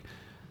 right? Like,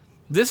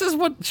 this is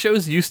what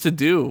shows used to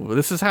do.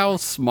 This is how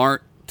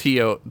smart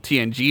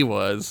TNG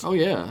was. Oh,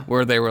 yeah.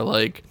 Where they were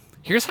like,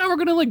 here's how we're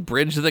going to, like,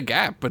 bridge the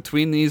gap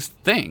between these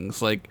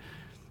things. Like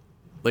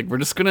we're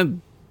just going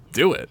to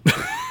do it.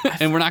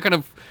 And we're not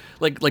going to,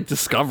 like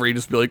Discovery,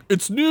 just be like,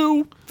 it's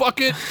new, fuck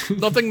it,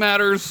 nothing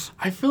matters.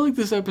 I feel like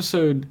this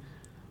episode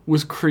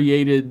was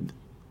created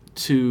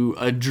to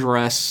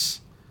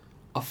address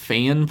a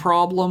fan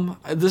problem.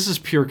 This is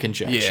pure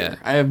conjecture. Yeah.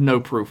 I have no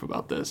proof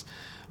about this.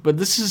 But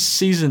this is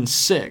season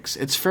 6.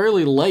 It's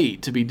fairly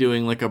late to be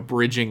doing like a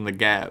bridging the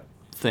gap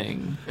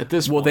thing at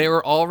this point. Well, they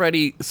were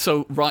already...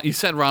 So, you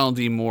said Ronald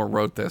D. Moore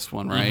wrote this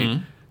one, right?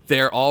 Mm-hmm.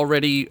 They're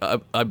already,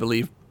 I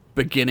believe,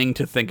 beginning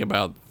to think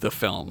about the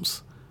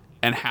films.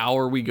 And how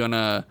are we going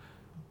to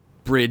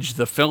bridge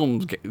the film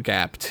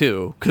gap,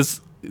 too?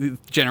 Because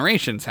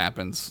Generations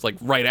happens, like,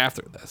 right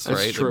after this, That's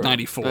right? true. Like,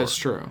 94. That's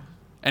true.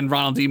 And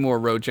Ronald D. Moore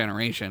wrote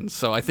Generations.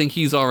 So I think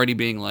he's already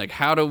being like,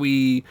 how do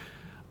we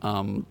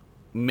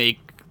make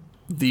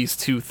these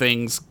two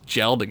things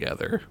gel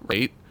together,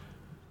 right?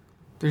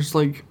 There's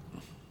like...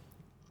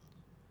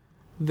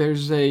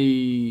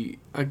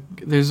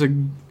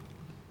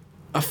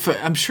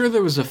 I'm sure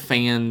there was a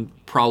fan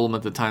problem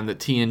at the time that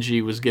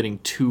TNG was getting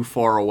too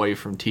far away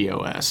from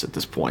TOS at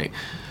this point.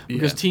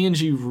 Because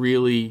TNG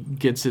really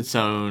gets its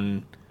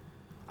own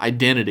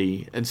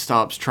identity and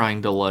stops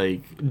trying to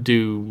like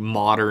do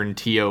modern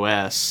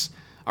TOS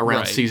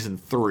around season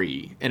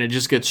 3. And it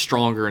just gets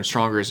stronger and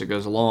stronger as it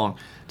goes along,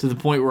 to the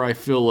point where I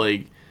feel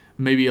like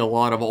maybe a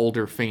lot of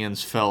older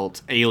fans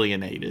felt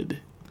alienated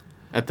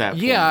at that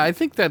point. Yeah, I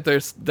think that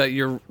there's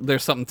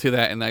something to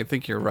that, and I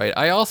think you're right.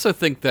 I also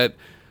think that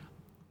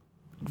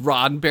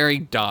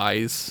Roddenberry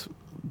dies,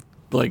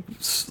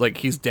 like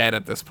he's dead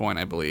at this point,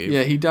 I believe.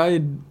 Yeah, he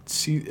died.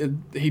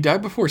 He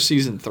died before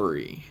season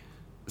 3.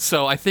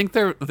 So I think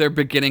they're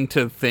beginning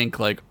to think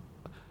like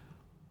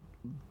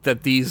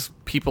that these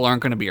people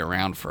aren't going to be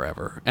around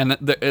forever, and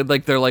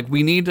they're like,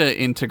 we need to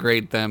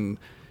integrate them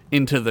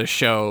into the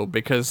show,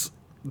 because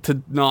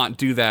to not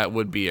do that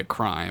would be a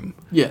crime.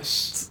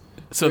 Yes.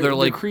 So they're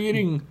like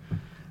creating.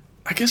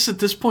 I guess at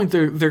this point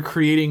they're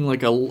creating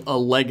like a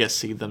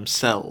legacy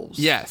themselves.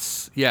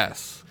 Yes.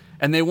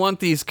 And they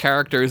want these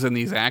characters and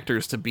these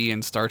actors to be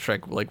in Star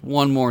Trek like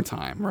one more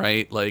time,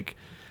 right? Like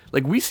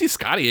we see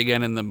Scotty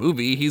again in the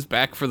movie. He's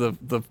back for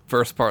the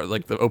first part,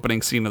 like the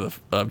opening scene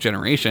of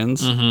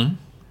Generations. Mm-hmm.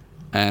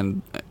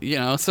 And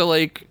so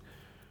like,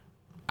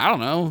 I don't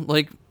know,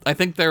 like I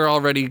think they're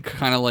already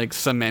kind of like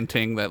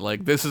cementing that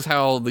like this is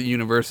how the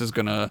universe is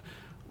gonna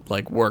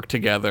like work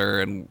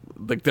together, and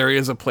like there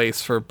is a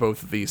place for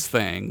both of these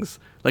things.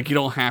 Like you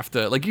don't have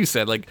to, like you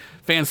said, like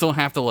fans don't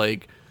have to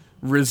like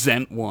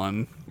resent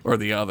one or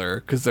the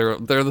other, because they're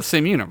the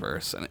same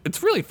universe, and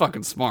it's really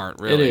fucking smart.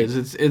 Really, it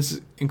is.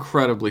 It's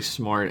incredibly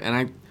smart,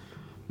 and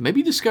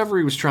maybe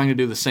Discovery was trying to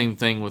do the same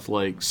thing with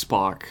like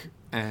Spock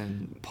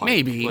and Pike.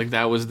 Maybe like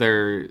that was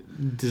their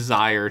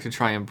desire to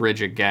try and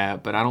bridge a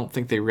gap, but I don't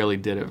think they really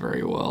did it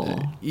very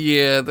well.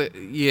 The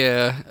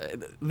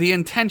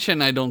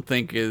intention I don't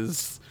think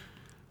is.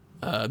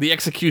 The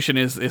execution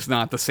is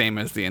not the same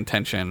as the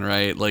intention,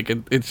 right? Like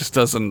it just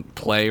doesn't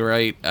play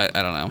right. I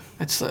don't know.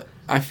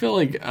 I feel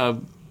like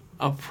a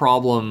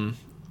problem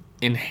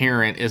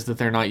inherent is that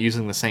they're not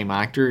using the same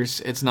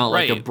actors. It's not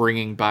like a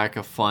bringing back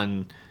a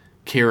fun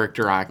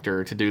character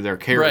actor to do their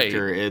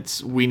character. Right.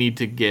 It's we need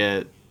to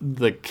get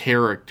the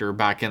character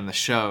back in the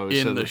show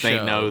so that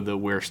they know that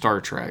we're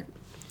Star Trek.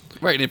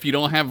 Right, and if you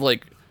don't have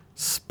like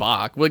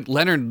Spock, like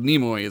Leonard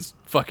Nimoy is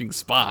fucking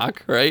Spock,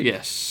 right?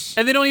 Yes.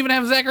 And they don't even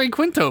have Zachary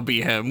Quinto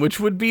be him, which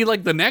would be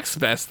like the next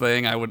best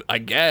thing, I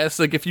guess.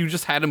 Like if you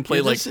just had him play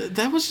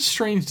that was a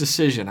strange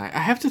decision. I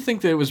have to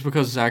think that it was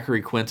because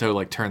Zachary Quinto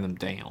like turned them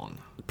down.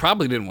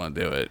 Probably didn't want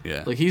to do it,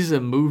 yeah. Like he's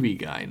a movie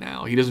guy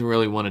now. He doesn't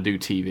really want to do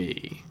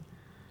TV.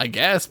 I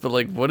guess, but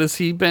like what has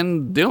he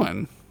been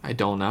doing? I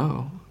don't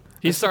know.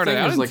 He started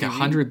out as like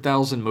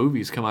 100,000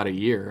 movies come out a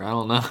year. I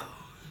don't know.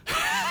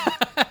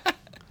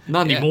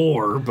 Not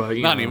anymore, but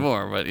not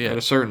anymore, but yeah. At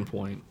a certain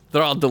point.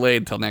 They're all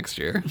delayed till next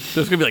year.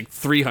 There's going to be like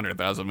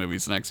 300,000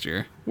 movies next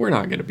year. We're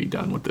not going to be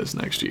done with this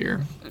next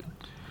year.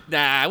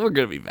 Nah, we're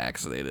going to be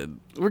vaccinated.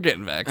 We're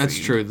getting vaccinated.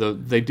 That's true.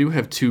 They do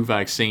have 2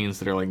 vaccines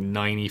that are like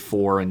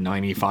 94 and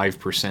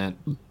 95%.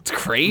 It's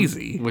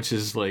crazy. Which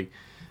is like...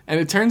 And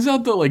it turns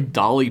out that like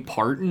Dolly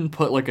Parton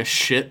put like a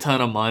shit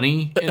ton of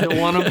money into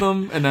one of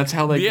them, and that's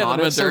how they got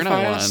it so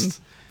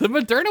fast. The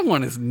Moderna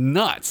one is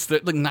nuts.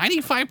 They're like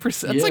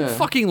 95%. That's like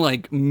fucking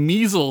like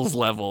measles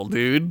level,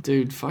 dude.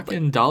 Dude,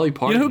 fucking Dolly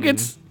Parton. You know who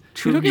gets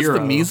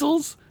the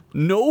measles?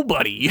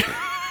 Nobody.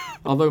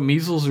 Although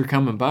measles are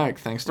coming back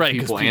thanks to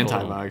people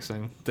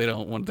anti-vaxxing. They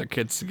don't want their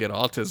kids to get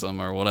autism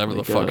or whatever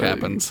the fuck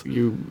happens.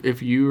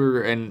 If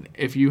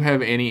you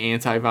have any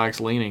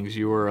anti-vax leanings,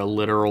 you are a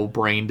literal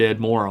brain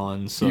dead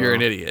moron. So. You're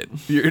an idiot.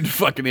 You're a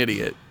fucking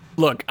idiot.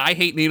 Look, I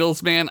hate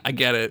needles, man. I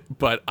get it,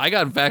 but I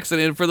got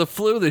vaccinated for the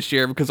flu this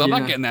year because I'm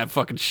not getting that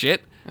fucking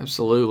shit.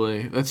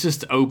 Absolutely. That's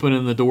just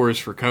opening the doors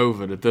for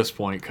COVID at this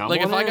point. Come Like,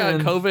 on if I got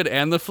in. COVID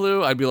and the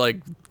flu, I'd be like,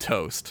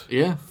 toast.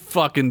 Yeah.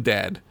 Fucking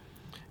dead.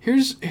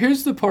 Here's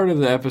the part of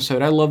the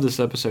episode. I love this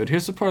episode.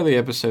 Here's the part of the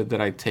episode that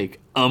I take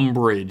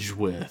umbrage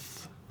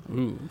with.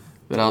 Ooh.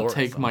 That I'll Dolores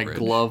take my Umbridge.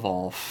 glove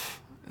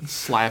off and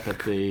slap at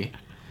thee.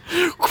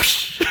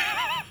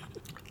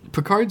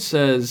 Picard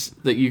says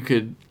that you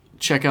could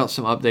check out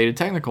some updated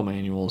technical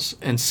manuals,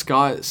 and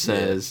Scott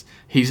says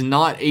he's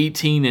not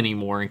 18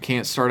 anymore and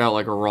can't start out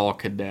like a raw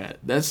cadet.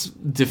 That's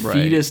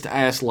defeatist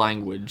ass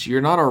language.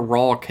 You're not a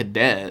raw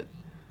cadet.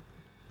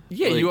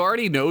 Yeah, Like- you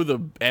already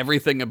know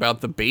everything about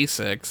the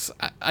basics.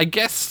 I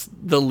guess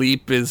the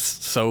leap is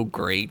so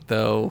great,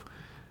 though.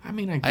 I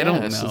mean, I guess I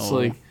don't it's know.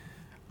 like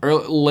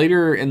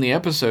later in the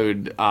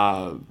episode,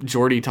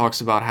 Geordi talks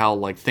about how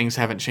like things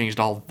haven't changed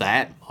all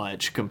that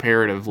much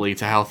comparatively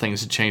to how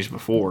things had changed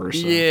before.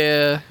 So.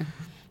 Yeah.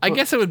 I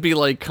guess it would be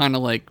like kind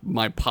of like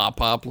my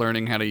pop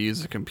learning how to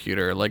use a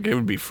computer. Like, it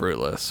would be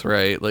fruitless,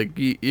 right? Like,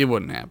 it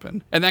wouldn't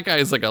happen. And that guy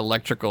is like an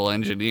electrical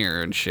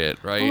engineer and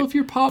shit, right? Well, if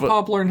your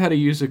Pop learned how to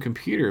use a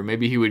computer,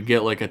 maybe he would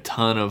get like a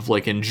ton of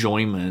like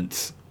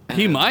enjoyment.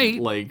 He and,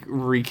 might. like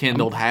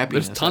rekindled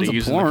happiness. there's tons out of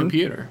using porn. the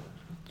computer.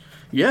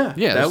 Yeah,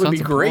 Yeah, that there's would be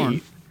tons of great.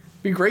 porn.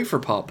 Be great for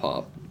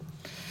Pop.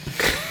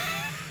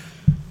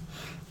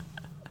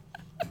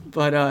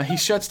 But he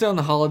shuts down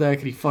the holodeck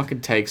and he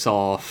fucking takes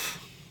off.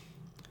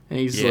 And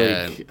he's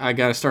Yeah. like, I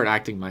gotta start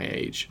acting my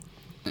age.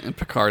 And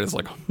Picard is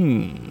like,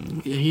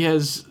 He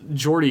has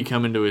Geordi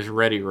come into his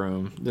ready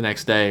room the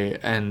next day,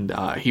 and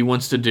he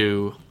wants to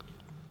do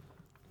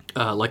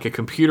like a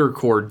computer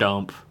core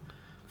dump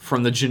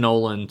from the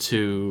Janolan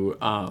to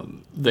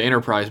the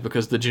Enterprise,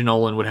 because the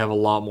Janolan would have a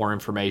lot more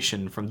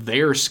information from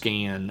their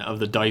scan of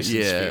the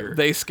Dyson sphere.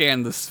 they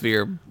scanned the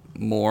sphere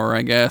more,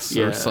 I guess,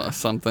 Yeah. or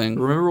something.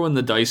 Remember when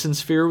the Dyson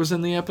sphere was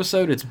in the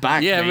episode? It's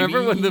back. Yeah,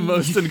 remember when the baby.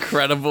 most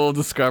incredible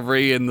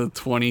discovery in the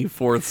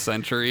 24th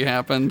century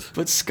happened?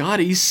 But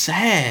Scotty's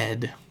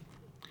sad.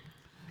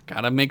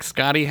 Gotta make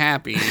Scotty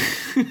happy.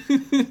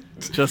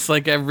 Just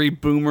like every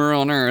boomer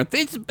on Earth.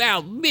 It's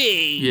about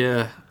me.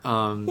 Yeah.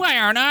 Why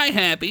aren't I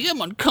happy? I'm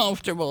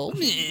uncomfortable.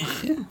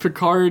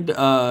 Picard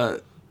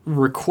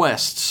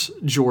requests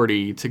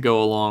Geordi to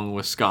go along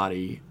with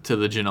Scotty to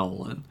the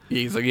Janolan.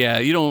 He's like, yeah,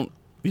 you don't.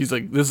 He's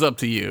like, this is up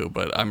to you,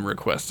 but I'm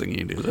requesting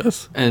you do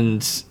this. And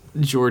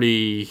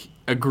Geordi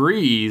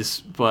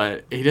agrees,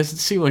 but he doesn't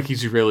seem like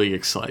he's really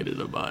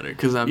excited about it.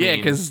 Cause, I Yeah, mean,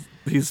 because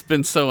he's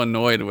been so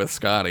annoyed with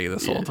Scotty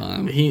this whole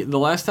time. the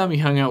last time he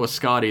hung out with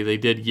Scotty, they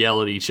did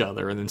yell at each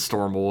other and then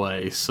storm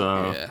away.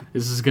 So Yeah.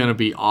 this is going to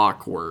be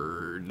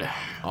awkward.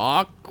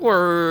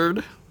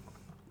 Awkward.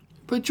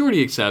 But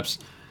Geordi accepts.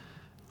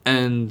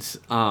 And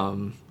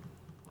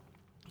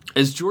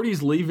as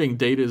Geordi's leaving,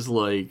 Data's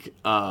like,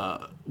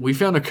 we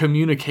found a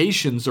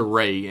communications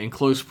array in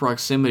close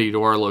proximity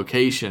to our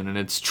location, and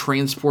it's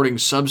transporting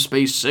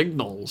subspace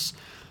signals.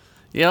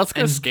 Yeah, let's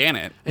go scan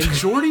it. And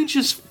Geordi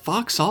just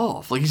fucks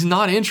off. Like, he's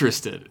not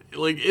interested.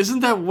 Like,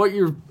 isn't that what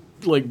you're,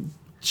 like,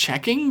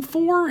 checking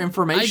for?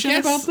 Information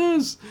guess- about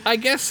this? I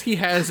guess he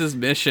has his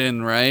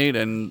mission, right?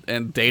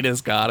 And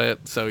Data's got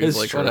it, so he's It's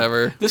like, true.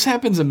 whatever. This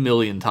happens a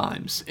million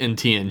times in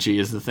TNG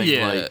is the thing.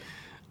 Yeah.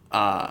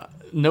 Like,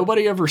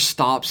 nobody ever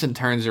stops and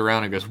turns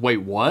around and goes, wait,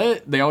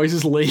 what? They always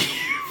just leave.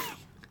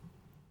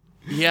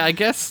 Yeah, I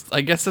guess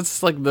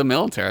it's like the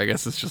military. I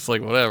guess it's just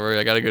like, whatever,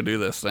 I gotta go do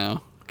this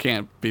now.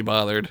 Can't be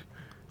bothered.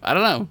 I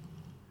don't know.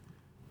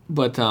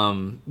 But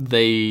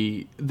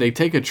they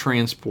take a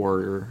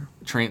transporter.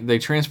 They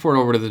transport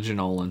over to the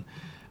Janolan,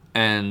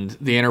 and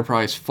the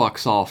Enterprise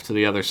fucks off to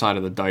the other side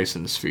of the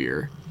Dyson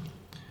sphere.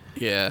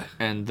 Yeah.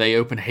 And they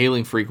open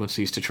hailing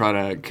frequencies to try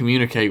to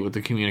communicate with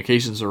the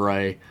communications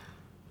array.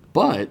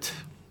 But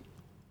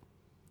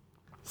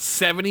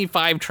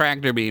 75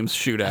 tractor beams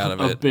shoot out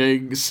of it.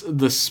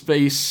 the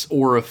space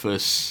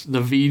orifice,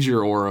 the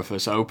V'ger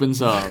orifice,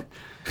 opens up,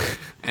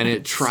 and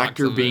it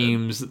tractor them in.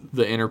 beams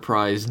the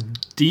Enterprise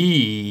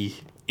D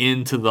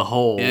into the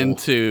hole.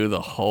 Into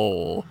the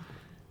hole.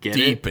 Get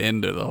Deep it?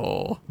 into the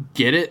hole.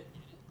 Get it?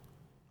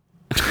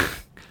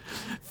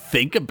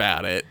 Think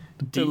about it.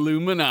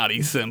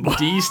 Illuminati symbol.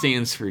 D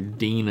stands for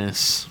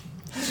Venus.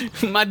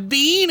 My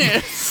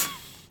Venus.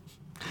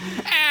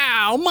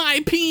 Ow, my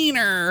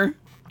peener.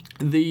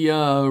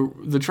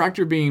 The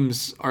tractor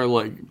beams are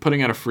like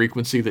putting out a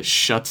frequency that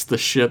shuts the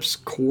ship's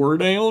core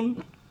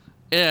down.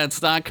 Yeah,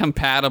 it's not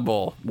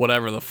compatible.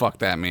 Whatever the fuck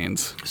that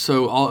means.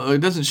 So it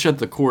doesn't shut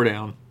the core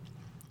down.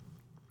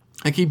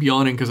 I keep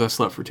yawning because I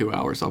slept for 2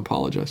 hours. I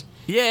apologize.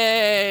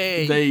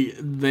 Yay!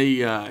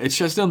 It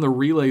shuts down the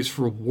relays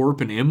for warp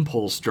and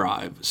impulse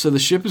drive, so the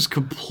ship is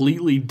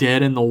completely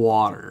dead in the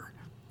water.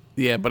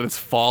 Yeah, but it's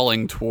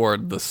falling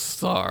toward the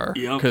star.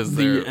 Because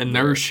the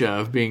inertia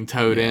of being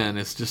towed in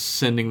is just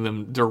sending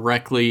them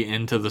directly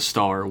into the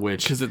star,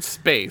 which... Because it's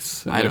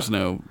space, and I there's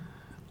no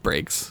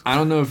brakes. I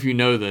don't know if you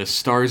know this,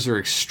 stars are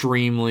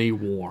extremely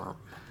warm.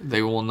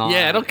 They will not...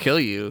 Yeah, it'll kill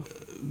you.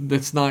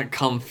 It's not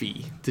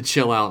comfy to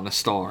chill out in a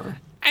star.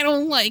 I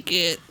don't like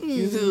it.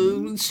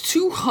 It's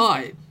too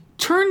hot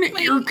Turn the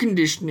air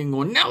conditioning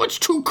on. Now it's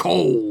too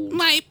cold.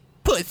 My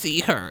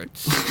pussy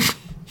hurts.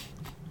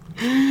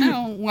 I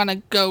don't want to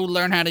go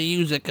learn how to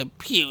use a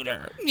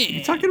computer.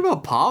 You talking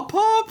about Pop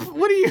Pop?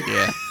 What are you?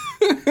 Yeah.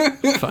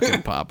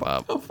 Fucking Pop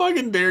Up. How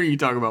fucking dare you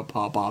talk about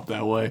Pop Pop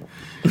that way?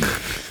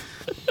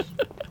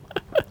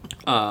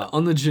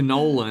 On the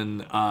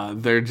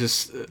Janolan, they're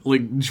just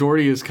like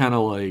Geordi is kind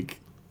of like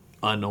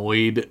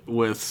annoyed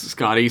with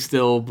Scotty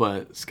still,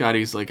 but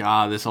Scotty's like,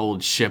 this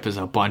old ship is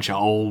a bunch of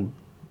old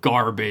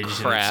garbage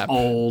Crap. and it's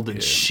old and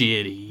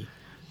shitty.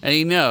 And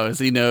he knows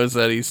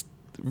that he's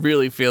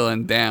really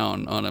feeling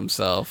down on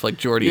himself. Like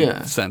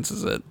Geordi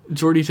senses it.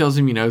 Geordi tells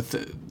him,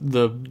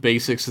 the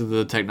basics of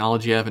the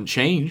technology haven't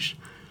changed.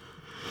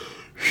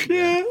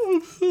 Yeah,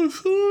 I'm so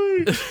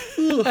sorry.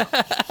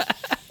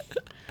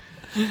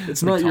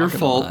 It's not your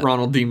fault,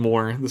 Ronald D.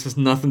 Moore. This has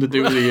nothing to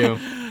do with you.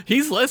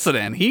 He's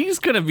listening. He's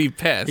gonna be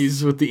pissed.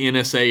 He's with the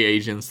NSA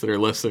agents that are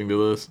listening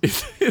to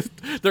this.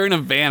 They're in a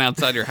van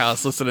outside your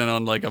house listening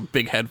on like a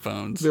big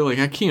headphones. They're like,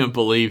 I can't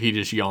believe he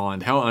just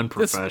yawned. How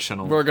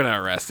unprofessional. We're gonna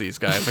arrest these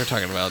guys. They're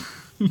talking about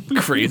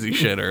crazy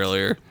shit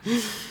earlier.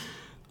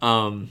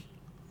 But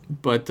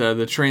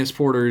the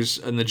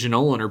transporters and the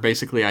Janolan are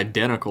basically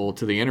identical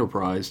to the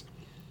Enterprise.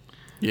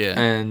 Yeah.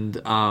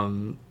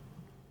 And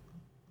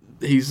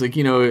he's like,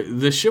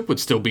 this ship would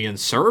still be in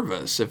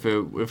service if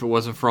it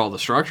wasn't for all the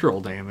structural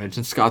damage.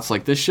 And Scott's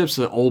like, this ship's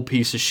an old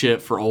piece of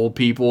shit for old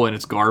people, and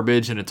it's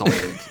garbage, and it's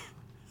old.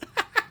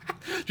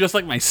 Just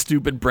like my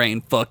stupid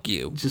brain, fuck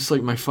you. Just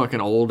like my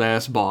fucking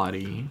old-ass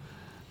body.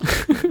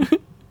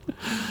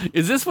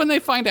 Is this when they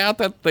find out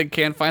that they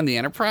can't find the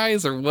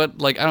Enterprise, or what?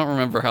 Like, I don't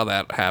remember how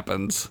that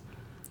happens.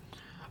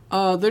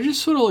 They're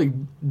just sort of like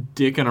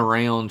dicking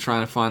around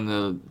trying to find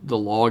the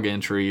log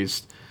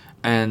entries,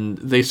 and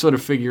they sort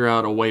of figure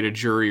out a way to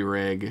jury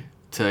rig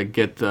to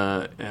get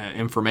the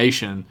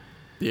information.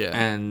 Yeah.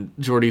 And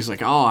Geordi's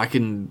like, I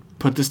can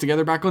put this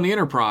together back on the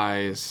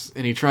Enterprise.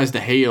 And he tries to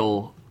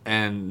hail,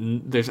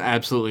 and there's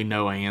absolutely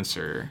no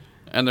answer.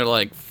 And they're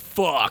like,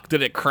 fuck,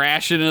 did it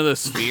crash into the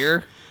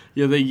sphere?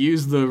 Yeah, they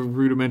use the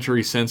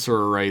rudimentary sensor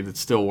array that's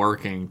still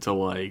working to,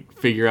 like,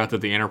 figure out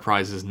that the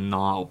Enterprise is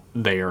not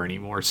there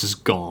anymore. It's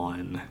just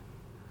gone.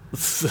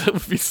 That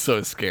would be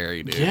so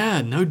scary, dude.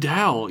 Yeah, no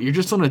doubt. You're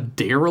just on a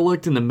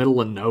derelict in the middle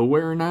of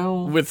nowhere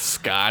now? With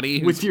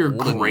Scotty? With your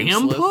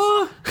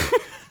grandpa?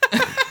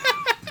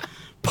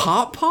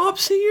 Pop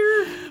Pop's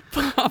here?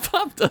 Pop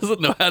Pop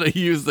doesn't know how to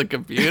use the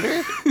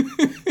computer.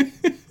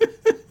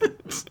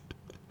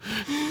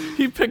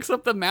 He picks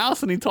up the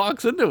mouse and he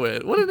talks into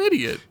it. What an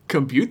idiot.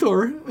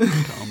 Computer.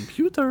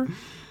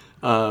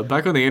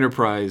 Back on the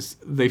Enterprise,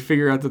 they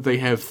figure out that they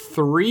have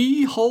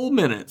 3 whole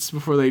minutes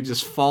before they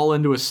just fall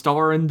into a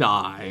star and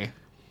die.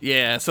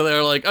 Yeah, so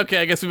they're like, okay,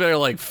 I guess we better,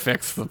 like,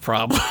 fix the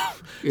problem.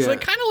 Yeah. So they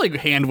kind of, like,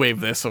 hand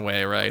wave this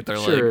away, right? They're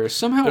Sure. like...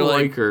 Somehow they're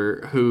like,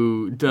 Riker,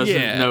 who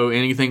doesn't know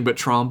anything but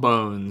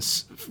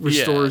trombones,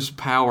 restores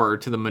power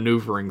to the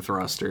maneuvering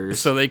thrusters.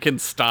 so they can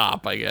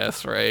stop, I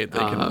guess, right? They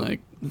can, like...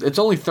 It's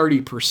only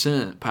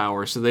 30%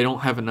 power, so they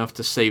don't have enough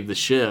to save the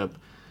ship.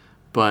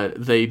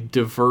 But they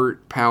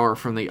divert power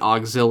from the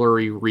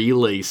auxiliary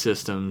relay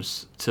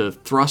systems to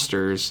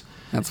thrusters.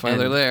 That's why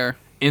they're there.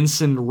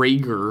 Ensign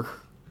Rager.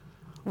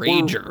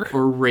 Rager.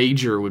 Or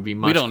Rager would be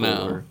much cooler. We don't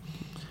know.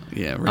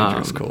 Yeah,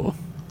 Rager's cool.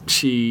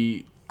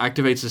 She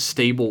activates a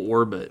stable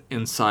orbit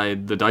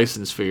inside the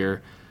Dyson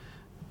sphere,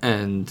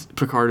 and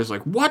Picard is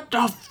like, "What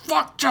the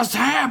fuck just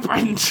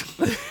happened?"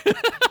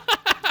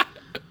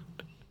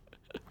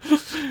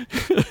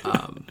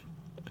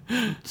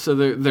 So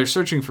they're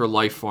searching for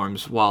life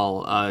forms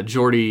while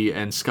Geordi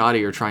and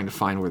Scotty are trying to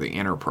find where the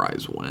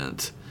Enterprise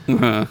went.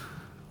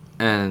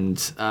 And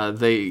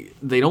they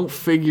don't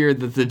figure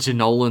that the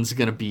Janolan's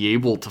gonna be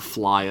able to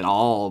fly at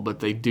all,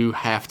 but they do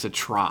have to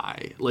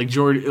try. Like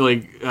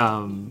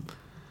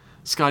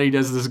Scotty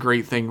does this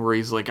great thing where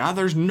he's like,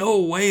 there's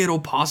no way it'll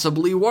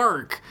possibly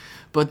work,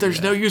 but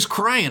there's no use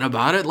crying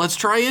about it. Let's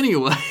try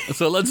anyway.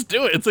 So let's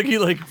do it. It's like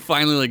he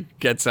finally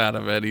gets out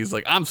of it. He's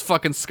like, I'm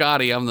fucking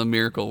Scotty. I'm the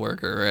miracle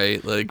worker,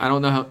 right? Like, I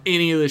don't know how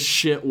any of this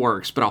shit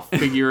works, but I'll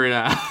figure it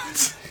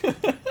out.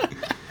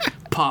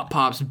 Pop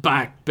Pop's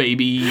back,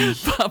 baby.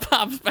 Pop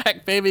Pop's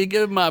back, baby.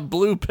 Give him my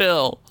blue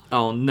pill.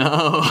 Oh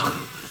no.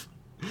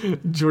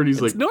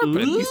 Geordi's like,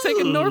 Norpin. He's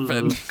taking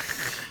Norpin.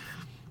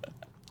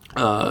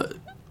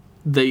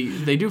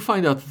 They do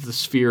find out that the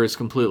sphere is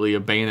completely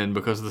abandoned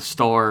because the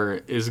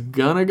star is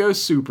gonna go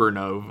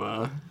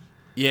supernova.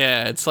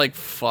 Yeah, it's like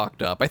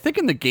fucked up. I think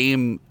in the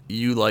game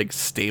you like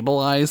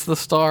stabilize the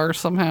star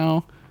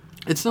somehow.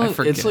 It's not.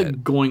 It's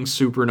like going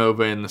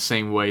supernova in the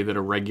same way that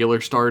a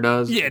regular star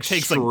does. Yeah, it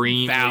takes like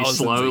thousands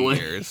slowly.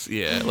 of years.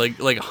 Yeah, like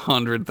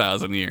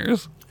 100,000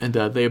 years. And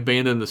they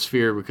abandon the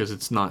sphere because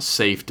it's not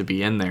safe to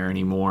be in there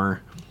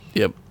anymore.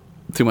 Yep,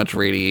 too much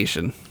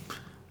radiation.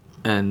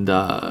 And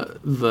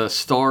the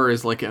star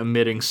is like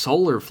emitting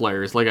solar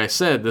flares. Like I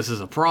said, this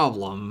is a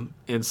problem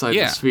inside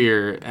the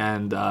sphere,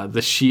 and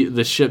the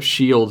ship's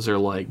shields are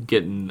like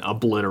getting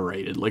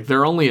obliterated. Like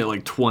they're only at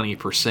like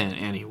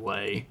 20%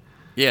 anyway.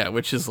 Yeah,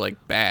 which is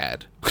like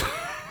bad.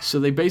 So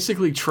they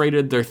basically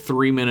traded their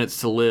 3 minutes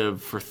to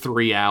live for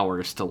 3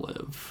 hours to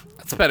live.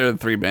 That's better than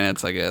 3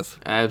 minutes, I guess.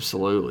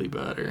 Absolutely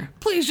better.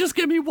 Please just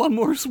give me one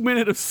more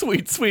minute of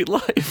sweet, sweet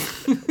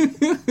life.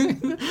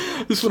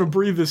 Just want to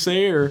breathe this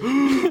air.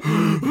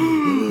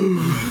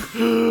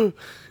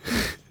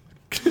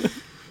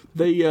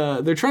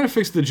 They're trying to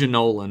fix the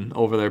Jenolan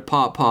over there.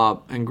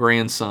 Pop and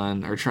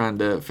grandson are trying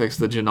to fix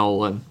the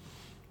Jenolan.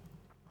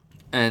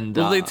 And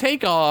Well, they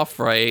take off,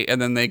 right?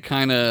 And then they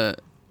kind of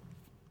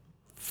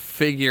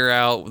figure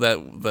out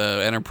that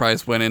the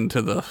Enterprise went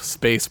into the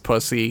space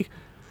pussy.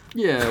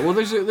 yeah, well,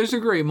 there's a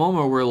great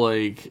moment where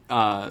like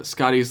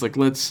Scotty's like,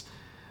 let's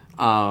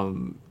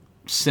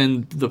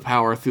send the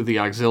power through the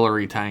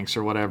auxiliary tanks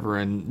or whatever,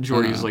 and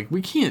Geordi's like,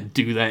 we can't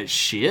do that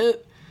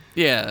shit.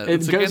 Yeah,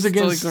 It goes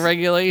against like, the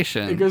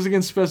regulation. It goes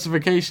against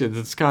specifications.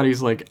 And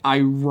Scotty's like,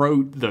 I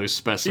wrote those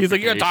specifications. He's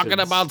like, you're talking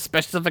about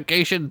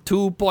specification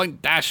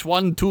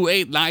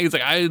 2.128. He's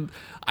like,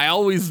 I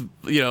always,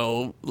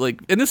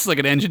 like, and this is like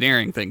an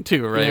engineering thing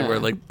too, right? Yeah. Where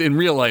like in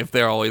real life,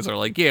 they always are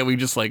like, yeah, we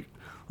just like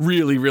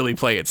really, really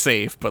play it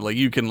safe, but like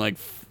you can like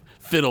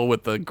fiddle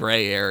with the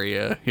gray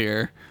area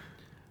here.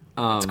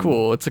 It's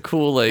cool. It's a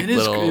cool like It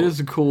little.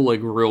 is a cool like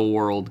real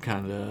world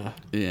kind of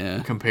Yeah.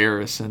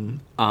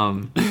 comparison.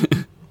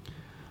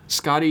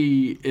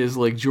 Scotty is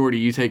like, Geordi,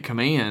 you take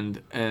command,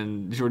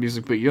 and Geordi's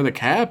like, but you're the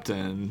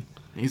captain.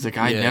 He's like,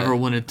 I Yeah. never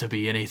wanted to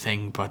be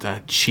anything but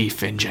a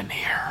chief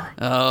engineer.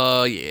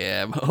 Oh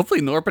yeah. Hopefully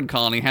Norpin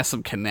Colony has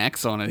some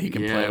connects on it he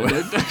can play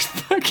with. that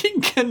fucking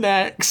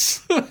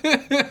connects.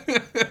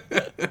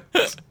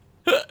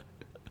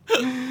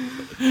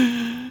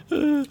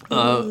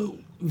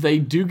 They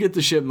do get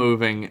the ship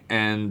moving,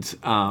 and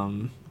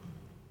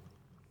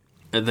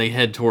they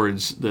head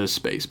towards the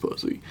space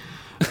pussy.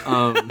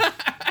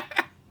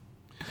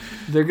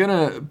 They're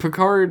gonna.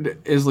 Picard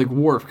is like,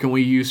 Worf, can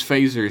we use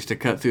phasers to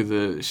cut through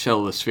the shell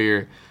of the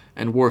sphere?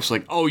 And Worf's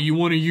like, oh, you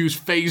want to use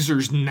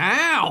phasers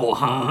now,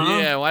 huh?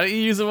 Yeah, why don't you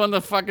use them on the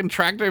fucking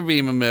tractor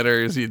beam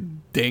emitters, you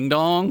ding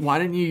dong? Why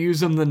didn't you use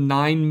them the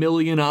 9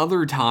 million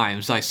other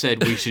times I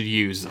said we should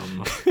use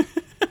them?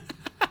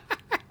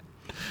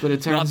 But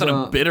it Not turns that I'm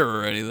out bitter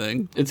or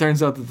anything. it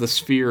turns out that the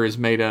sphere is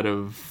made out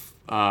of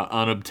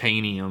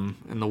unobtainium,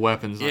 and the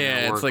weapons.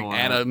 Yeah, it's like on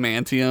it.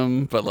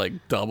 adamantium, but like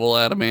double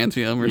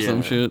adamantium or some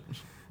Yeah. shit.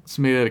 It's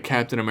made out of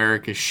Captain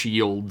America's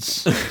shields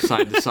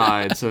side to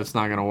side, so it's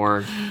not gonna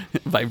work.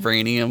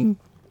 Vibranium.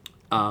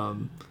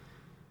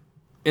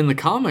 In the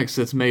comics,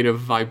 it's made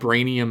of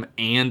vibranium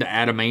and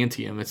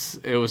adamantium.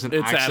 It was an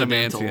It's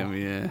accidental.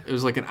 adamantium, yeah. It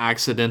was like an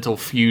accidental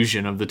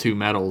fusion of the two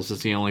metals.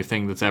 It's the only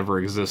thing that's ever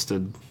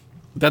existed.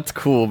 That's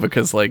cool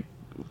because like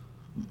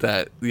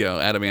that,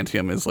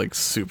 adamantium is like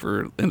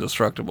super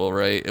indestructible,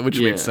 right? Which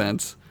makes Yeah.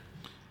 sense.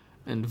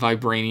 And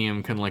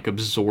vibranium can like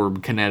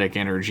absorb kinetic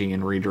energy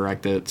and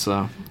redirect it.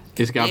 So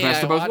he's got Yeah,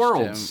 best of I both watched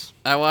worlds.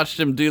 I watched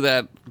him do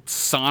that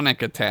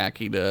sonic attack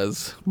he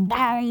does.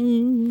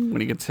 When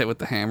he gets hit with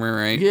the hammer,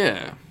 right?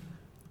 Yeah.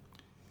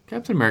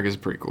 Captain America's a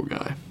pretty cool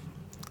guy.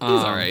 He's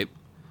alright.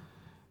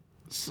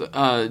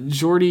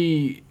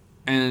 Geordi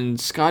and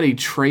Scotty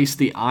trace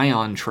the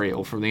ion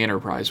trail from the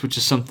Enterprise, which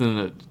is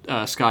something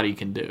that Scotty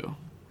can do.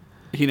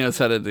 He knows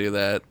how to do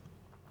that.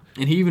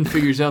 And he even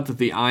figures out that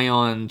the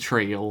ion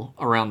trail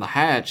around the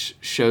hatch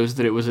shows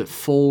that it was at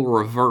full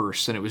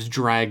reverse and it was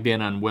dragged in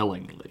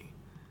unwillingly.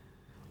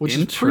 Which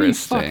is pretty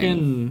Interesting.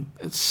 fucking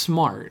it's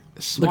smart.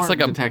 Smart Looks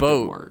like a detective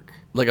boat. work.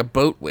 Like a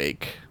boat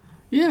wake.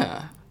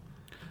 Yeah.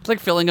 It's like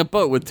filling a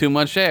boat with too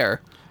much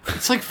air.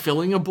 It's like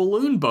filling a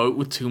balloon boat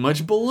with too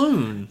much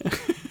balloon.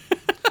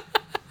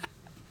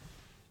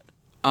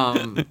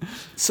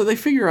 So they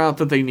figure out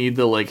that they need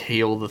to like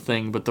hail the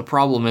thing, but the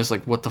problem is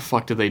like, what the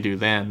fuck do they do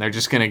then? They're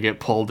just gonna get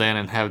pulled in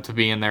and have to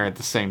be in there at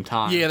the same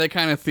time. Yeah, they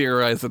kind of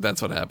theorize that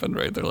that's what happened,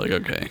 right? They're like,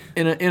 okay.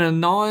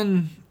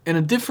 In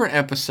a different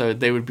episode,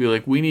 they would be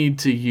like, we need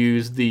to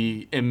use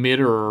the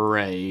emitter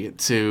array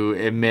to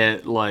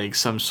emit like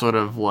some sort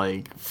of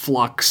like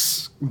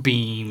flux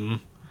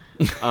beam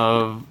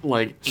of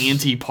like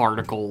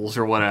antiparticles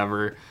or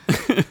whatever.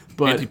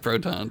 But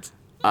Antiprotons.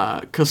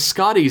 because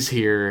Scotty's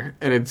here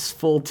and it's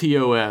full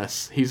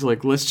TOS, he's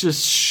like, let's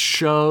just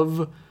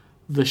shove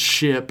the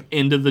ship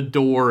into the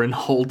door and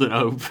hold it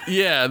open.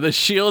 Yeah, the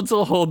shields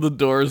will hold the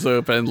doors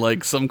open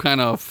like some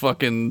kind of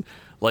fucking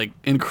like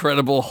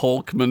Incredible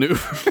Hulk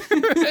maneuver.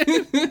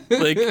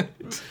 Like,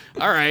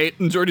 all right,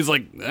 and Jordy's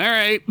like, all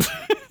right.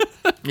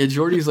 Yeah,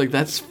 Geordi's like,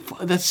 that's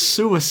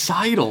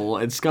suicidal,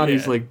 and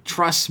Scotty's Yeah. like,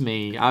 trust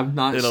me, I've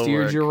not It'll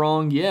steered work. you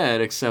wrong yet,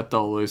 except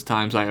all those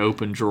times I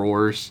opened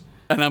drawers.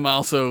 And I'm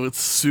also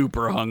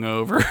super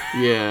hungover.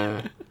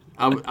 Yeah.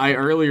 I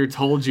earlier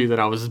told you that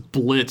I was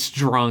blitz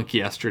drunk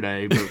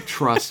yesterday, but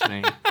trust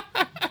me.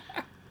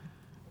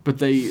 But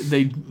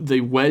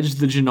they wedged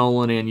the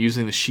Jenolan in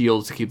using the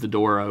shields to keep the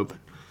door open.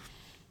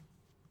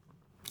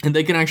 And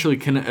they can actually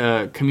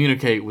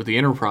communicate with the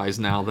Enterprise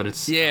now that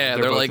it's... Yeah,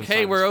 they're they're both like, inside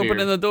hey, the we're sphere.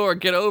 opening the door.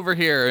 Get over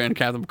here. And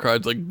Captain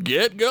Picard's like,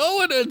 get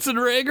going, Ensign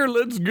Rager.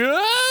 Let's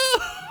go.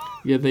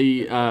 Yeah,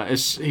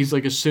 he's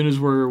like, as soon as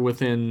we're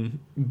within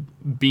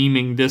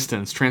beaming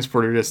distance,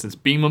 transporter distance,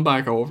 beam them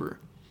back over.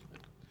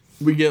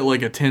 We get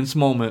like a tense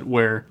moment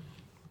where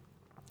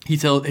he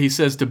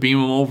says to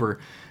beam them over,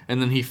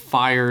 and then he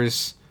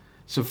fires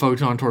some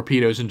photon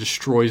torpedoes and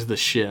destroys the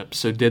ship.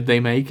 So did they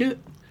make it?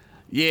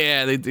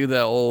 Yeah, they do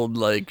that old,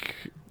 like,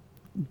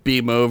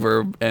 beam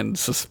over and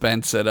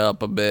suspense it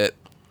up a bit,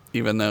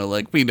 even though,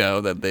 like, we know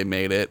that they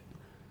made it.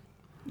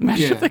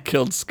 Imagine if they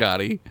killed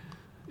Scotty.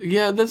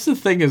 Yeah, that's the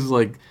thing is,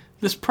 like,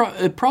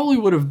 it probably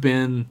would have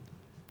been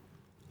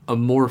a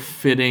more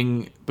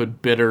fitting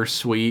but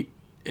bittersweet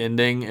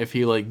ending if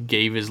he, like,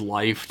 gave his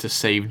life to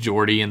save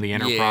Geordi and the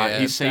Enterprise. Yeah,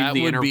 he saved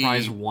the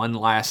Enterprise one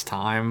last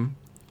time.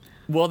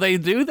 Well, they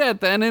do that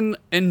then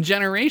in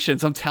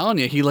Generations. I'm telling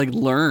you, he, like,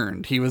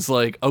 learned. He was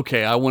like,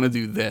 okay, I want to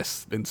do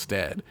this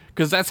instead.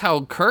 Because that's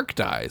how Kirk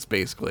dies,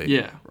 basically.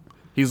 Yeah.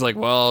 He's like,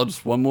 well,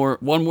 just one more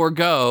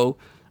go.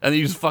 And then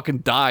he just fucking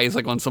dies,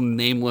 like, on some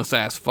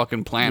nameless-ass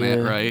fucking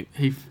planet, right?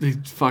 He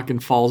fucking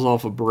falls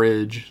off a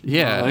bridge.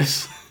 Yeah.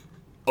 Nice.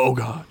 Oh,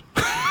 God.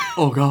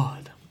 Oh,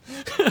 God.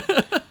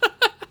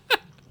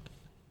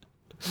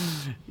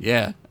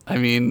 Yeah. I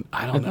mean,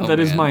 I don't know, That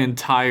is man. my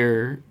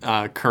entire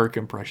Kirk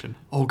impression.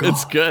 Oh, God.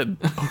 It's good.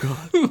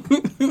 Oh,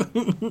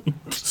 God.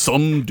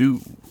 Some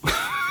do.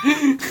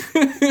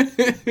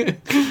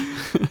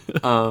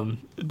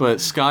 But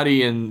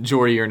Scotty and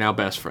Geordi are now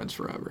best friends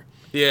forever.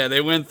 Yeah,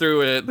 they went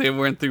through it. They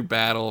went through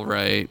battle,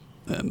 right?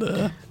 And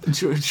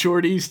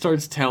Geordi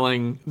starts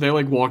telling... They're,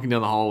 like, walking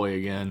down the hallway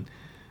again.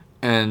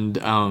 And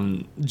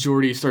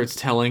Geordi starts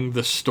telling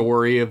the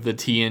story of the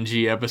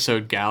TNG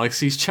episode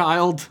Galaxy's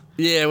Child.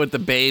 yeah, with the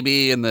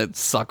baby and the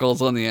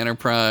suckles on the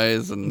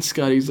Enterprise, and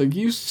Scotty's like,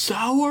 you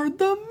soured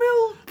the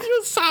milk.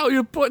 you sour.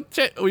 You put.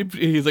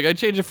 He's like, I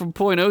changed it from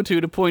 0.02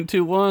 to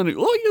 0.21.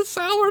 Oh, you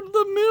soured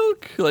the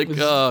milk. Like,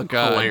 oh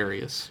god,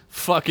 Hilarious.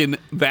 Fucking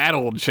that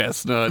old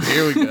chestnut.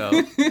 Here we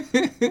go.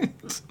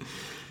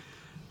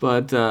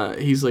 But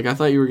he's like, I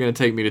thought you were going to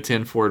take me to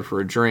 10 Ford for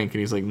a drink. And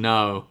he's like,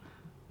 no,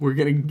 we're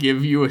going to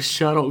give you a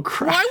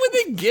shuttlecraft. Why would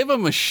they give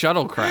him a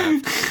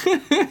shuttlecraft?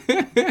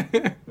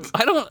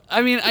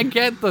 I mean, I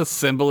get the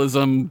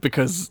symbolism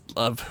because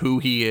of who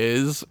he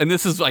is. And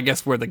this is, I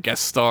guess, where the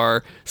guest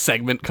star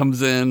segment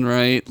comes in,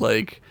 right?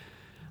 Like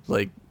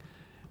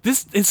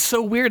this is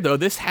so weird, though.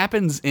 This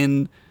happens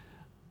in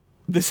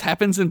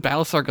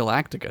Battlestar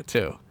Galactica,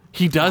 too.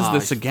 He does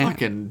this again.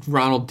 Fucking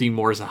Ronald D.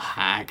 Moore's a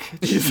hack.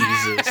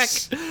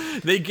 Jesus.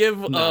 They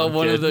give one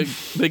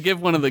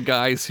of the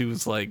guys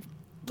who's like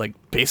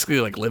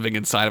basically like living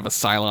inside of a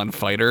Cylon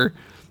fighter,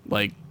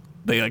 like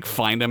they like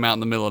find him out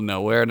in the middle of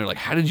nowhere and they're like,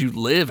 how did you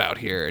live out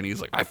here? And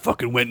he's like, I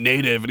fucking went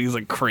native, and he's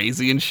like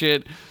crazy and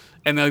shit.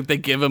 And then, like, they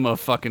give him a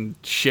fucking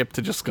ship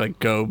to just like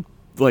go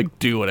like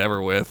do whatever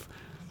with.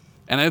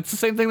 And it's the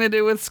same thing they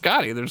do with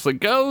Scotty. They're just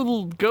like,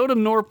 go to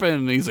Norpin.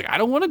 And he's like, I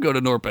don't want to go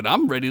to Norpin.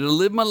 I'm ready to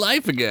live my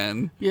life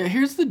again. Yeah,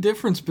 here's the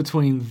difference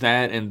between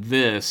that and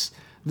this.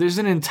 There's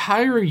an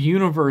entire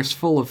universe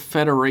full of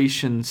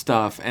Federation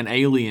stuff and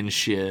alien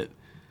shit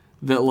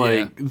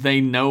that,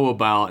 they know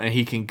about and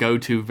he can go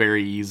to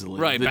very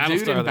easily. Right, the Battlestar,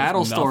 dude in there's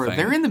Battlestar, nothing.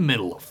 they're in the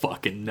middle of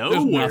fucking There's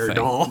nowhere, nothing.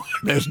 dog.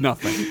 There's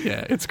nothing.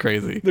 Yeah, it's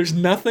crazy. There's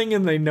nothing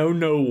and they know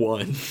no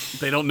one.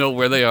 They don't know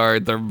where they are.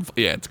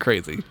 It's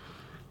crazy.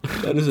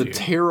 That is a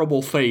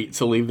terrible fate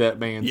to leave that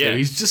man Yeah. to.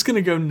 He's just going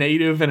to go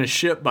native in a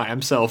ship by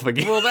himself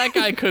again. Well, that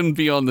guy couldn't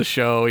be on the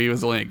show. He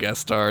was only a guest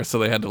star, so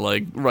they had to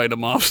like write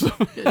him off.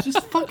 Yeah,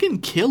 just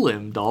fucking kill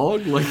him,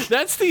 dog. Like,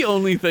 That's the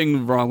only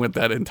thing wrong with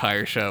that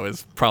entire show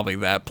is probably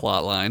that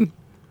plot line.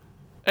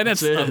 And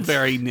it's That's a it.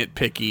 very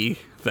nitpicky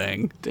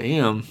thing.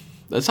 damn.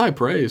 That's high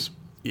praise.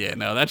 Yeah,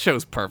 no, that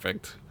show's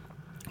perfect.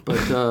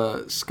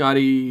 But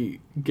Scotty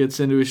gets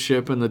into his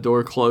ship and the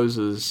door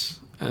closes,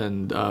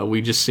 and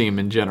we just see him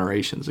in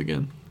Generations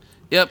again.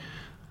 Yep.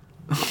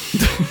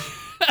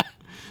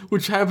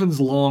 Which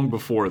happens long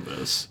before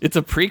this. It's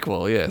a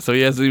prequel, yeah. So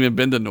he hasn't even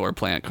been to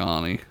Norplant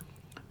Colony.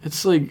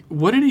 It's like,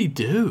 what did he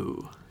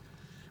do?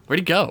 Where'd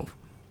he go?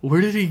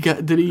 Where did he go?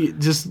 Did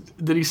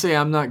he say,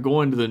 I'm not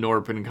going to the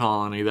Norpin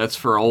colony? That's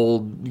for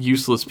old,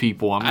 useless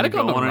people. I'm going to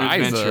go on an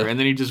Risa. adventure. And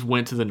then he just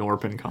went to the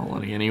Norpin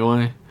colony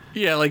anyway.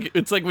 Yeah, like,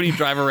 it's like when you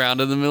drive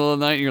around in the middle of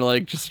the night and you're,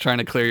 like, just trying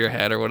to clear your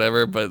head or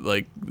whatever, but,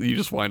 like, you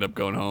just wind up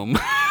going home.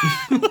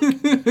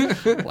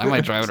 Why am I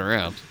driving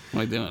around? What am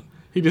I doing?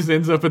 He just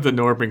ends up at the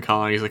Norpin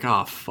colony. He's like,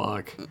 oh,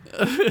 fuck.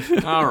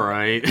 All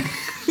right.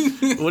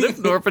 What if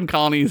Norpin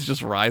Colony is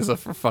just Risa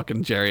for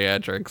fucking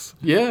geriatrics?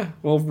 Yeah.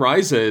 Well,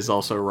 Risa is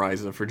also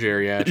Risa for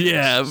geriatrics.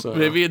 Yeah, so.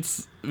 maybe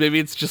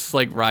it's just,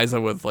 like,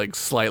 Risa with, like,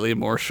 slightly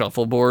more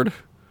shuffleboard.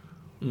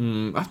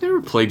 I've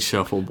never played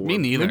shuffleboard. Me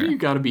neither. Maybe you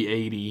got to be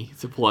 80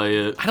 to play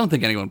it. I don't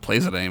think anyone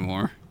plays it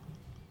anymore.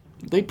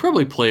 They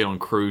probably play it on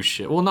cruise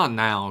ship. Well, not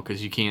now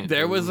because you can't.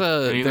 There do was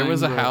a anything,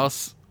 but-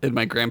 house in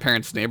my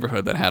grandparents'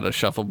 neighborhood that had a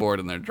shuffleboard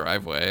in their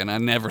driveway, and I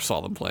never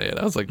saw them play it.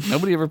 I was like,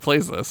 nobody ever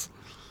plays this.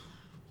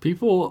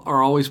 People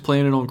are always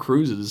playing it on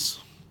cruises.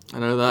 I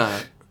know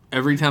that.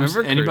 Every time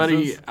Remember anybody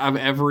cruises? I've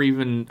ever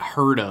even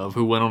heard of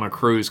who went on a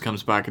cruise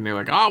comes back and they're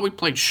like, "Oh, we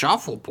played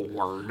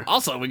shuffleboard."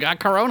 Also, we got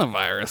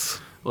coronavirus.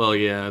 Well,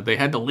 yeah, they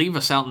had to leave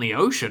us out in the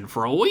ocean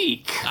for a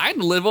week. I'd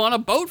live on a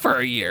boat for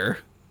a year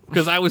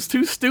because I was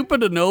too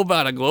stupid to know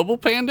about a global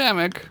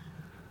pandemic.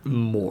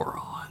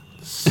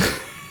 Morons.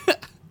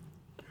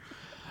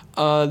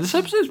 This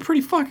episode's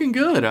pretty fucking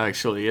good,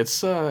 actually.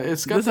 It's got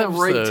This that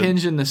right episode-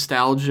 tinge of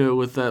nostalgia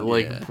with that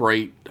Yeah.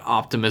 bright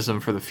optimism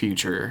for the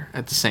future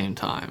at the same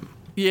time.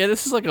 Yeah,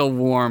 this is like a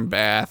warm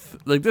bath.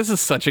 Like, this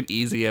is such an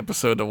easy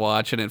episode to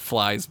watch, and it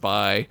flies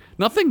by.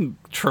 Nothing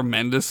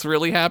tremendous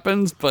really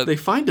happens, but They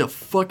find a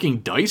fucking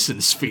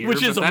Dyson sphere,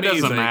 which is but that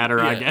amazing. doesn't matter,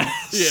 I Yeah.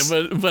 guess.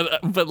 Yeah,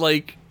 but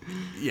like,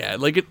 yeah,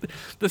 like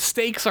the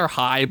stakes are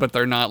high, but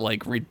they're not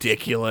like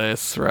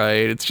ridiculous,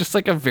 right? It's just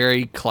like a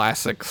very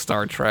classic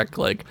Star Trek.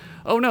 Like,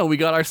 oh no, we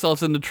got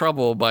ourselves into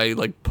trouble by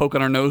like poking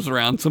our nose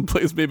around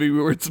someplace maybe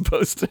we weren't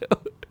supposed to,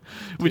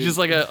 which is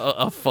like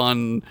a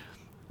fun.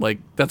 Like,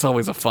 that's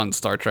always a fun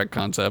Star Trek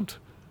concept.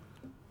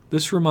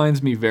 This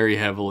reminds me very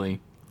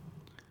heavily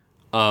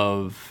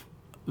of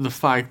the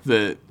fact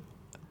that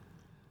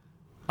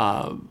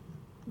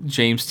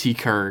James T.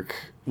 Kirk,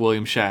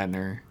 William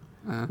Shatner,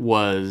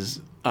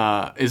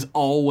 is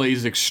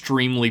always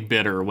extremely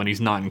bitter when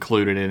he's not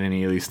included in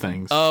any of these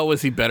things. Oh,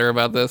 was he better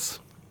about this?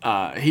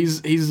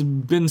 He's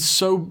been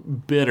so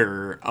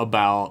bitter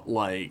about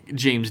like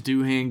James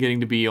Doohan getting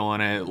to be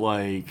on it,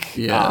 like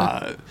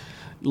Yeah.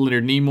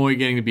 Leonard Nimoy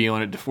getting to be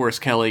on it, DeForest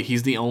Kelly.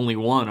 He's the only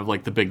one of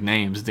like the big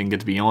names that didn't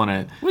get to be on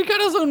it. We got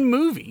his own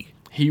movie.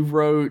 He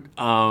wrote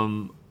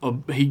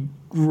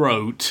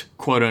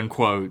quote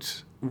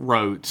unquote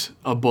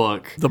a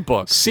book, The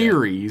book,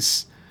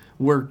 series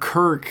where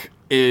Kirk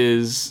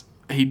is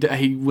he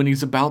when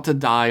he's about to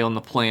die on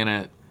the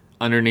planet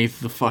underneath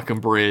the fucking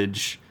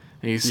bridge,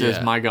 and he says,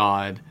 Yeah. "My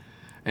God,"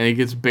 and he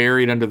gets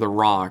buried under the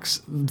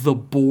rocks. The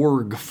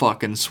Borg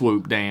fucking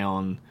swoop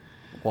down.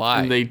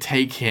 Why? And they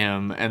take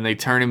him and they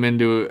turn him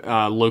into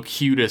a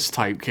Locutus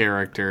type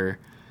character.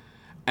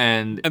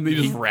 And they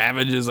just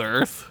ravage his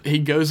Earth. he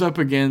goes up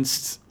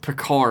against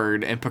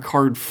Picard, and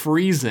Picard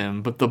frees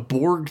him, but the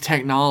Borg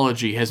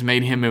technology has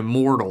made him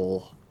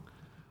immortal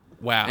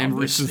Wow. and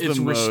this is it's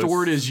the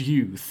restored most, his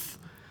youth.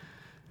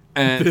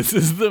 And This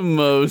is the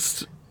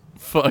most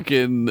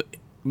fucking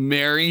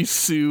Mary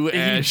Sue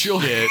ass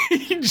shit.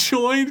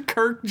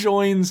 Kirk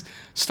joins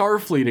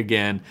Starfleet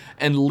again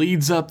and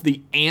leads up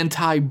the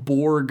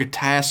anti-Borg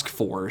task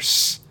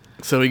force.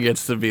 So he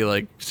gets to be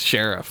like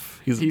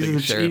sheriff. He's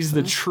He's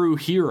the true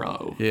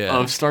hero Yeah,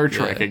 of Star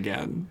Trek yeah.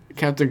 again.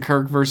 Captain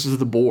Kirk versus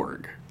the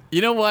Borg.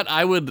 You know what?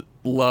 I would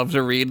love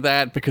to read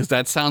that because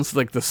that sounds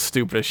like the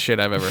stupidest shit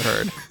I've ever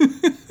heard.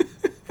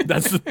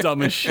 That's the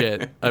dumbest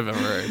shit I've ever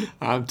heard.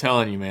 I'm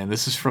telling you, man,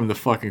 this is from the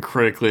fucking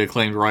critically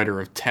acclaimed writer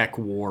of Tech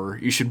War.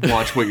 You should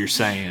watch what you're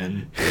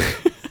saying.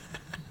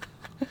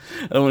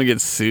 I don't want to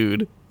get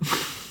sued.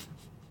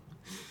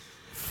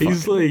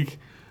 He's like,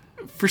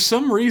 for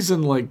some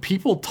reason, like,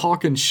 people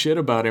talking shit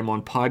about him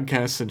on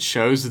podcasts and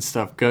shows and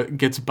stuff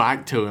gets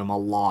back to him a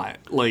lot.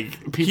 Like,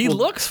 people, He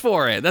looks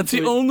for it. That's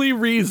the only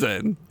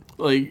reason.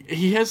 like,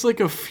 he has like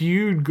a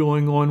feud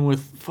going on with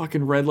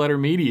fucking Red Letter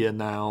Media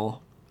now.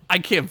 I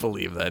can't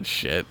believe that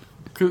shit.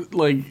 'Cause,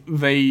 like,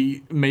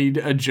 they made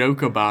a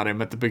joke about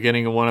him at the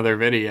beginning of one of their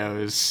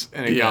videos,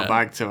 and it got Yeah.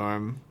 back to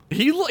him.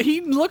 He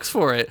looks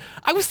for it.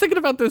 I was thinking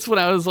about this when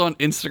I was on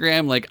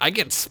Instagram. Like, I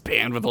get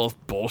spammed with all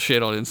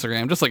bullshit on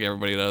Instagram, just like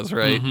everybody does,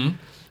 right?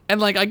 And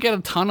like, I get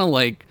a ton of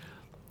like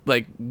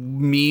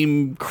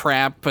meme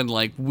crap and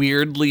like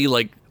weirdly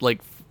like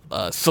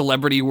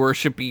celebrity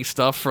worshipy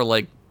stuff for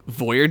like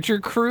Voyager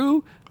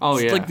crew. Oh,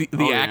 It's yeah. like the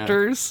Oh, yeah.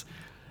 actors.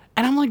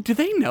 And I'm like, do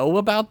they know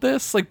about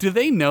this? Like, do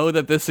they know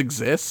that this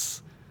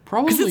exists?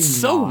 Probably Because it's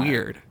so not.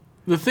 weird.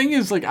 The thing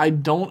is, like, I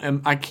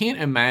can't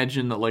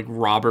imagine that, like,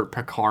 Robert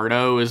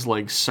Picardo is,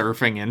 like,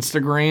 surfing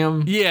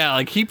Instagram. Yeah,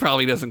 like he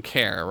probably doesn't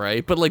care,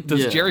 right? But like, does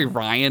Yeah. Jerry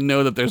Ryan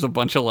know that there's a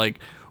bunch of like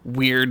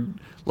weird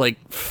like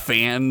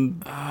fan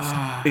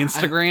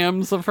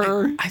Instagrams of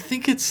her? I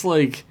think it's,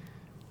 like,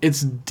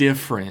 it's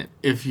different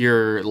if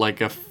you're,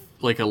 like, a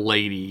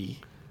lady.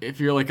 If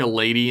you're, like, a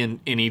lady in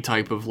any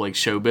type of, like,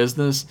 show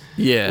business.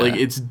 Yeah. Like,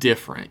 it's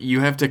different.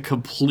 You have to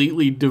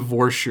completely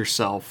divorce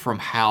yourself from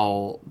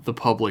how the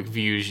public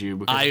views you,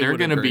 because I they're would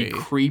going to be agree.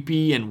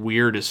 creepy and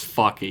weird as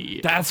fucky.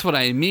 That's what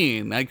I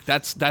mean. Like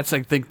that's I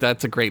think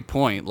that's a great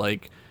point.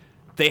 Like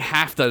they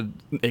have to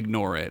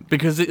ignore it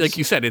because like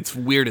you said, it's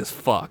weird as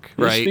fuck,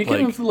 right?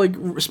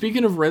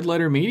 Speaking of Red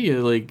Letter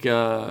Media, like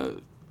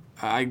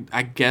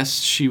I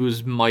guess she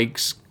was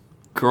Mike's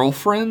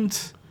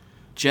girlfriend,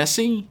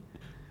 Jessie.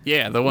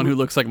 yeah, the one who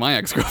looks like my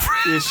ex-girlfriend.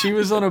 Yeah, she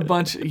was on a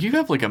bunch. You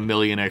have like a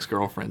million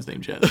ex-girlfriends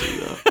named Jessie,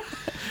 though.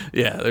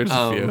 Yeah, there's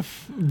a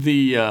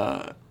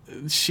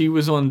few. She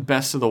was on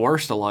Best of the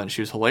Worst a lot, and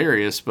she was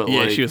hilarious. But Yeah,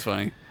 like, she was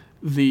funny.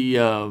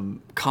 the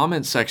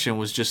comment section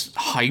was just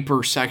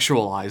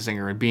hyper-sexualizing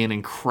her and being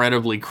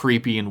incredibly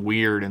creepy and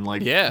weird, and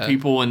like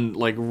people in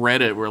like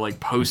Reddit were like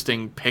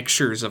posting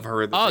pictures of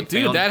her. Oh,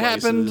 dude, that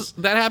places.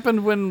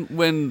 happened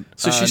when.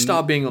 So she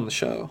stopped being on the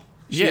show.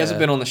 She hasn't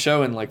been on the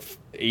show in like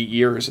 8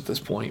 years at this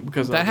point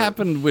because that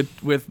happened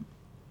with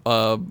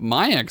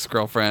my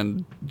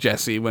ex-girlfriend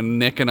Jessie when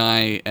Nick and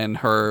I and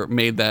her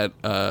made that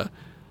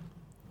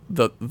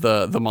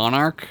the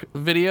Monarch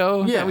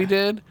video that we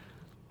did,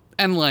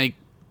 and like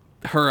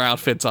her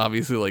outfit's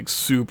obviously like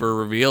super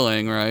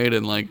revealing, right?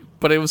 And like,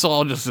 but it was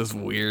all just this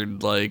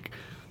weird like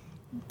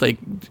it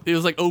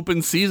was like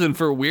open season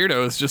for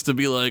weirdos just to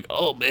be like,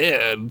 oh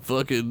man,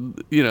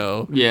 fucking, you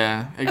know.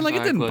 Yeah, exactly. And like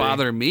it didn't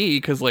bother me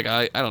because like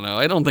I don't know,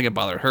 I don't think it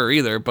bothered her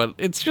either, but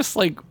it's just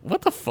like,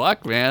 what the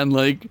fuck, man?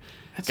 Like,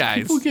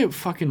 guys, people get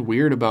fucking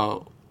weird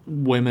about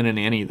women and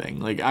anything.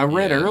 Like I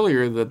read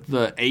earlier that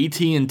the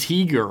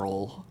AT&T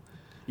girl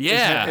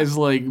is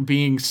like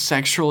being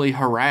sexually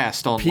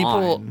harassed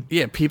online.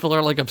 People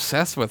are like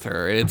obsessed with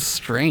her. It's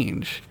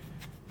strange.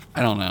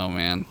 I don't know,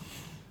 man.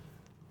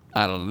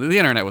 I don't know. The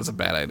internet was a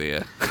bad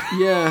idea.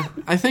 Yeah,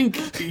 I think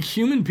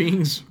human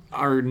beings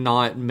are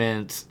not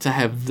meant to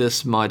have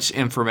this much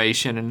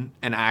information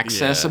and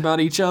access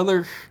about each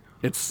other.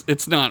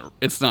 It's not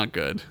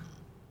good.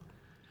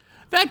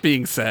 That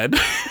being said,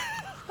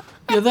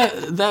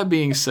 that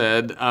being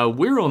said,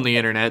 we're on the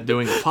internet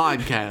doing a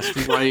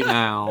podcast right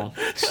now.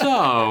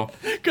 So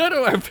go to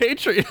our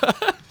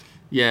Patreon.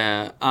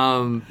 Yeah.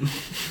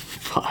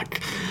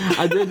 Fuck.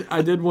 I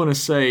did want to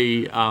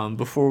say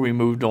before we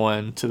moved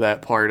on to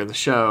that part of the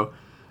show,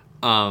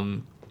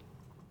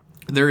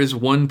 there is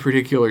one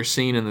particular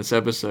scene in this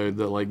episode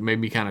that like made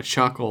me kind of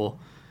chuckle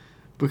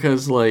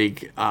because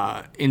like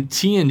in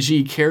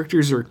TNG,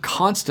 characters are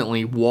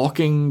constantly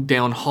walking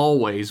down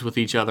hallways with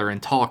each other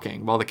and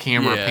talking while the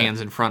camera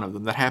pans in front of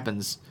them. That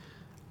happens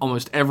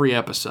almost every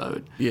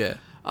episode. Yeah.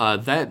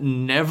 That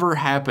never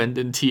happened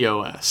in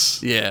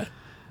TOS. Yeah.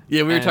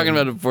 Yeah, we were talking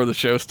about it before the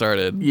show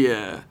started.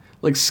 Yeah.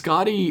 Like,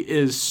 Scotty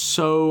is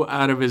so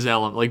out of his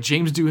element. Like,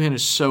 James Doohan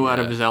is so out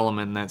of his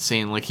element in that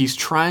scene. Like, he's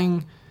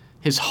trying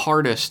his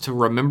hardest to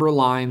remember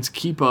lines,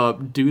 keep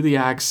up, do the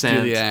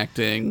accent. Do the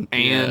acting.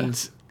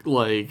 And,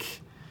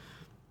 like,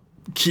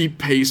 keep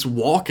pace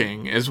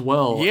walking as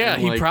well. Yeah,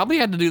 and, he like, probably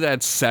had to do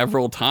that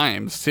several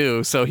times,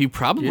 too. So he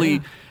probably...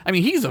 Yeah. I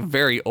mean, he's a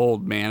very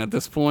old man at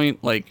this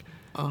point. Like,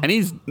 and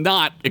he's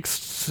not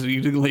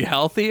exceedingly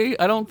healthy,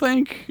 I don't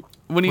think.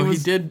 When he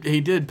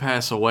did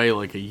pass away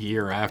like a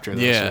year after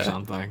this or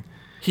something.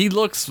 He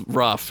looks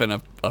rough in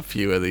a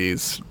few of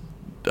these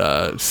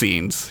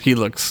scenes. He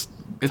looks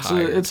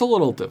tired. It's a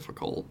little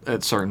difficult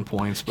at certain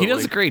points. But he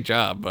does a great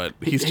job, but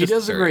he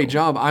does a great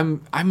job.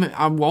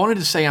 I wanted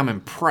to say I'm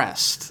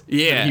impressed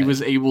that he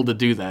was able to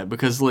do that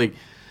because like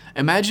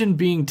imagine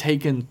being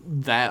taken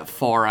that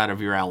far out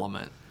of your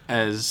element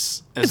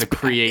as a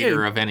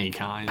creator of any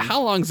kind.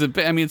 How long's it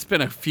been? I mean, it's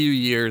been a few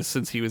years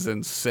since he was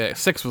in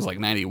 6. 6 was like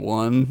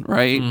 91,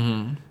 right?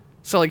 Mm-hmm.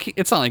 So like,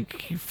 it's not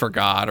like he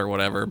forgot or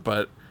whatever,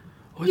 but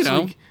you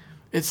know,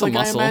 it's like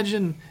I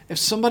imagine if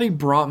somebody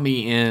brought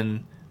me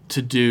in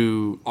to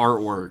do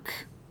artwork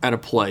at a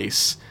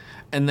place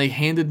and they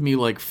handed me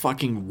like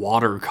fucking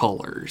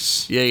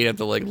watercolors. Yeah, you have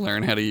to like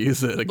learn how to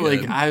use it again.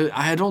 Like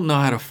I don't know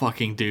how to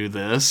fucking do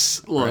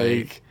this.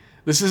 Like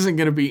this isn't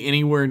going to be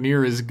anywhere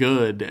near as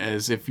good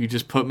as if you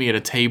just put me at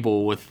a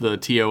table with the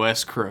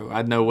TOS crew.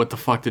 I'd know what the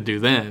fuck to do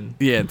then.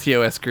 Yeah,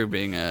 TOS crew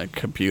being a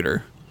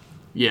computer.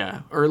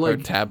 Yeah, or like...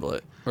 Or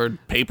tablet. Or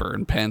paper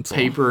and pencil.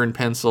 Paper and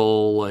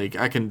pencil. Like,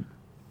 I can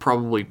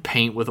probably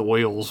paint with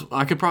oils.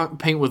 I could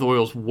paint with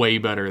oils way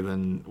better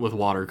than with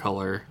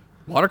watercolor.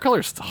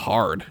 Watercolor's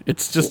hard.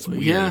 It's just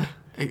weird. Yeah.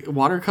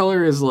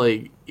 Watercolor is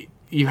like...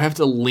 You have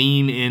to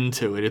lean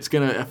into it. It's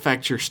gonna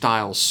affect your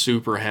style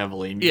super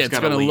heavily. And you just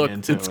gotta lean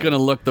into it. It's gonna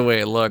look the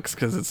way it looks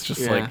because it's just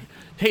like,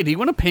 hey, do you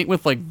want to paint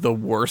with like the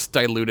worst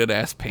diluted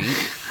ass paint?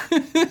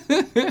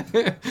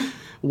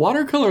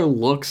 Watercolor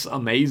looks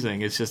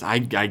amazing. It's just I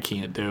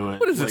can't do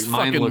it. What is this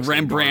fucking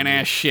Rembrandt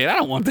ass shit? I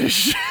don't want this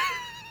shit.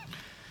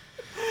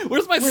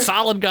 Where's my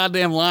solid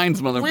goddamn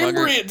lines, motherfucker?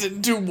 Rembrandt didn't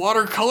do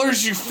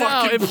watercolors, you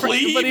fucking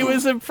plebe. But he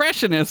was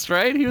impressionist,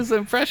 right? He was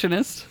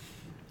impressionist.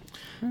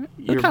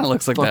 It kind of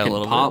looks like that a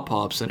little bit.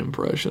 Pop's an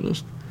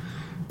impressionist.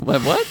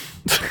 What?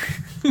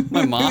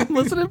 My mom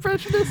was an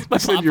impressionist? I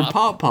said your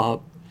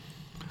Pop.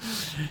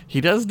 He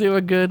does do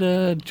a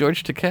good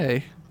George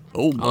Takei.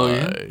 Oh my.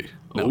 Yeah?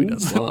 No, he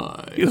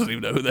doesn't. He doesn't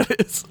even know who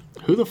that is.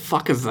 Who the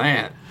fuck is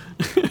that?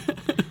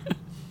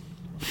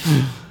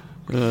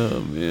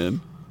 Oh,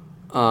 man.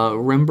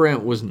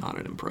 Rembrandt was not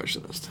an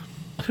impressionist.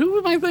 Who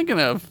am I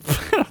thinking of?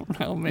 I don't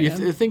know, man.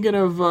 You're thinking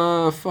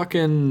of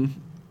fucking...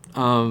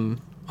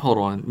 Hold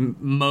on.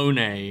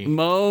 Monet.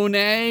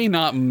 Monet,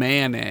 not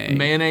Manet.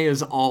 Manet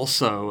is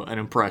also an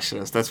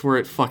impressionist. That's where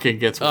it fucking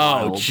gets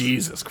wild. Oh,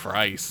 Jesus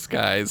Christ,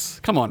 guys.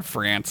 Come on,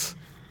 France.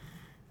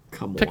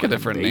 Come on, pick a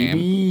different baby.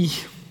 name.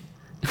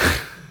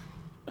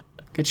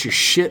 Get your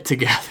shit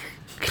together.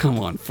 Come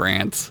on,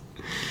 France.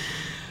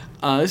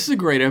 This is a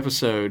great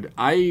episode.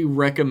 I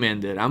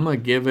recommend it. I'm gonna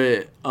give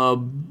it A-.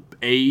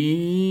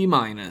 I'm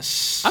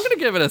gonna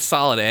give it a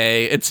solid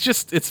A.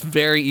 It's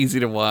very easy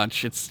to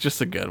watch. It's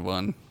just a good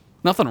one.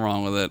 Nothing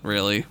wrong with it,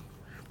 really.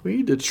 We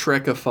need to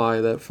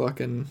Trekify that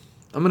fucking...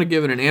 I'm gonna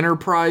give it an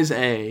Enterprise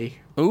A.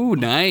 Ooh,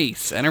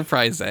 nice.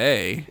 Enterprise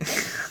A.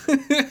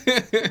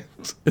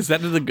 Is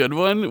that the good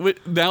one?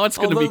 Now it's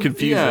going to be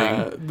confusing.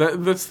 Yeah,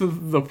 that's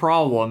the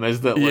problem,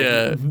 is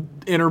that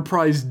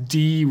Enterprise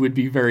D would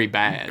be very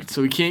bad,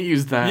 so we can't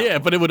use that. Yeah,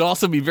 but it would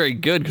also be very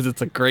good because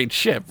it's a great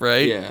ship,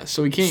 right? Yeah,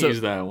 so we can't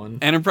use that one.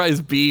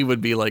 Enterprise B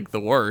would be like the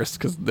worst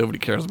because nobody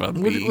cares about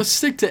B. Let's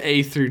stick to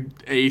A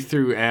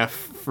through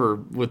F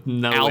with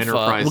no Alpha.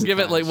 Enterprise. We'll give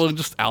it we'll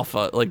just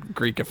Alpha, like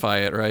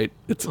Greekify it, right?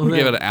 We'll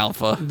give it an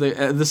Alpha.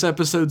 This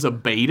episode's a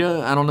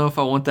beta. I don't know if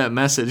I want that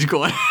message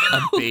going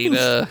out. A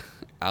beta,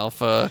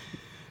 Alpha.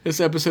 This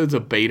episode's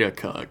a beta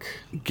cuck.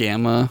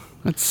 Gamma.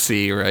 That's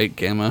C, right?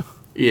 Gamma.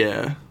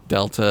 Yeah.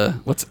 Delta.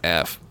 What's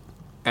F?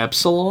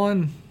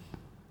 Epsilon.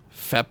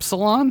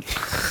 Fepsilon.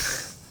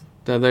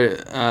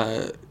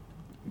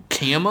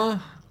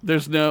 Gamma.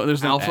 There's no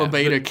Alpha, F.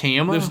 beta,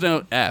 gamma. There's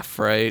no F,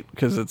 right?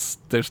 Because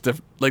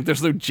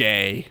there's no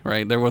J,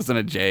 right? There wasn't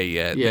a J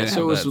yet. Yeah,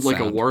 so it was like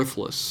a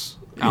worthless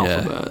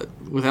alphabet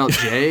without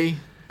J.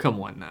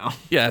 Come on now.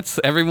 Yeah, it's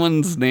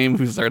everyone's name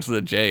who starts with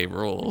a J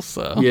rules.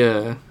 So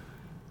yeah.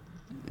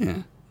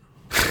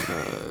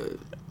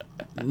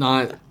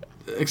 Not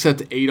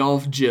except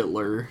Adolf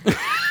Hitler.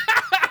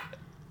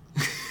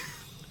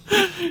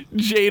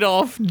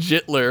 Jadolf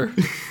Hitler.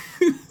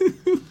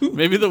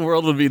 Maybe the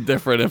world would be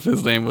different if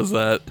his name was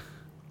that.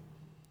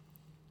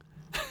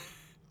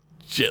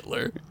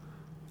 Hitler.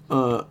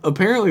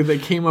 Apparently they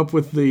came up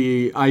with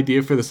the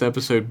idea for this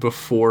episode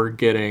before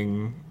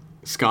getting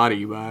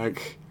Scotty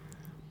back.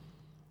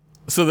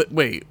 So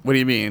wait, what do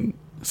you mean?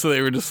 So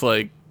they were just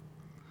like...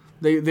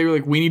 They were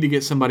like, we need to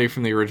get somebody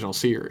from the original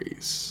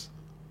series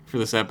for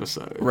this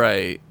episode.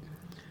 Right.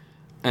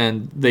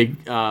 And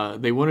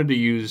they wanted to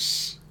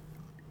use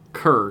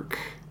Kirk.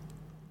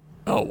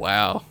 Oh,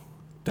 wow.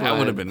 That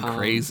would have been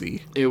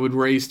crazy. It would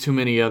raise too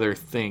many other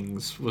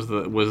things, was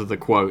the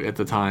quote at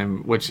the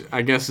time, which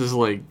I guess is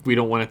like, we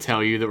don't want to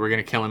tell you that we're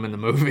going to kill him in the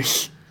movie.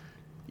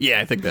 Yeah,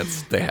 I think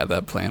they had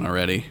that plan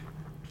already.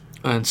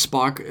 And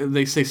Spock,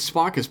 they say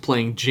Spock is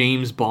playing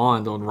James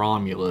Bond on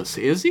Romulus.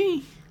 Is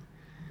he?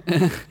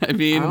 I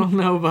mean... I don't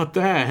know about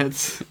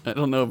that. I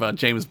don't know about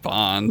James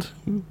Bond.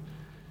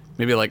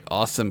 Maybe like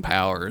Austin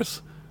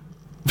Powers.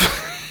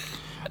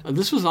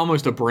 This was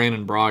almost a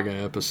Brandon Braga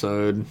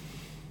episode.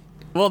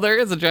 Well, there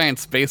is a giant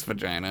space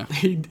vagina.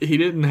 He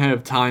didn't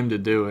have time to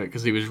do it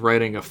because he was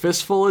writing A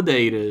Fistful of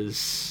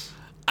Datas.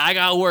 I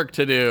got work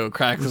to do,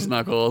 cracks his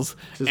knuckles.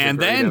 And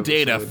then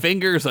Data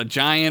fingers a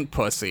giant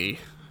pussy.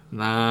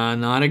 Nah,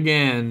 not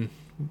again.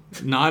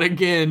 Not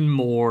again,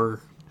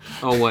 more.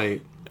 Oh,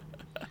 wait.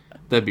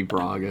 That'd be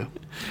Braga.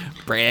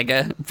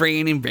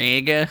 Brandon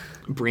Braga.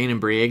 Brandon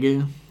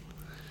Braga.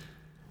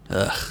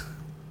 Ugh.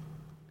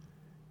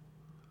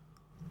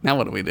 Now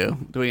what do we do?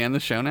 Do we end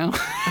the show now?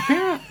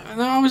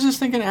 No, I was just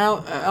thinking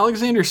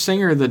Alexander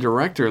Singer, the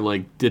director,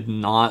 like, did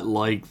not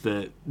like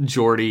that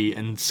Geordi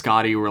and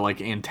Scotty were, like,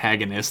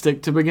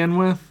 antagonistic to begin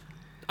with.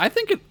 I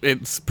think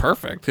it's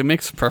perfect. It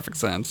makes perfect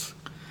sense.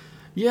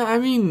 Yeah, I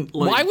mean...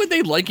 like, why would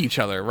they like each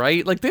other,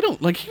 right? Like, they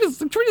don't... Like,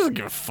 Geordi doesn't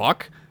give a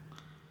fuck.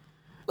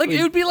 Like,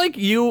 it would be like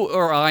you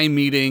or I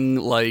meeting,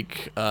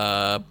 like,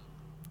 I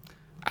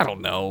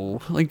don't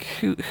know. Like,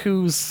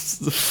 who's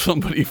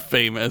somebody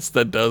famous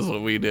that does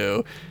what we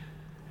do?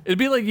 It'd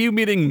be like you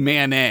meeting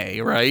Manet,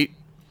 right?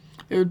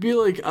 It would be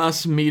like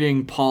us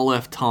meeting Paul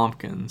F.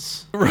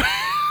 Tompkins. Who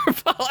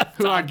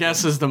I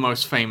guess is the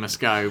most famous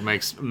guy who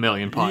makes a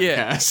million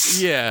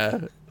podcasts.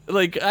 Yeah.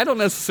 Like, I don't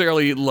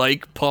necessarily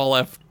like Paul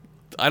F.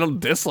 I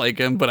don't dislike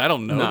him, but I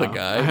don't know the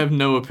guy. I have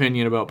no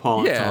opinion about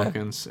Paul F.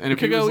 Tompkins. And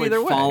if he was like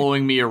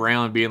following me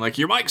around being like,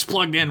 your mic's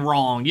plugged in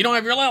wrong, you don't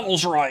have your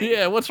levels right.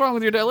 Yeah, what's wrong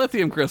with your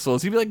dilithium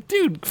crystals? You'd be like,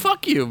 dude,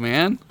 fuck you,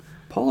 man.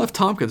 Paul F.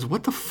 Tompkins,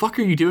 what the fuck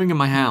are you doing in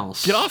my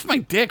house? Get off my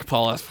dick,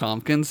 Paul F.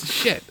 Tompkins.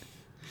 Shit.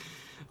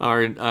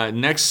 Our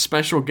next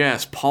special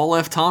guest, Paul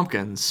F.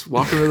 Tompkins.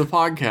 Welcome to the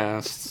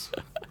podcast.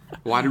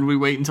 Why did we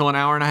wait until an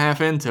hour and a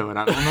half into it?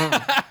 I don't know.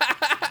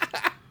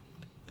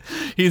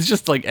 He's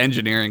just like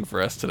engineering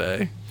for us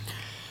today.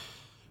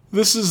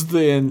 This is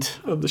the end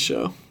of the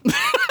show.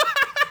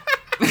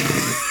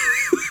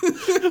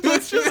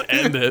 Let's just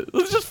end it.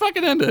 Let's just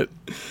fucking end it.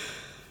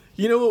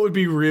 You know what would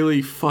be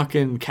really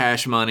fucking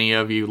cash money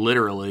of you,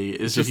 literally,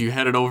 is if you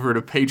headed over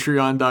to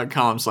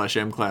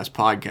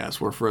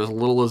patreon.com/mclasspodcast, where for as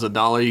little as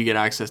 $1, you get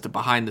access to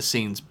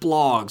behind-the-scenes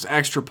blogs,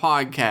 extra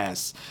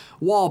podcasts,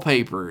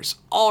 wallpapers,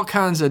 all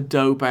kinds of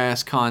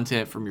dope-ass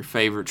content from your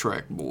favorite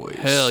Trek boys.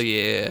 Hell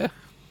yeah.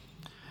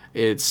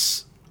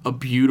 It's a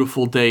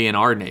beautiful day in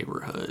our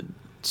neighborhood.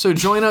 So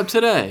join up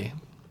today.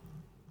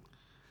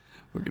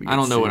 I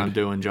don't know what I'm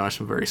doing, Josh.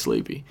 I'm very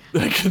sleepy.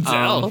 I can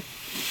tell.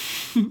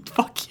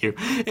 Fuck you.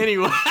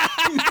 Anyway.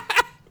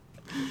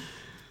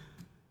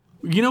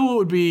 You know what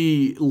would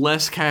be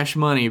less cash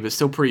money, but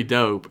still pretty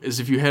dope, is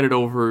if you headed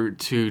over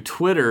to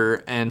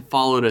Twitter and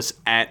followed us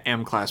at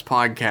MClass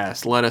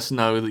Podcast. Let us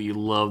know that you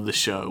love the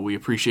show. We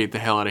appreciate the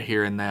hell out of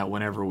hearing that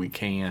whenever we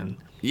can.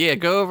 Yeah,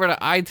 go over to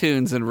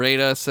iTunes and rate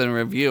us and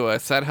review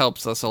us. That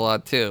helps us a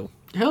lot too.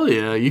 Hell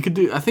yeah, you could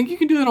do. I think you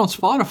can do that on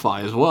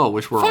Spotify as well,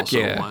 which we're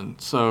also on.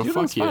 So Do it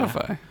on fuck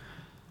yeah.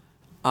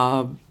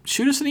 Spotify.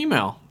 Shoot us an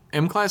email.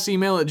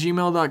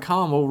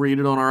 mclassemail@gmail.com. We'll read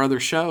it on our other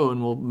show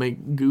and we'll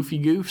make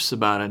goofy goofs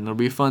about it, and it'll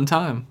be a fun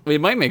time. We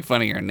might make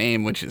fun of your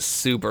name, which is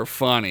super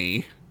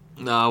funny.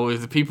 No,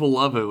 the people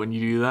love it when you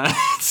do that.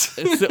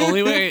 It's the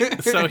only way.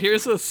 So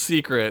here's a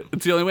secret.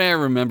 It's the only way I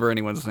remember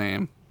anyone's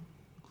name.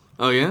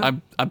 Oh yeah.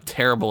 I'm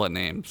terrible at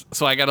names,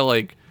 so I gotta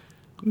like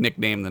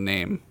nickname the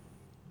name.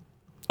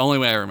 Only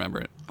way I remember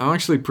it. I'm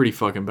actually pretty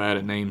fucking bad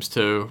at names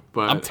too,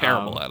 but I'm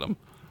terrible at them.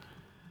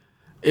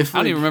 If I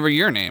don't even remember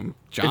your name,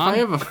 John. If I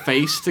have a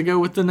face to go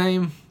with the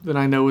name, then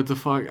I know what the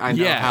fuck. I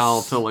know Yes. how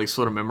to like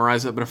sort of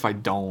memorize it. But if I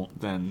don't,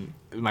 then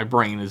my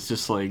brain is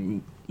just like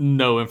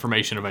no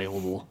information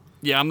available.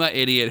 Yeah, I'm that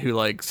idiot who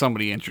like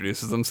somebody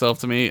introduces themselves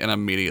to me and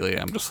immediately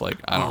I'm just like,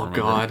 I don't Oh remember.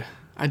 God,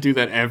 I do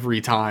that every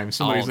time.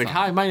 Somebody's All the like,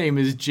 time. "Hi, my name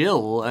is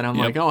Jill," and I'm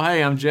Yep. like, "Oh,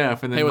 hey, I'm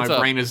Jeff," and then Hey, my what's up?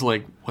 brain is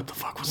like, "What the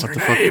fuck was What her the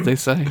name? fuck did they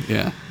say?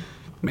 Yeah,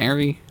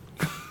 Mary.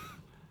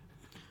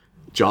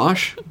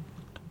 Josh."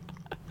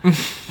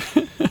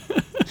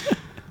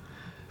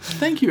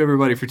 Thank you,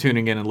 everybody, for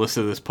tuning in and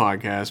listening to this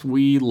podcast.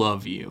 We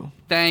love you.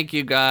 Thank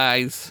you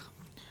guys.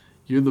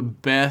 You're the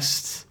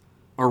best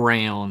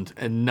around,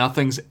 and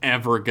nothing's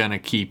ever gonna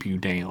keep you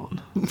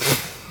down.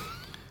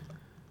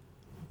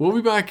 We'll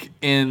be back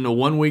in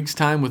 1 week's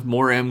time with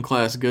more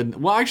M-Class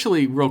good. Well,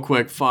 actually, real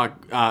quick,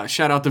 shout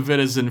out to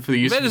Vitizen for the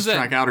use of Vitizen.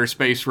 track outer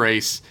space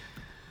race.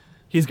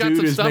 He's got Dude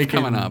some is stuff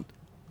making coming up.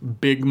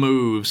 Big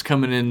moves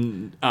coming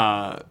in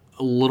a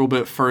little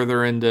bit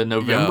further into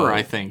November. Yo,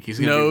 I think he's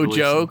gonna be No releasing-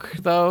 joke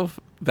though.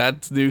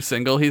 That new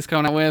single he's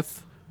coming out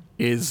with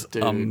is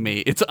Dude.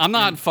 amazing. I'm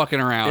not fucking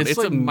around. It's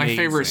like my amazing.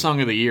 favorite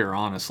song of the year.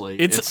 Honestly,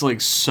 It's- it's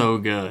like so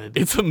good.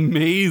 It's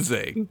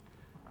amazing.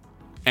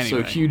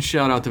 Anyway. So huge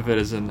shout out to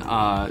Vitizen.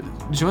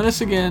 Join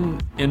us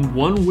again in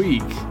 1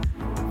 week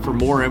for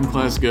more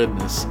M-Class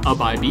goodness.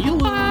 Bye,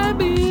 Babylon.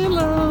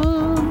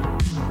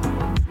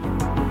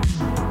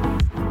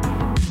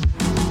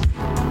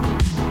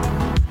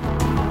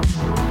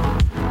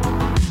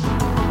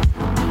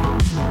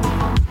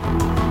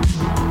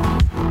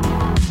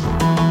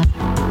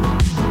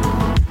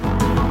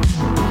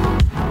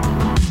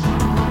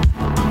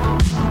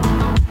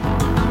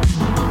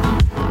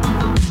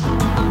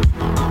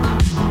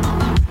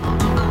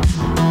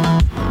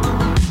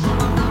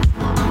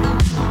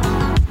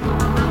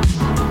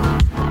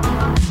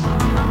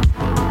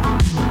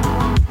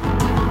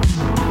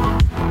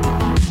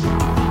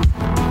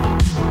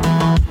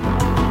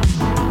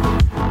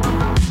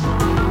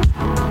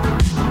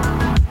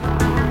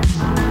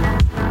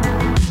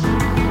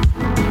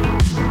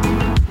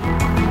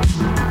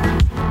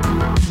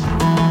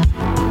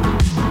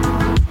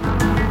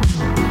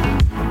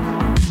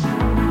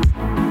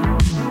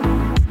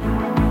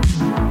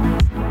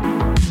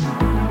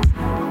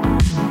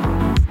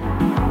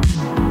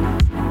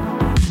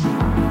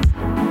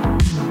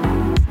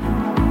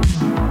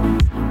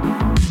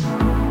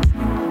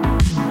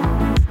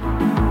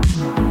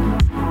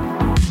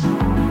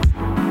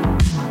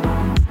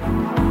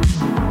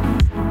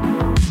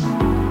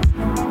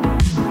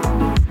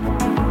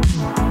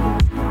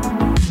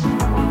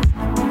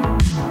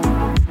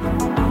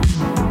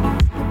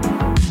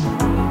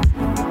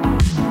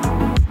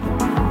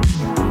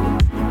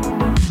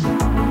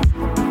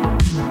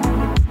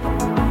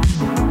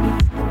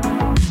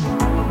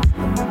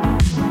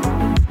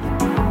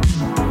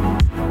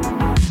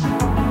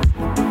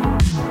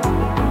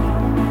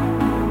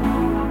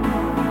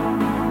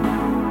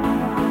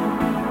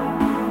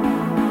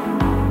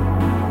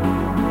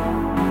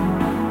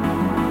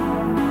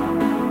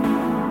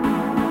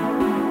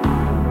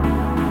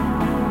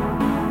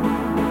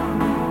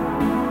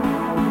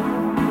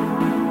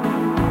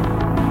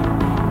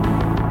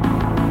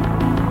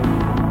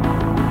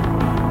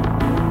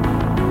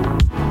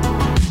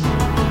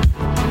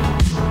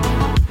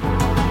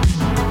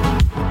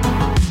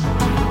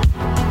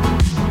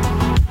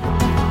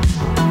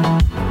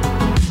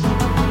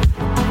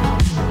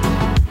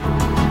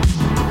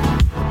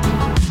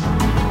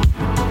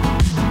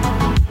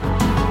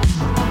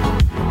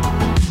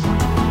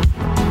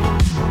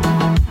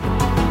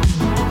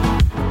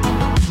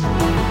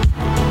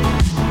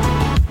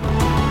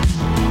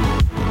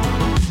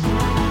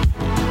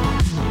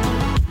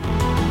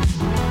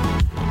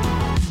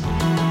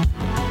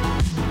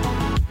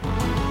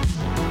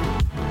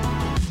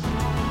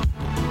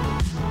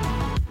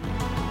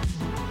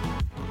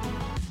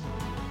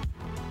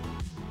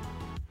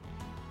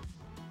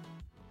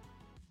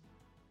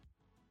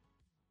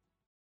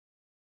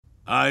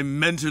 I'm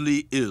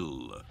mentally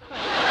ill.